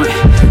front.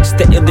 It's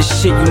the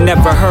illest shit you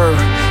never heard.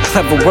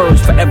 Clever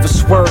words forever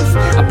swerve.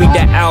 I be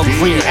that Al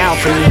Green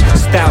alchemy.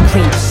 Style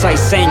clean,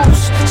 precise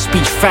angles.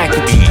 Speech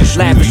faculty,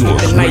 lavish with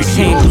the nice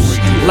handles.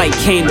 Light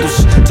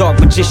candles, dark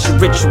magician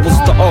rituals.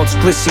 The arts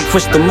glisten,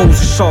 crystal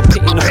moves, sharp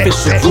hitting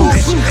official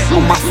rules.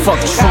 On my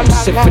fuck Trump,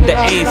 sip for the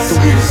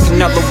anthem.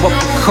 Another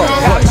uppercut,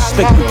 what?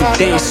 Slick with the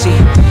dancing.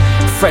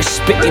 Fresh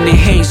spitting and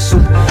Hansel.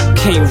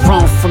 Can't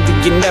run from the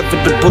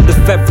inevitable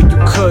if ever you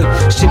could.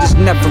 Shit is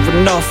never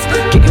enough,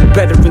 getting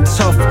better and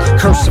tough.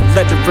 Cursive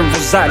letter and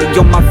Rosati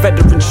on my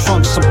veteran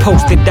trunks. I'm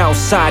posted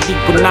outside,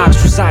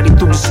 Equinox residing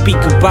through the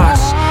speaker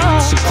box.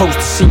 Supposed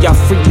to see y'all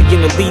freely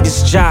in the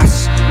leaders'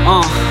 jobs.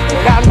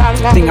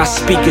 Thing I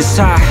speak is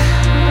high,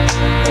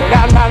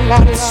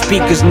 the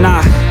speaker's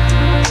not.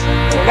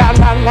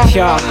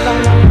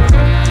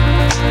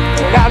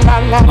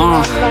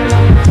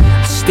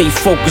 Stay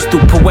focused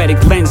through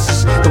poetic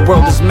lenses. The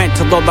world is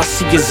mental, all I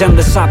see is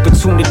endless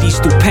opportunities,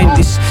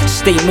 stupendous.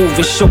 Stay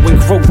moving, showing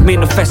growth,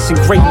 manifesting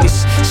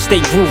greatness.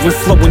 Stay grooving,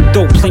 flowing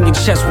dope, playing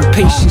chess with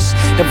patience.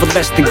 Never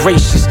less than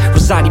gracious,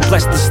 Rosati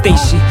bless the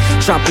station.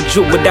 Drop a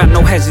jewel without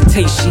no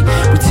hesitation.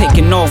 We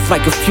taking off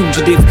like a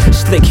fugitive,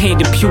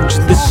 slick-handed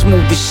pugilist,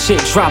 smooth as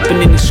shit.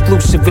 Dropping an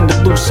exclusive in the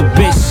loose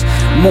abyss.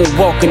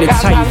 Moonwalking a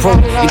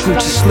tightrope in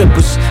Gucci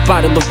slippers.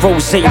 Bottle of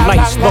rosé,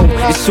 lights low,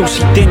 and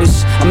sushi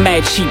dinners. I'm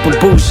mad cheap and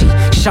bougie.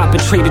 Shop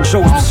at Trader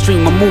Joe's to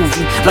stream a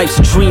movie. Life's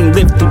a dream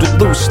lived through the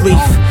loose leaf.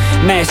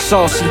 Mad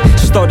saucy,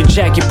 started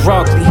jacket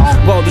broccoli.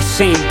 Wally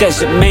same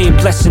desert man,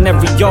 blessing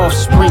every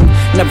offspring.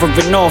 Never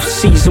an off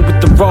season with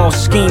the raw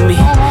scheming.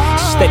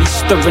 Steady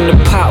stirring the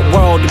pot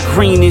where all the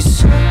green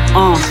is.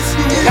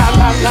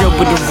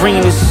 Gilbert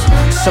Arenas,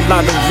 it's a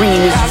lot of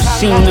arenas, you've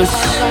seen us.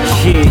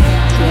 Yeah.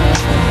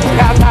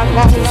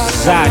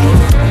 Society,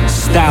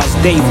 Styles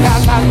Davis.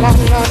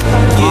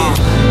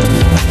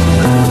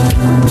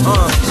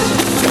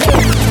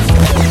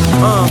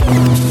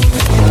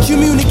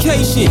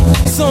 Communication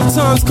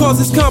sometimes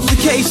causes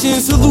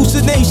complications,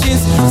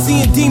 hallucinations.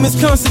 Seeing demons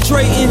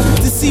concentrating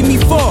to see me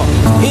fall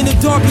in the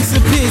darkest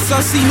abyss.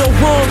 I see no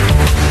wrong,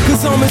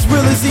 cause I'm as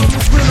real as it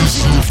gets.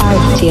 I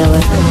feel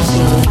it.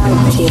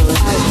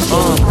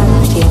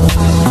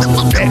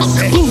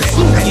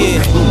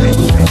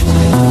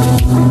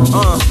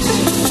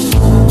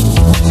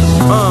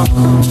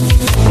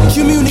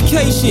 Communication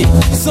Communication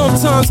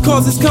sometimes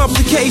causes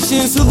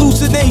complications,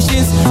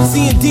 hallucinations,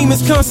 seeing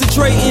demons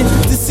concentrating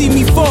to see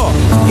me fall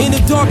in the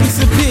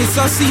darkest abyss.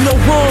 I see no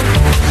wrong,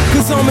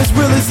 cause I'm as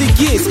real as it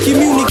gets.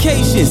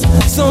 Communications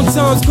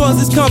sometimes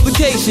causes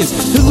complications,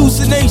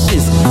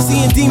 hallucinations,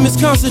 seeing demons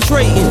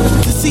concentrating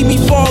to see me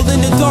fall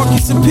in the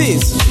darkest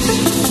abyss.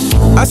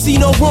 I see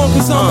no wrong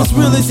cause I'm as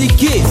real as it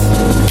gets.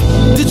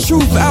 The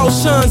truth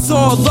outshines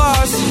all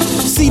lies.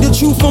 See the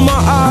truth from my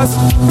eyes.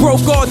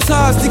 Broke all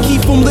ties to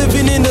keep from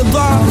living in a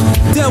lie.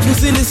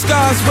 Devils in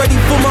disguise ready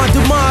for my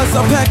demise.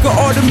 I pack an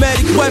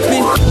automatic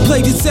weapon,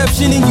 play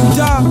deception and you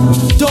die.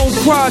 Don't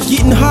cry,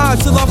 getting high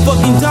till I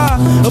fucking die.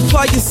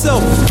 Apply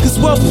yourself, cause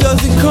wealth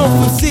doesn't come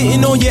from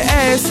sitting on your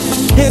ass.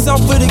 Hands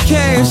out for the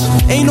cash,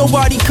 ain't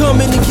nobody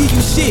coming to give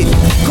you shit.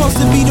 Cost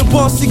to be the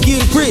boss to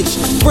get rich.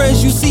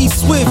 Friends you see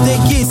swift, they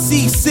get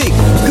seasick,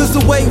 cause the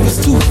wave is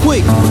too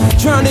quick.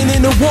 Drowning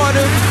in the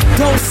water,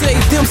 don't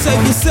save them,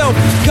 save yourself.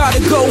 Gotta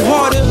go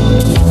harder.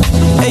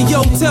 Hey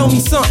yo, tell me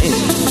something.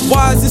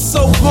 Why is it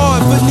so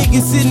hard for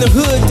niggas in the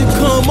hood to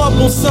come up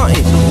on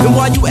something? And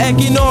why you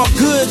acting all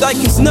good like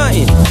it's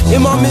nothing?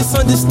 Am I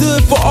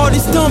misunderstood for all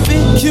this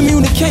dumping?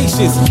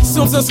 Communications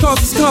sometimes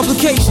causes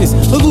complications,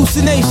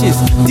 hallucinations,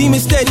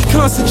 demons steady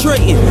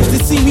concentrating to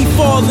see me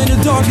fall in the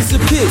darkest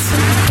abyss.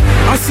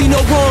 I see no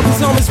wrong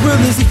cause I'm as real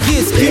as it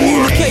gets.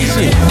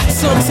 Communication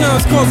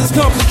sometimes causes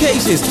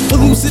complications,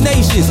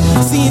 hallucinations,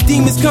 seeing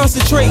demons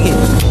concentrating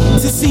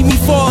to see me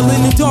fall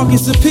in the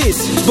darkest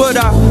abyss. But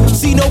I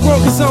see no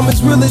wrong cause I'm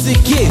as real as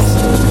it gets.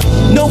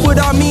 Know what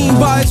I mean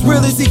by as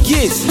real as it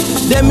gets?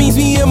 That means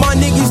me and my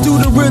niggas do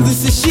the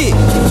realest of shit.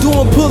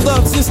 Doing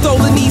pull-ups and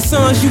stolen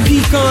Nissans you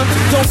peek on.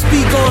 Don't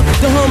speak on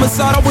the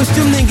homicide, I wish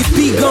them niggas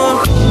be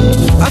gone.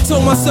 I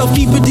told myself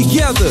keep it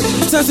together.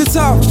 Touch the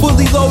top,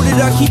 fully loaded,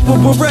 I keep a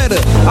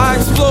Beretta. I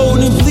explode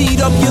and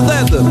bleed up your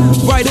leather.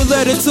 Write a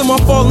letter to my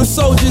fallen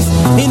soldiers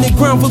in the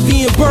ground for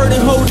being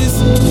burden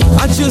holders.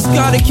 I just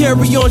gotta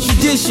carry on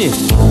tradition.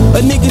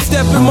 A nigga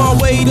stepping my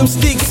way, them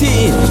sticks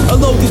hitting. I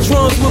load the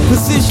drums with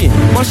precision.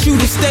 My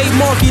shooters stay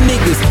marking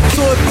niggas.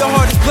 So if your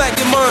heart is black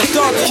and mine's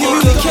dark,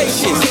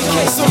 communications.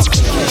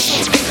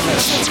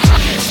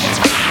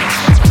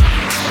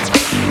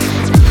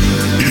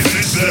 If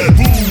it's that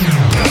boom,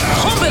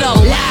 pump it up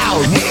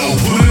loud. Well,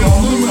 put it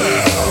on the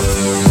map.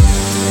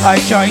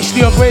 Alright, y'all,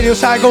 EastNYRADIO,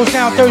 so it goes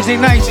down Thursday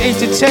nights, 8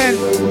 to 10.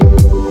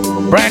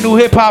 Brand new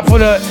hip hop for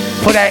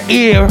that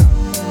ear,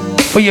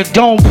 for your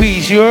dome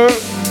piece, you heard?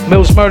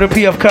 Mills Murder,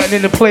 PF cutting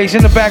into place.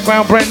 In the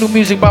background, brand new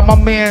music by my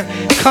man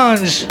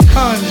Kuns.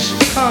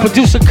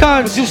 Producer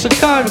Kuns.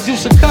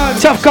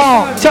 Tough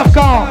gone.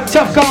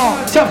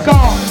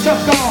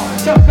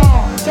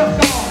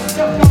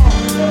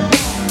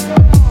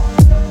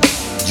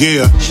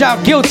 Yeah.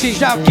 Shout guilty.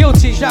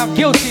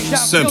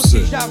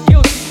 Simpson.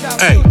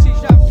 Hey,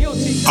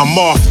 I'm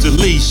off the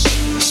leash,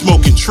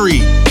 smoking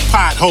tree,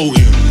 pot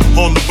holding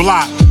on the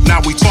block.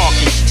 Now we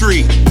talking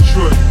street.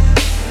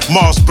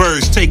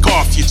 Mossbergs, take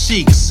off your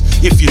cheeks.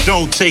 If you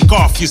don't, take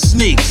off your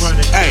sneaks.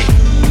 Hey,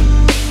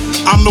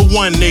 I'm the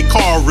one they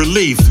call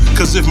relief.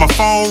 Cause if my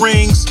phone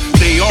rings,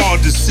 they all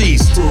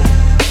deceased.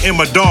 And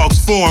my dog's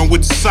foreign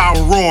with the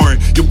sour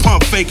roaring. Your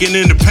pump faking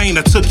in the pain,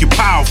 I took your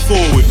power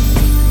forward.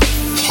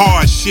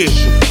 Hard shit,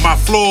 my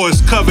floor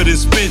is covered in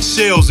spent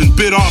shells and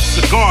bit off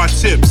cigar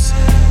tips.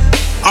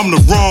 I'm the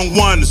wrong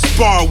one to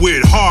spar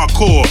with,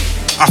 hardcore.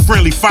 I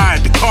friendly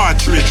fired the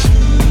cartridge.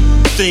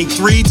 Think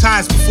 3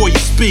 times before you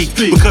speak,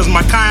 because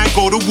my kind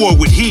go to war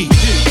with heat.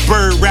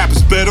 Bird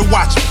rappers better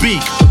watch your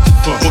beak,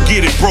 or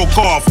get it broke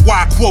off.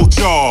 Why quote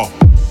y'all?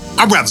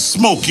 I'd rather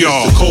smoke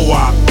y'all. It's the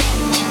co-op,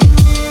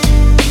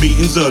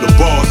 meetings of the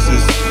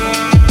bosses,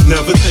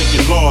 never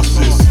taking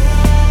losses.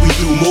 We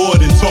do more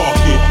than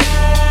talking,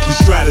 we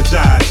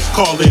strategize,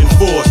 call in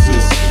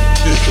forces.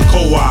 It's the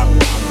co-op,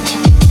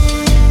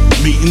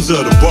 meetings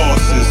of the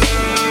bosses,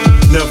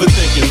 never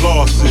taking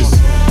losses.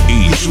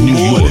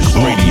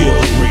 EastNYRADIO.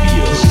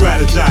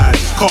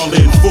 Strategize, call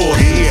in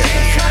forces.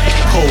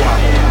 Co-op.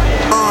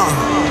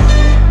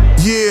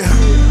 Yeah.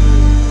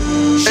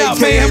 Shout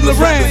Mayhem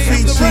Lorraine.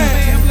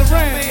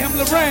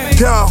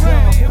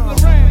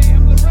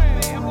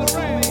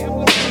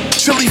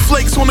 Chili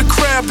flakes on the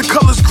crab, the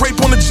colors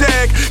grape on the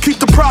jag. Keep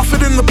the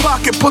profit in the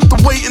pocket, put the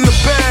weight in the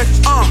bag.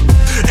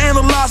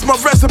 Analyze my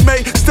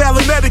resume, style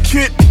and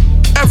etiquette.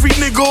 Every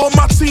nigga on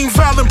my team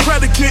violent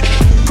predicate.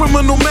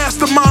 Criminal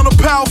mastermind, a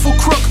powerful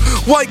crook.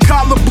 White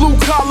collar, blue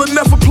collar,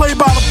 never play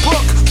by the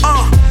book.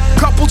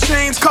 Couple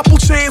chains, couple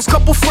frames,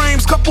 couple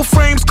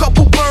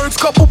birds,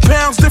 couple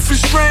pounds,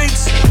 different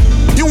strains.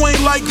 You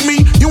ain't like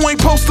me, you ain't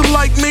supposed to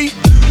like me.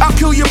 I'll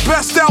kill your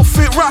best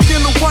outfit,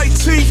 rockin' the white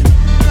tee.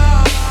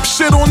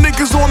 Shit on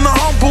niggas on the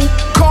humble.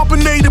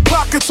 Carbonated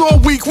pockets all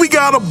week, we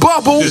got a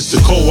bubble. It's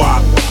the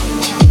co-op,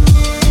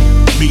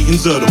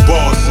 meetings of the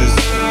bosses,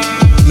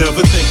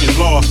 never taking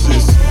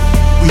losses.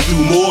 We do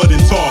more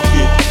than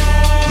talking,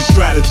 we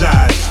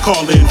strategize,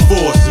 call in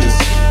forces.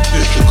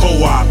 It's the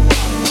co-op,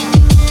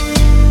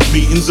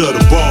 meetings of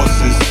the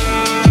bosses,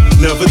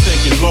 never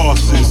taking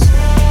losses.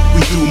 We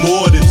do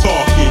more than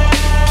talking,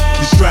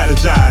 we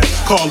strategize,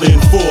 call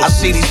in force. I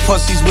see these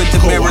pussies with the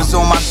mirrors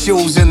on my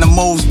shoes and the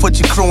moves. Put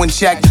your crew in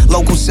check.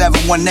 Local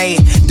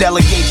 718.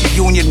 Delegate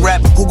your union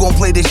rep. Who gon'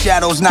 play the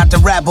shadows, not the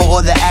rapper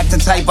or the actor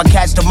type? I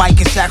catch the mic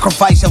and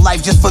sacrifice your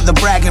life just for the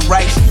bragging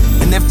rights.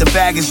 And if the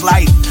bag is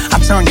light, I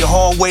turn your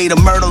hallway to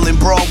Myrtle and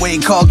Broadway.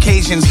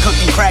 Caucasians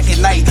cooking crack at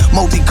night.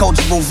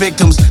 Multicultural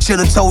victims.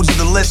 Should've told you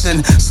to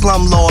listen.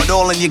 Slumlord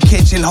all in your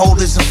kitchen. Hold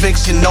this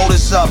eviction.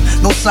 Notice up.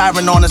 No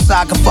siren on the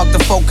side can fuck the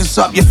focus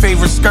up. Your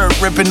favorite skirt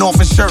ripping off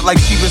a shirt like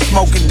she was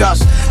smoking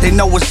dust. They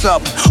know what's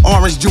up.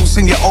 Orange juice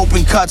in your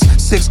open cuts.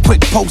 6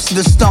 quick pokes to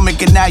the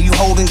stomach and now you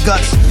holding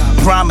guts.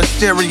 Grind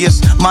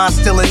mysterious. Mine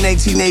still in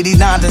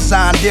 1889.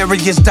 Designed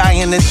Darius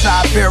dying in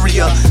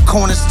Siberia.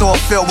 Corner store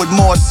filled with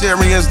more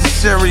Syrians than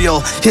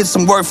cereal. Hit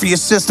some work for your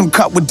system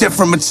cut with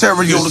different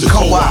material. The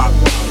co-op.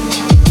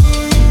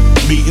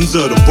 Meetings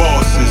of the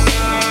bosses.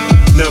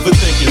 Never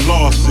taking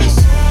losses.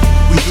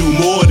 We do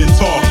more than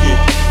talking.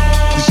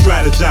 We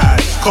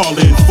strategize, call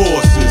in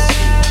forces.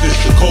 It's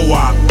the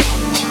co-op.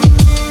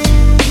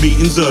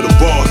 Meetings of the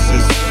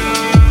bosses.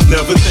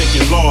 Never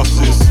taking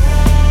losses.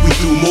 We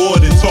do more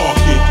than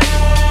talking.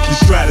 We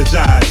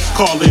strategize,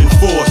 call in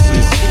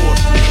forces.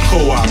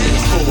 Co-op.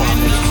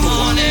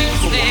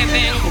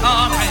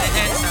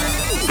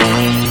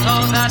 So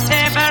that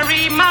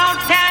every mouth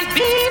can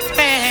be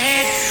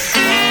fed.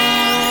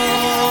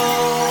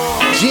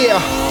 Yeah.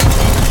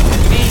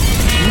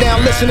 Now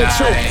listening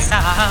to,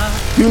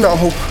 you know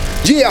who.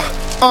 Yeah.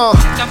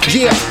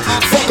 Yeah,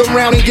 fuck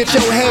around and get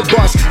your head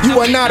bust. You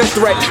are not a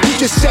threat, you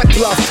just set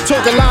bluff.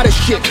 Talk a lot of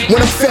shit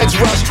when the feds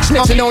rush.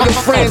 Snitching on your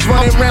friends,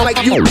 running around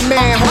like you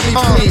man, homie,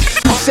 please.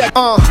 You said,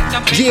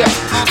 yeah,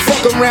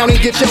 fuck around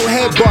and get your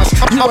head bust.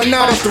 You are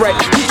not a threat,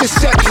 you just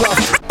set bluff.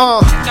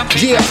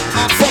 Yeah,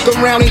 fuck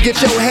around and get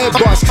your head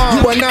bust.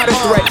 You are not a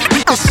threat,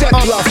 you just set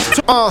bluff.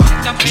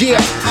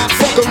 Yeah,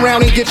 fuck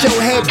around and get your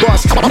head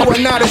bust. You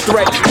are not a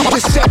threat, you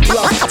just set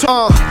bluff.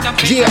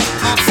 Yeah,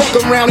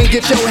 fuck around and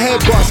get your head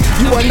bust.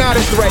 You are not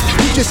a threat,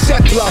 you just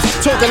set bluff.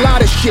 Talk a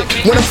lot of shit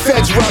when the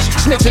feds rush.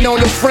 Snitching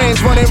on your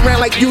friends, running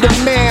around like you the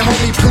man,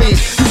 homie, please.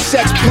 You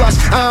sex plus,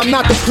 I'm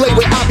not to play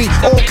with. I be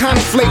all kind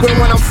of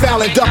flagrant when I'm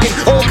fouling, ducking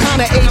all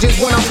kind of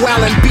agents when I'm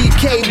wildin'.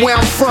 BK where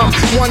I'm from,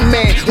 one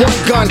man, one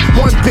gun,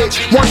 one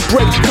bitch, one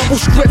brick. Couple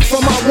scripts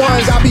for my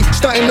ones. I be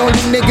stunting on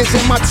you niggas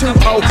in my 2-0.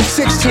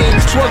 16,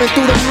 swerving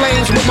through the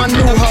lanes with my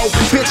new hoe.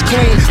 Bitch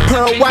clean,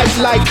 pearl white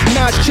like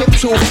Nas chip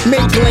tooth,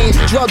 mint clean.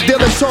 Drug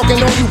dealer talking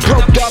on you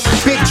broke up,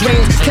 big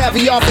dreams.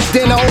 Caviar for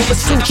dinner over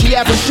sushi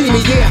at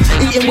sashimi, yeah.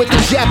 Eating with the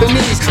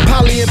Japanese,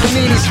 poly and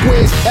panini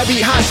squares.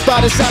 Every hot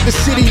spot inside the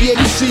city, yeah,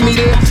 you see me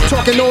there.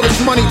 Talking all this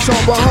money talk,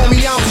 but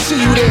homie, I don't see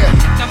you there.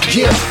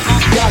 Yeah,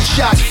 got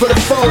shots for the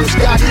foes,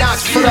 got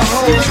knocks for the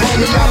hoes.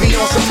 Homie, I be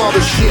on some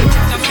other shit.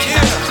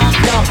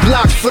 Got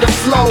blocks for the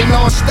flow,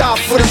 non-stop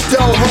for the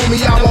dough.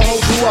 Homie, I won't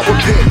hold you up a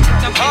bit.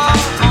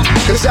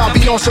 Cause I'll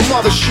be on some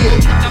other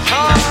shit.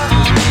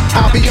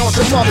 I'll be on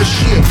some other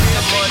shit.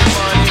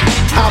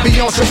 I'll be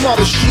on some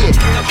other shit.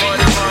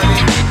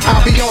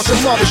 I'll be on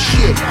some other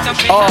shit.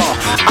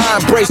 I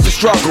embrace the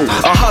struggle.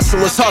 A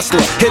hustler's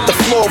hustler. Hit the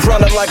floor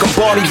running like a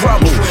Barney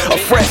Rubble. A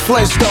Fred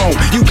Flintstone.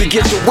 You could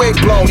get your wig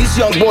blown. These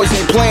young boys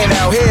ain't playing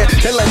out here.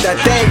 They let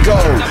that thing go.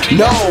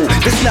 No,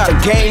 this not a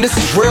game. This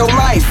is real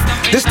life.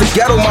 This the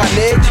ghetto, my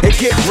nigga. It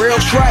get real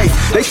trife.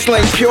 They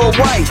slang pure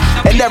white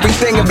and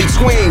everything in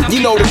between.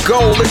 You know the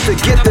goal is to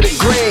get to the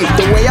green.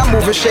 The way I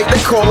move and shake,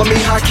 they calling me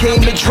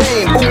Hakeem the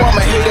Dream. Ooh, I'm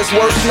a hater's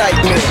worst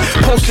nightmare.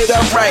 Post it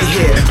up right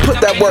here.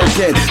 Put that work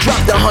in. Drop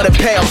the 100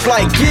 pounds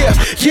like yeah.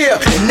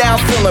 And now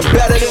I'm feeling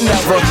better than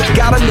ever.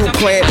 Got a new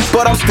plan,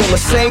 but I'm still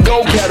the same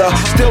go-getter.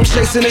 Still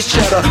chasing this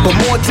cheddar, but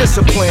more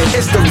discipline.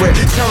 It's the rip.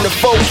 Turn the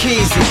folk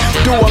easy.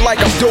 Do it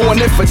like I'm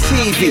doing it for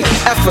TV.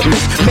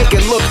 Effortless, make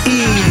it look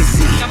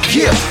easy.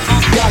 Yeah.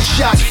 Got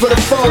shots for the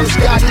foes,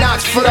 got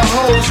knocks for the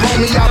hoes.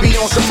 Homie, I be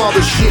on some other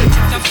shit.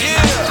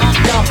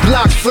 Got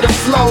blocks for the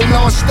flow,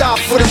 non-stop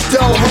for the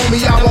dough.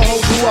 Homie, I won't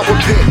hold you up a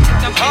bit.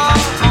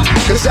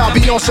 Cause I'll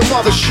be on some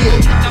other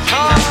shit.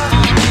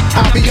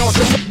 I'll be on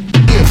some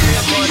shit.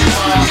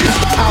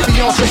 I'll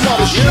be on some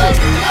other shit.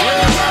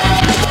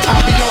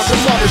 I'll be on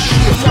some other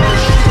shit.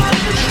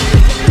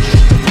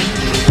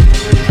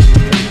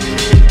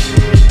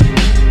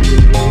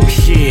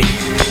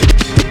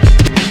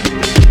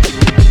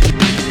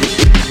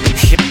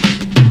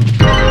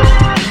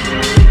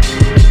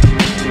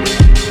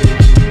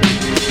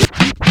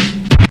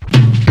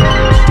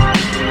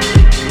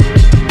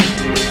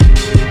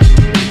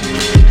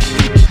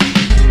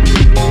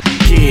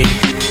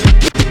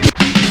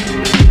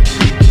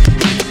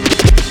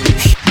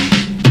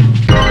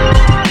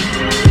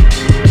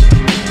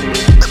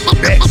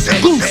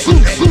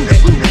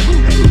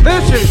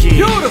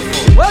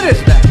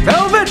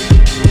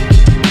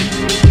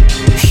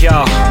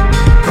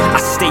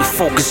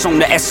 On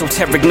the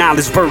esoteric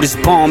knowledge, word is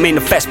bomb,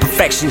 manifest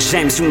perfection,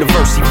 gems,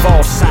 universe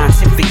evolved,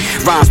 scientific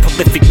rhymes,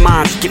 prolific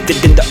minds,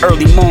 gifted in the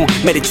early morn,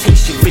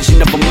 meditation,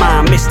 vision of a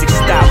mind, mystic,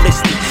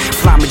 stylistic,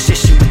 fly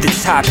magician with the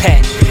top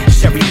hat,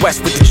 Cherry West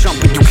with the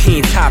jumper, you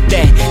can't top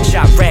that.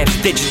 Shot raps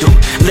digital,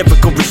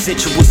 lyrical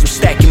residuals. I'm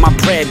stacking my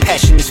bread,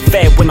 passion is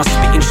fed when I'm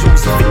spitting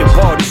jewels up in the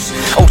waters.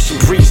 Ocean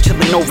breeze,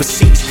 chilling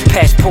overseas.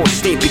 Passport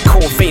stamp, it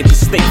core vapor,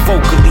 stay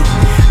vocally.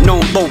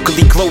 Known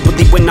locally,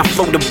 globally, when I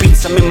flow the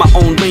beats, I'm in my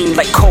own lane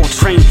like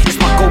Coltrane. It's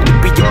my goal to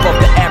be above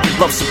the average,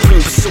 love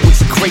supreme, pursuing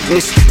to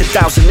greatness. The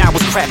 1,000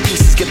 hours, crap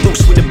pieces get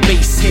loose when the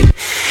bass hit.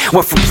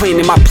 Went from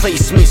planning my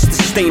placements to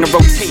staying in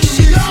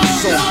rotation.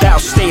 Sold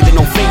out,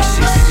 standing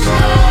ovations.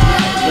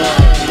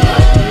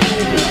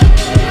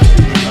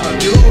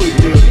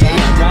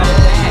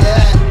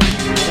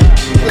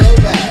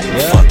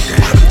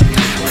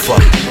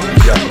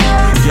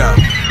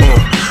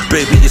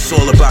 Baby, it's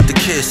all about the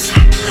kiss.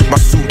 My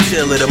suit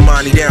tailored, the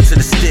money down to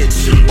the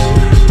stitch.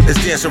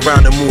 Let's dance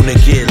around the moon and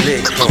get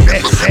lit.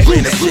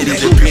 Ran the city,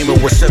 the Beamer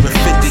was 750.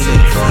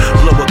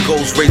 Blow a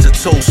ghost, raise a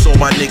toast, so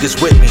my niggas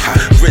with me.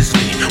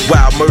 Grizzly,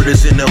 wild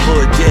murders in the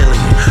hood daily.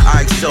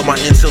 I excel my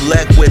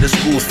intellect where the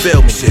schools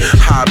fail me.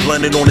 High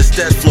blended on the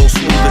steps, flow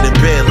smoother than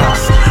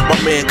Bayless. My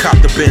man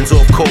copped the Benz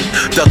off coke,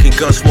 ducking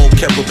gun smoke,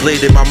 kept a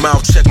blade in my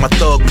mouth, check my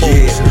thug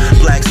pose.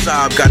 Black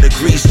Saab got a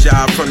grease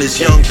job from this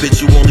young bitch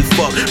who only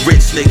fuck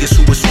rich niggas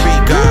who was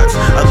street gods.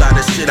 A lot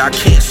of shit I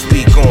can't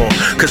speak on,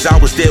 cause I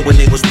was there when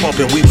they was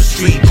pumping, we was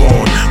street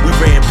born. We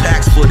ran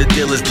packs for the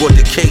dealers, brought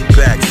the cake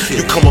back.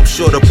 You come up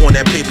short up on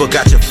that paper,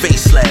 got your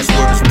face slashed,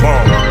 word is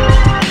bomb.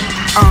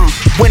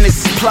 When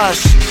it's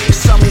plush,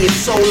 summer your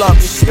soul up,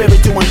 your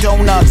spirit doing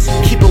donuts.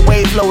 Keep a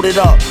wave loaded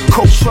up,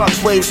 coke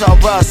trucks, waves are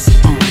rust.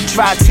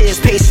 Dry tears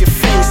pace your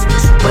face,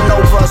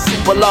 supernova,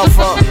 super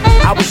lover.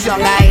 I was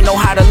young, I ain't know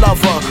how to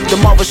love her. The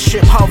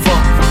mothership hover.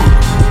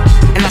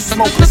 And I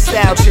smoke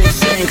nostalgia,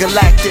 shitting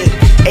galactic.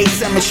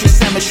 Asymmetry,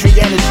 symmetry,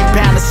 energy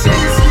balancing.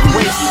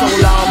 Wave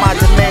solar, my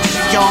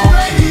dimension, y'all.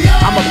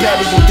 I'ma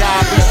bury you,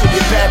 die, bitch, till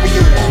you bury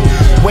you.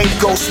 Wave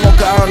go, smoke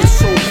a earn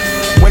too.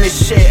 When it's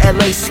shit,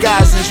 LA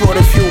skies, enjoy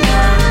the view.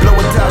 Blow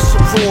a dust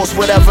of rules,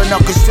 whatever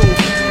knuckles do.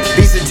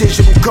 These are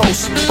digital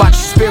ghosts, watch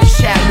your spirit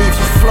chat, leave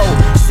you float.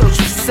 Search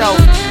yourself,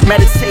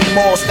 meditate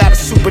more, got a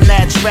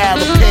supernatural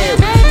appeal.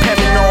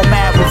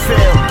 Paranormal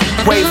reveal,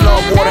 wave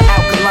love, water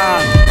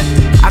alkaline.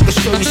 I can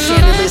show you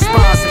chandelier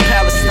spawns in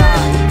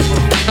Palestine.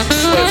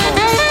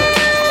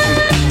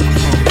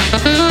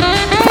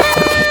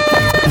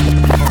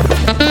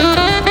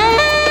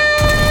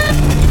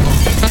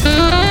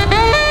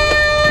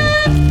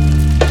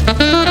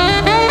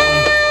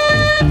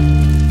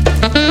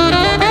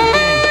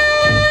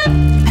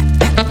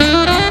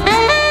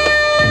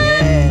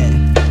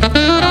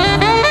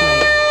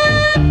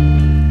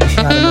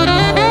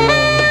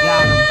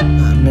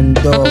 I'm in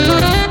the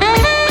doorway.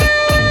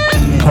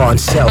 Pawn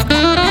self.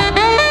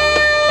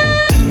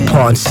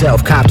 Pawn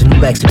self, copped a new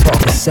Lexus,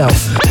 park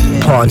itself.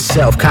 Pawn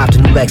self, copped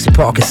a new Lexus,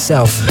 park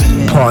itself.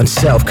 Pawn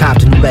self,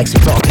 copped a new Lexus,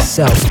 park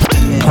itself.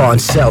 Pawn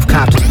self,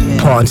 copped a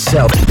pawn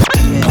self.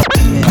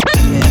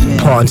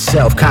 Pawn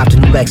self, copped a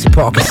new Lexus,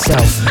 park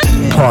itself.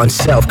 Pawn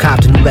self,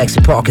 copped a new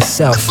Lexus, park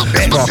itself.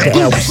 Spark the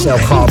L, we sell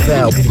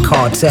Carvel, be the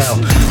cartel.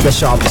 Let's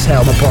sharp as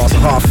hell, my balls are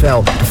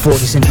heartfelt. The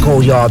 40s in the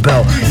gold yard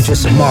belt. You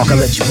just a mark, I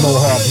let you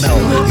mohawk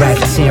melt.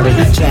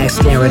 Racketeering, jack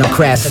staring, I'm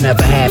crass, I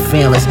never had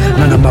feelings.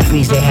 None of my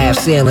beats, they have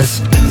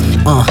ceilings.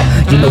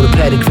 You know the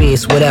pedigree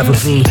is whatever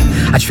be.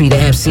 I treat an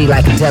MC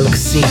like a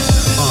delicacy.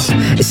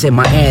 It's in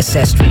my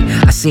ancestry.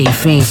 I see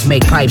fiends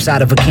make pipes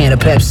out of a can of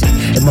Pepsi.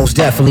 It most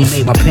definitely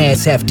made my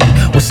pants hefty.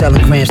 When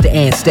selling grams to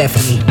Aunt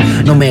Stephanie.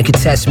 No man can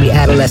test me,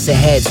 adolescent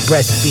heads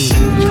breastfeed.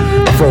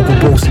 The vocal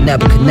boost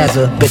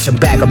Nebuchadnezzar. Bitch, I'm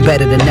back, I'm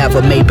better than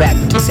ever. Made back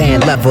with the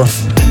tan leather.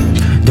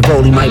 The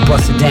rollie might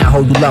bust it down,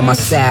 ho, you love my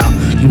style.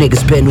 You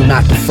niggas been who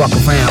knock the fuck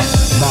around.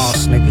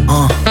 Moss, nigga.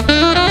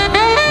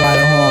 Why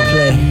the horn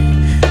play?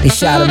 They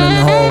shot him in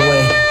the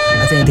hallway.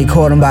 I think they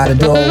caught him by the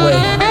doorway.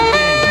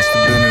 Must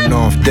have been an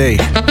off day.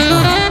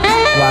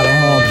 Why the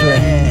horn play?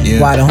 Yeah.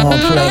 Why the horn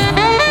play?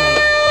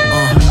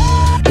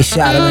 They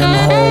shot him in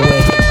the hallway.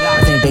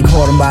 I think they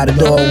caught him by the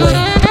doorway.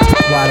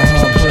 Why the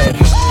horn play?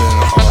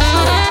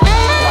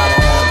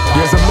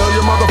 There's a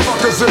million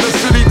motherfuckers in the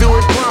city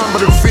doing crime,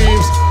 but it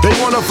seems they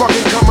wanna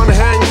fucking come and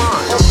hang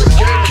mines.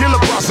 Kill a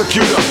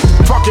prosecutor,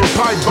 fucking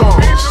pipe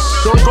bombs.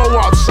 Don't go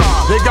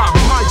outside, they got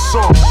mics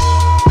on.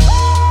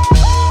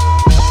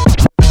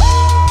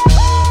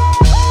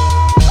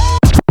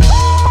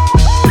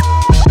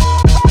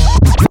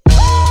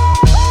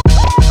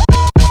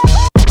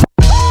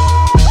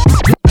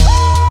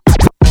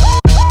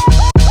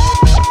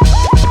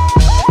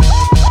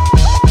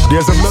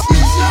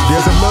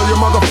 There's a million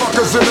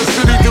motherfuckers in the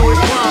city doing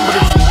crime, but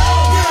it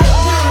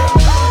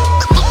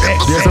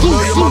There's a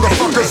million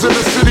motherfuckers in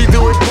the city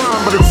doing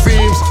crime, but it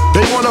seems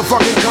they wanna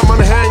fucking come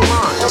and hang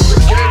mines.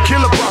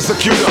 Kill a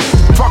prosecutor,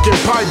 fucking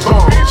pipe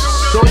bombs.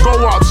 Don't go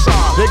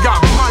outside, they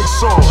got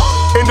mics on.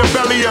 In the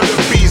belly of the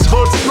beast,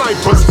 hood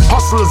snipers,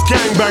 hustlers,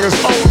 gangbangers,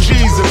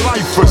 OGs and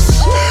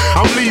lifers.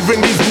 I'm leaving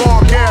these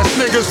mark ass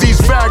niggas,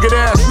 these faggot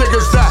ass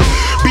niggas that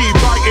be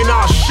biting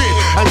our shit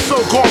and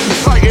so-called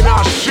reciting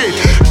our shit.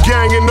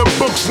 Gang in the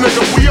books,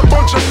 nigga, we a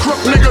bunch of crook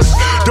niggas.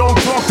 Don't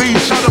talk to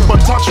each other but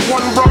touch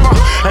one brother,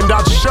 and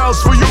that's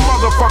shells for you mother.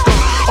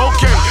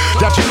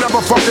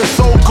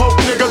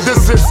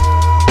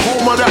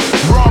 of that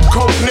Rob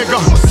Coke nigga.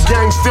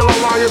 Gang still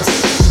alliance.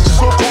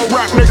 So-called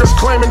rap niggas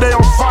claiming they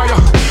on fire.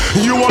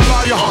 You a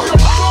liar.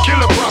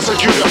 Killer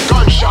prosecutor,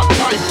 gunshot,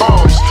 pipe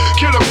bombs.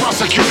 Killer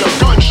prosecutor,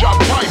 gunshot,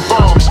 pipe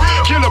bombs.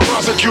 Killer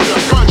prosecutor,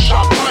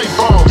 gunshot, pipe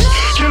bombs.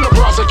 Killer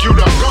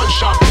prosecutor,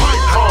 gunshot,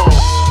 pipe bombs.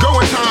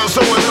 Going time,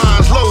 sewing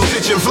lines, low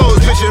stitching, flows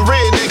pitching,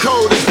 red and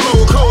cold,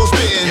 explode, cold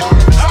spitting.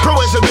 Pro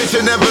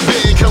exhibition, never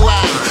been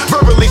collide.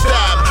 Verbally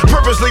stabbed,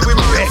 purposely we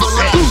murder for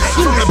life.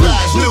 From the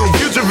past, new,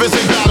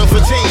 futuristic battle for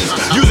teens.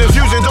 Using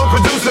fusion, don't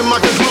produce it, my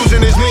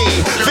conclusion is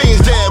mean.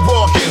 Fiends dead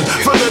walking,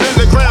 further than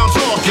the ground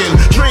talking.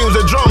 Dreams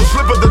of drums,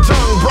 slip of the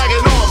tongue,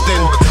 bragging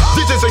often.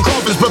 Digits and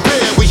coffins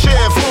prepared, we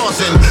share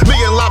flossing. Me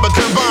and lava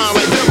combined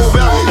like double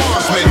barrel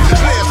marksman.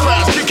 Snare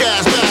flash, kick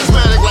ass,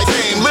 asthmatic like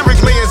fame.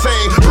 Lyrically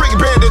insane, brick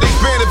bandit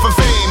expanded for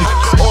fame.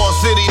 All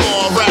city,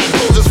 all rap,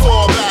 poses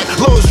fall back.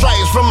 Low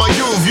stripes from my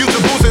youth, used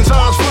to boost in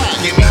times flat.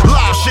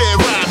 Live share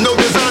rap, no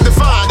design to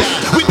find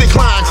that. We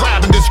decline,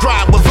 clap and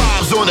describe with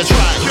vibes on the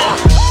track.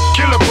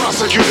 Killer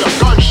prosecutor,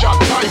 gunshot,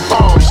 pipe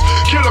bombs.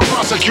 Killer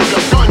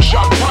prosecutor,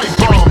 gunshot, pipe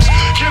bombs.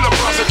 Killer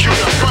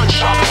prosecutor,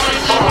 gunshot,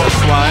 pipe bombs.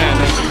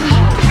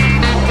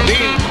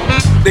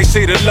 They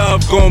say the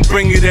love gon'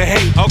 bring you the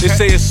hate. They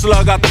say a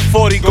slug out the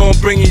 40 gon'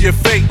 bring you your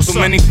fate. So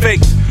many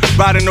fakes,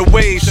 riding the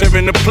wave,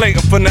 sharing the plate.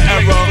 I'm from the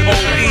era of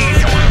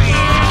OEs.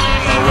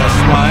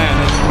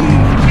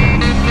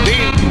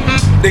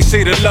 They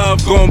say the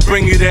love gon'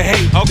 bring you the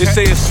hate. They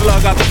say a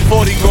slug out the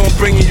 40 gon'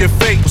 bring you your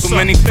fate. So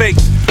many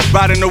fakes,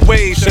 riding the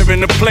wave,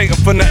 sharing the plate. I'm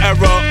from the era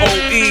of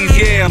OEs.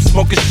 Yeah, I'm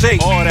smoking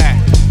shake. All that.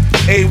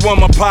 A1,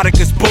 my product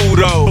is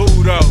Budo.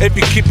 If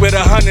you keep it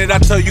 100, I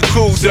tell you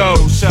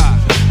kudos.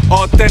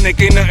 Authentic,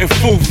 ain't nothing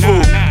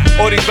foo-foo.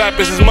 All these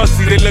rappers is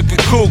musty, they looking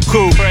cool.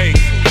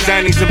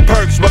 Zannies and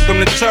perks, welcome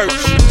to church.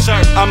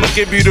 I'ma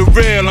give you the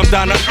real, I'm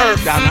down to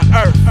earth.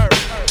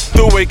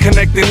 Throughway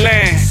connecting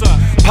lands.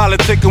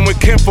 Politicking with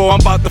Kimpo, I'm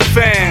about the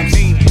fans.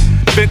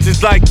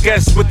 Vintage like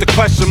guests with the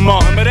question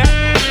mark.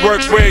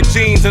 Workwear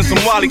jeans and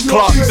some Wally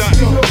Clarks.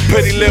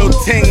 Pretty little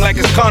ting like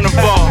it's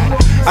carnival.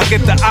 I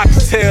get the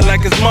oxtail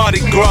like it's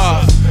Mardi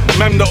Gras.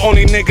 Mem the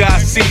only nigga I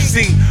see.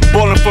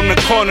 Ballin' from the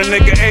corner,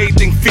 nigga,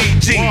 everything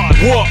Fiji.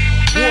 What?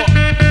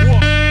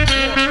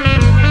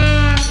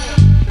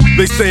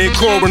 They saying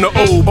Corin the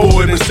old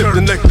boy, then sip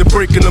the nectar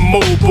breaking the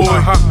mold boy.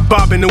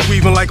 Bobbing and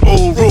weaving like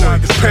old Roy,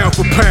 pound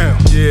for pound.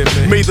 Yeah,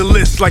 man. Made the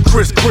list like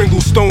Chris Kringle,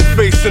 stone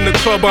face in the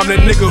club. I'm that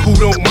nigga who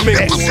don't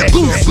mingle.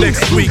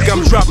 Next week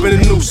I'm dropping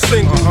a new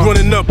single,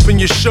 running up in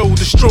your show,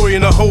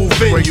 destroying the whole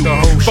venue.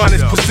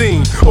 Finest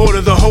cuisine,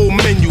 order the whole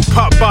menu.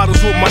 Pop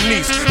bottles with my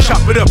niece,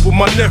 chop it up with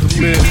my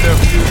nephew.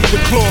 The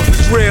cloth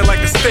is rare like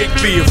a steak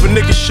be. If a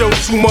nigga show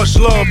too much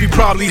love, he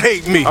probably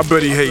hate me. I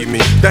bet he hate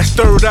me. That's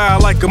third eye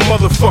like a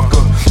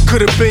motherfucker.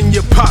 Could've been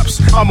your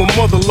pops, I'm a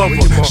mother lover.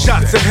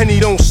 Shots of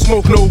Henny, don't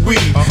smoke no weed.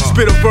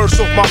 Spit a verse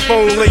off my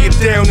phone, lay it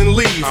down and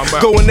leave.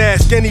 Go and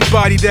ask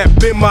anybody that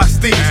been my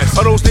steez.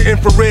 Are those the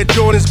infrared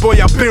Jordans? Boy,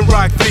 I been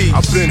rock these. I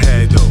been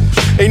had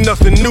those. Ain't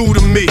nothing new to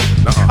me.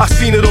 I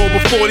seen it all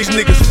before, these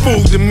niggas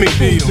fooled to me.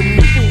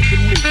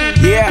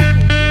 Yeah.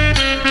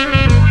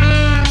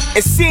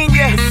 It's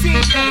senior.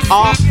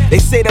 They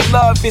say that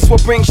love is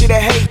what brings you to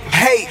hate.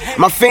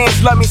 My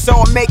fans love me, so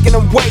I'm making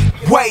them wait.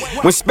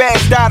 When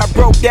Spaz died, I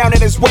broke down at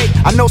his weight.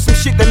 I know some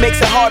shit that makes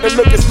it hard to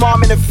look his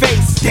mom in the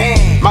face.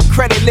 Damn, my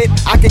credit lit,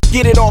 I can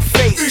get it off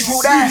face.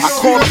 I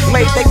call a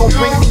plate, they gon'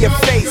 bring me a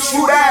face.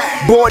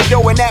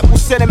 Bordeaux and apple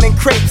cinnamon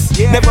crepes.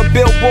 Never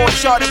Billboard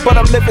charted, but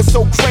I'm living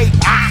so great.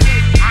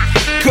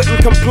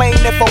 Couldn't complain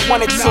if I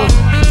wanted to.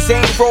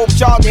 Zane robe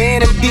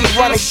jogging and be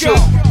running shoe.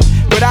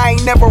 But I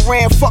ain't never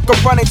ran, fuck a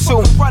running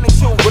to.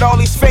 With all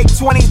these fake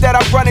 20s that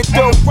I'm running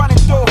through.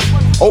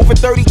 Over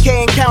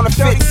 30K in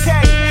counterfeits.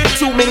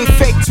 Too many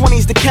fake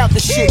 20s to count the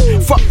shit.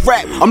 Fuck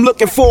rap, I'm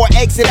looking for an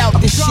exit out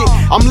this shit.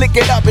 I'm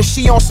licking up and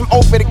she on some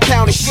over the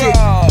counter shit.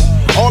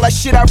 All that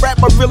shit I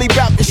rap, I'm really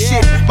about the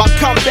shit. My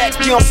comebacks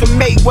be on some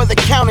Mayweather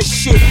counter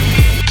shit.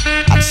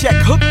 I check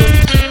hooked him.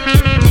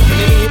 And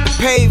then he hit the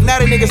pave, now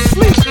the nigga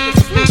sleep.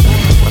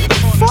 What the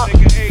fuck?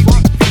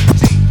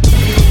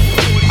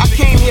 I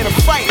came here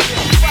to fight.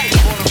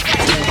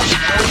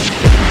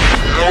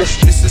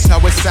 This is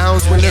how it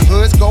sounds when the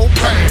hoods go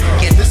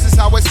bang. This is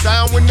how it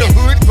sound when the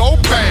hood go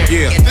bang.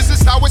 This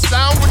is how it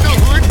sound when the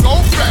hood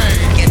go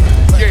bang.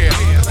 Yeah,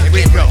 here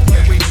we go.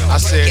 I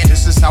said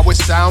this is how it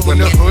sound when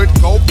the hood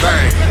go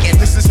bang.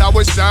 This is how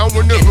it sound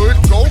when the hood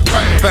go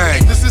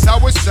bang. This is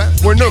how it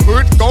sound when the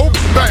hood go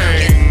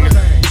bang.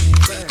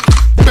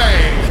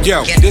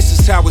 Yo, this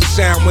is how it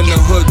sound when the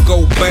hood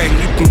go bang.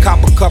 You can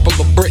cop a couple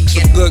of bricks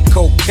of good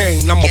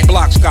cocaine. I'm a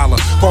block scholar,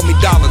 call me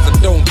dollars, I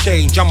don't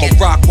change. I'm a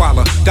rock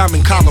waller,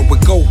 diamond collar with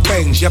gold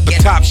fangs. Yep, a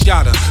top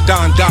shotter,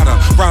 Don Dada,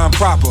 rhyme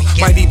proper.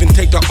 Might even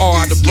take the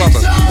R out of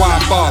brother.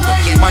 Why bother?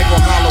 Michael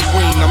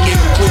Halloween, I mean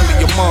I'm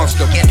clearly a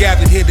monster.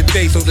 Gathered here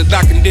today so that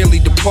I can dearly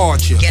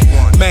depart you.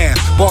 Man,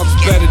 Bob's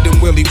better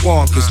than Willy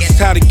Wonka's. It's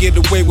how to get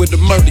away with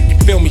the murder, you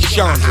feel me,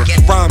 Chandra?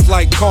 Rhymes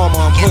like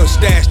karma, I'm hood,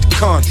 stash the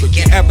contra.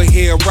 You ever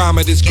hear a rhyme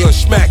of this good,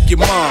 smack your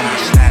mama.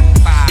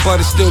 but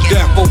it's still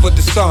death over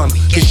dishonor.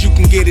 Cause you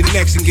can get it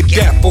next and get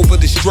death over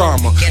this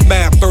drama.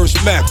 Mad verse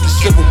map, the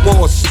civil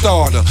war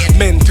starter.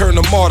 Men turn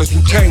to martyrs,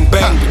 Wu-Tang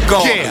bang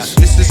regardless. Yeah,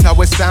 this is how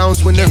it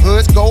sounds when the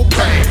hoods go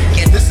bang.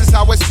 This is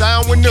how it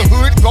sound when the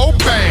hood go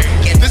bang.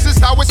 This is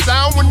how it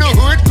sound when the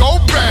hood go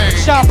bang.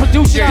 Shout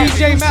producer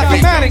DJ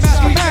Mathematics.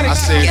 I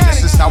said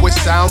this is how it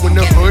sound when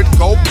the hood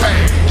go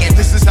bang.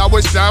 This is how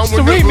it sound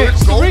when the hood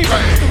go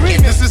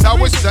bang. This is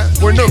how it sound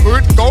when the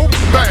hood go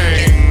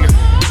bang.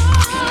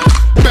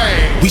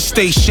 We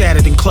stay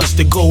shattered and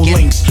clustered gold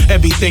links.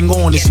 Everything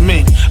on is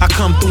mint. I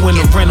come through in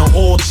a rental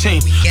all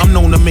tint. I'm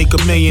known to make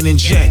 $1 million in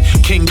jet.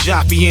 King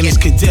Joffy and his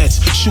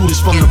cadets. Shooters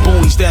from the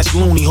boonies, that's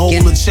loony.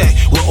 Hold attack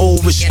with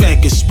old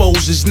respect.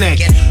 Expose his neck.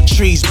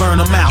 Trees burn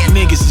them out.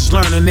 Niggas is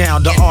learning now.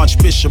 The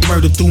Archbishop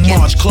murdered through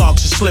March.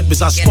 Clarks and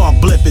slippers. I spark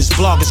blippers.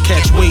 Bloggers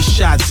catch waist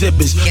shot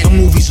zippers. The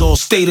movies all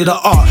state of the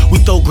art. We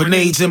throw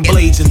grenades and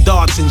blades and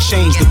darts and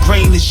chains. The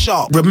grain is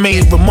sharp.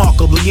 Remain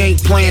remarkable. He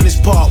ain't playing his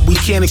part. We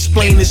can't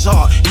explain his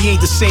heart. He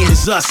ain't the same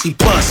as us, he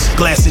plus.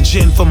 Glass of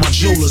gin for my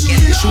jewelers.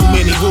 Too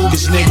many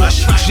Rugers, nigga.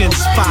 Gems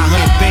is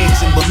 500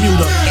 bands in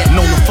Bermuda.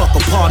 Known to fuck a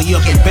party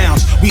up and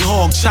bounce. We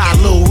hog tie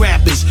little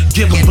rappers.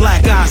 Give them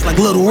black eyes like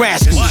little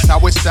rascals. This is how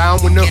it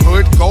sound when the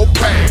hood go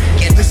bang.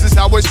 This is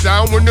how it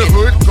sound when the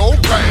hood go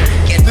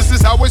bang. This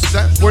is how it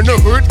sound when the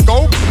hood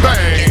go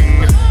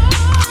bang.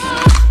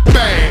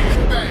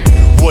 Bang.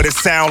 What it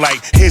sound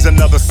like? Here's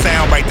another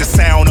sound right, the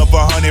sound of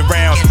 100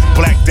 rounds.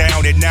 Black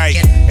down at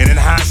night, and in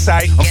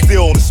hindsight, I'm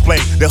still on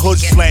display. The hood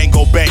slang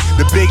go bang,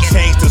 the big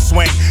change to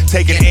swing.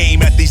 Taking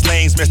aim at these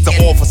lanes, Mr.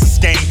 Officer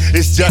Skane.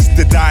 It's just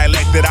the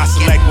dialect that I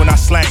select when I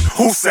slang.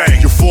 Who sang?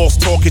 Your false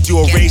talk, get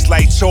you erased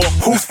like chalk.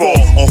 Who's fault?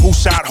 Or who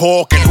shot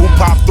Hawk and who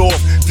popped off?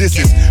 This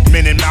is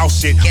men and mouth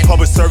shit,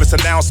 public service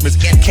announcements.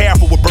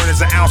 Careful with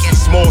burners and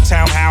ounces, small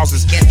town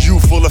houses.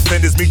 Youthful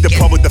offenders meet the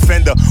public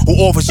defender who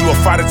offers you a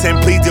 5 to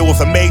 10 plea deal with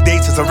a Mayday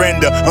to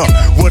surrender.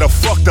 What a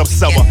fucked up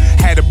summer.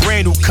 Had a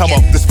brand new come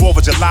up. This 4th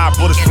of July,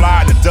 bullets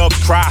fly and the dubs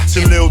cry.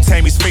 To Lil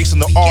Tammy's face on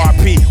the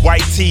RIP.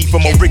 White tee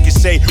from a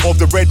ricochet off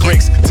the red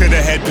bricks to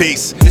the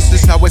headpiece. This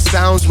is how it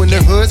sounds when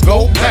the hoods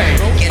go bang.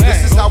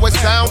 This is how it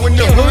sound when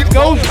the hood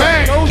goes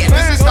bang.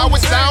 This is how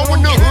it sound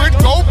when the hood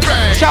go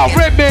bang. Shout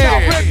Redman.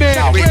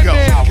 Here we go.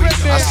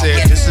 I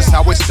said this is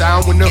how it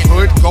sound when the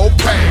hood go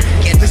bang.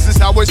 This is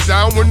how it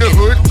sound when the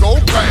hood go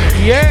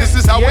bang. Yeah. This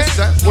is how it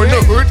sound when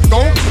the hood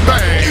go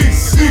bang.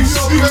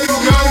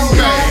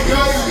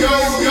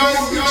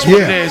 That's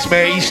what it is,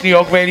 man. East New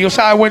York Radio.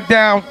 So I went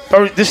down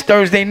this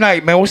Thursday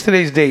night, man. What's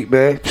today's date,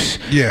 man?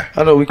 Yeah.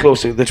 I know we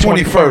close to the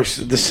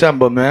 21st of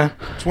December, man.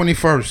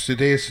 21st.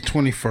 Today is the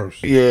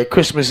 21st. Yeah,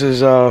 Christmas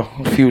is a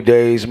few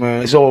days,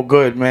 man. It's all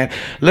good, man.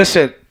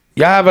 Listen,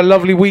 y'all have a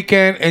lovely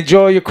weekend.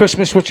 Enjoy your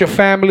Christmas with your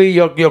family,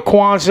 your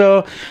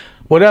Kwanzaa,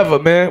 whatever,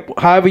 man.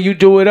 However you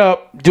do it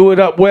up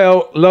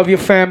well. Love your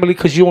family,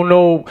 because you don't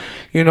know,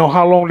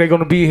 how long they're going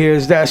to be here.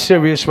 It's that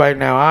serious right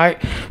now, all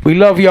right? We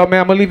love y'all,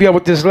 man. I'm going to leave y'all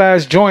with this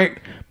last joint.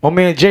 My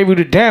man J.V.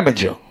 the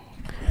Damager.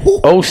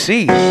 OC.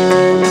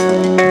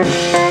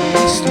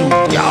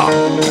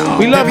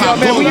 We love y'all,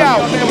 man. We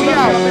out.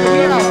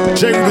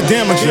 J.V. the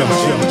Damager.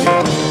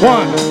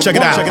 One. Check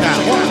it out.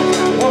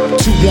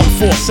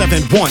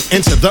 21471,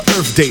 enter the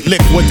earth date.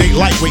 Liquidate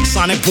lightweight,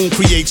 sonic boom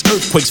creates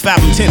earthquakes.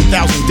 Fathom 10,000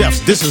 deaths,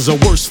 this is a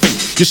worse fate.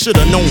 You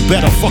should've known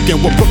better, fucking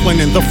with Brooklyn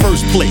in the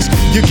first place.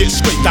 You get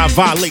scraped, I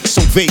violate,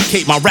 so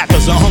vacate. My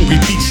rappers are hungry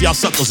beats, y'all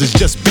suckers is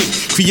just bait.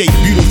 Create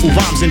beautiful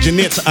rhymes,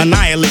 engineered to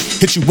annihilate.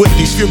 Hit you with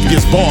these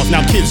furious bars,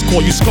 now kids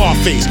call you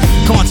Scarface.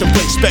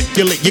 Contemplate,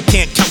 speculate, you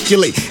can't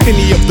calculate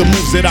any of the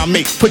moves that I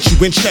make. Put you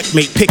in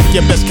checkmate, pick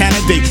your best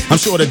candidate. I'm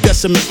sure to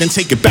decimate, then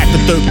take it back to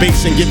third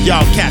base and give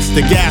y'all cats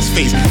the gas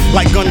face.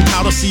 Like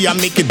gunpowder, see I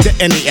make it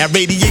detonate. Add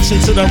radiation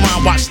to the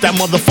rhyme, watch that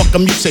motherfucker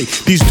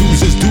mutate. These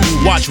dudes is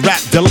doodle, watch rap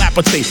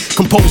dilapidate.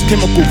 Compose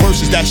chemical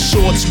verses that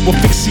sure to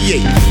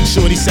asphyxiate.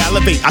 Shorty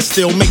salivate, I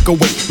still make her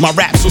wait. My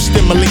raps will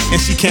stimulate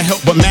and she can't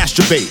help but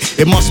masturbate.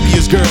 It must be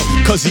his girl,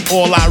 cause he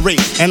all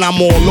irate. And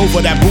I'm all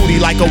over that booty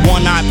like a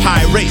one-eyed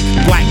pirate.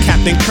 Black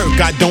Captain Kirk,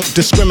 I don't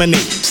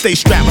discriminate. Stay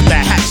strapped with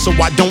that hat so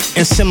I don't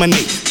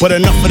inseminate. But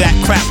enough of that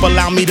crap,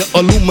 allow me to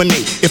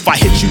illuminate. If I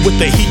hit you with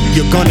the heat,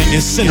 you're gonna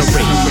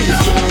incinerate.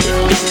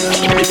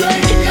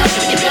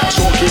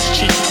 Talk is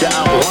cheap, the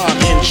outline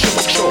in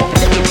short.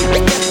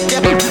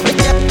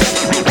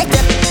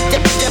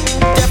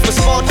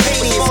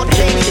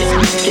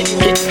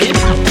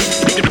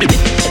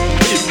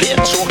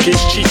 Talk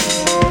is cheap.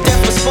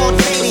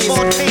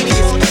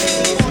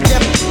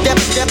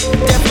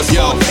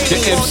 Yo, the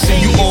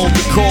MC you all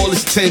recall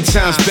is 10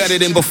 times better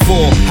than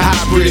before.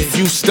 Hybrid if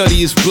you study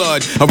his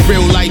blood. A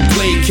real light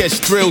blade,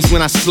 catch thrills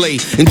when I slay.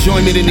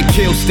 Enjoyment in the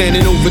kill,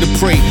 standing over the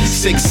prey.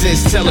 6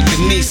 sense,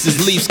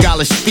 telekinesis, leave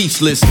scholars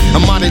speechless.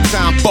 I'm on in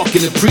time,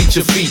 fucking the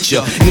preacher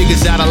feature.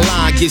 Niggas out of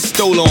line, get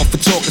stole on for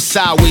talking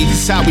sideways.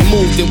 It's how we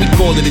moved and we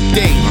call it a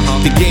day.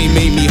 The game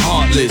made me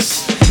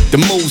heartless. The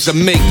moves I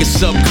make is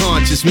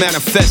subconscious,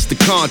 manifest the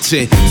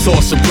content.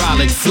 Thoughts are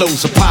brolic,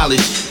 flows are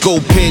polished.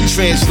 Gold pen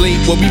translate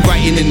what we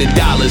writing in the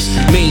dollars.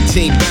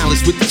 Maintain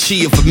balance with the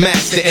chi of a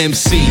master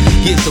MC.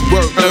 Years of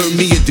work earn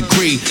me a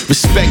degree.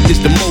 Respect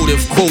is the motive,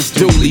 quotes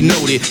duly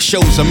noted.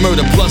 Shows I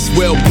murder plus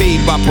well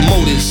paid by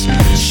promoters.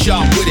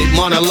 Sharp with it,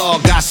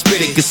 monologue I spit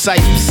it.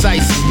 Concise,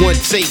 precise, one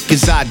take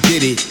cause I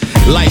did it.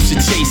 Life's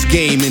a chase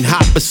game and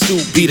hot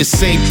pursuit be the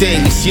same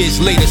thing. It's years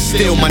later,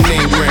 still my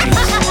name rings.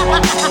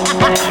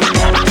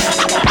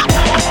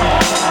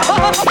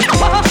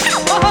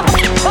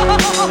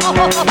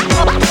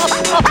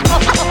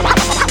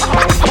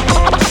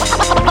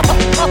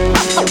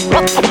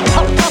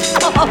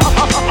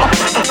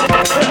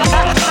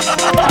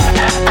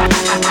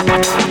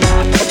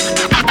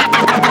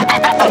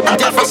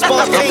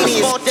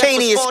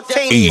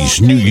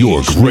 East New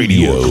York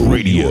Radio.